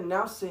 Here's the thing.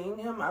 Now seeing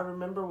him, I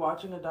remember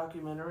watching a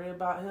documentary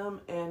about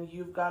him, and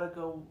you've got to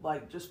go,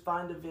 just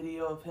find a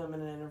video of him in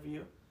an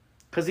interview.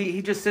 Because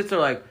he just sits there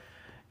like,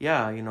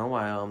 yeah,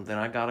 then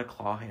I got a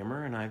claw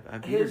hammer and I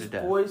beat her to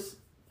death. His voice...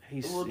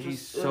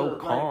 He's so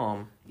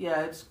calm.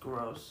 Yeah, it's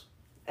gross.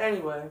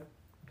 Anyway.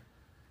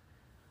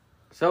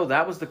 So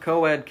that was the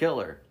co-ed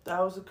killer. That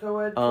was a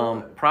co-ed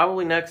killer.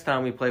 Probably next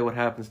time we play What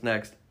Happens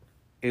Next,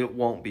 it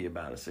won't be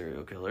about a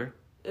serial killer.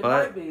 It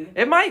might be.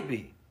 It might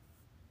be.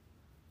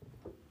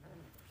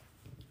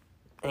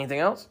 Anything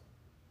else?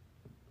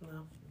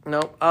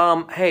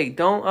 No. Hey,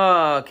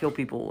 don't kill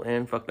people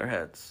and fuck their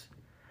heads.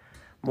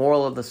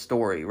 Moral of the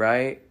story,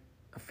 right?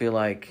 I feel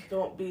like...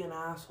 Don't be an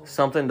asshole.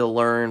 Something to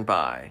learn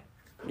by.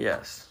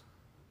 Yes.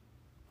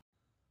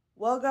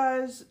 Well,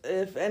 guys,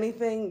 if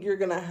anything, you're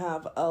going to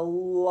have a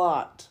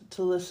lot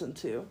to listen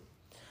to.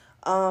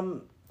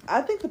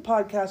 I think the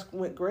podcast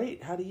went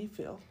great. How do you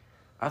feel?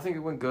 I think it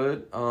went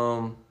good.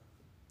 I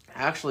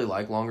actually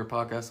like longer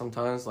podcasts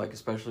sometimes,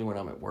 especially when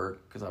I'm at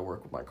work, because I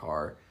work with my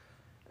car,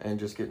 and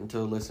just getting to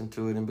listen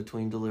to it in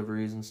between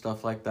deliveries and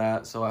stuff like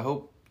that. So I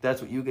hope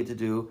that's what you get to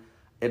do.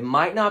 It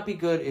might not be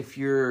good if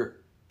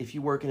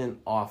you work in an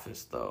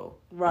office, though.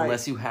 Right.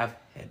 Unless you have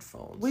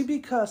headphones. We be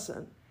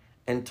cussing.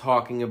 And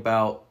talking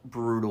about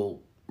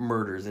brutal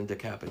murders and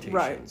decapitations.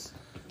 Right.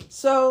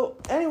 So,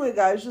 anyway,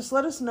 guys, just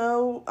let us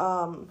know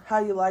how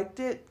you liked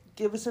it.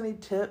 Give us any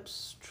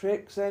tips,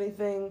 tricks,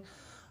 anything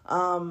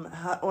on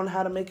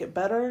how to make it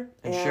better.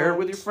 And share it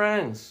with your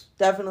friends.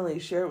 Definitely.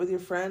 Share it with your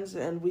friends,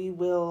 and we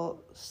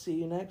will see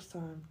you next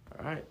time.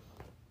 All right.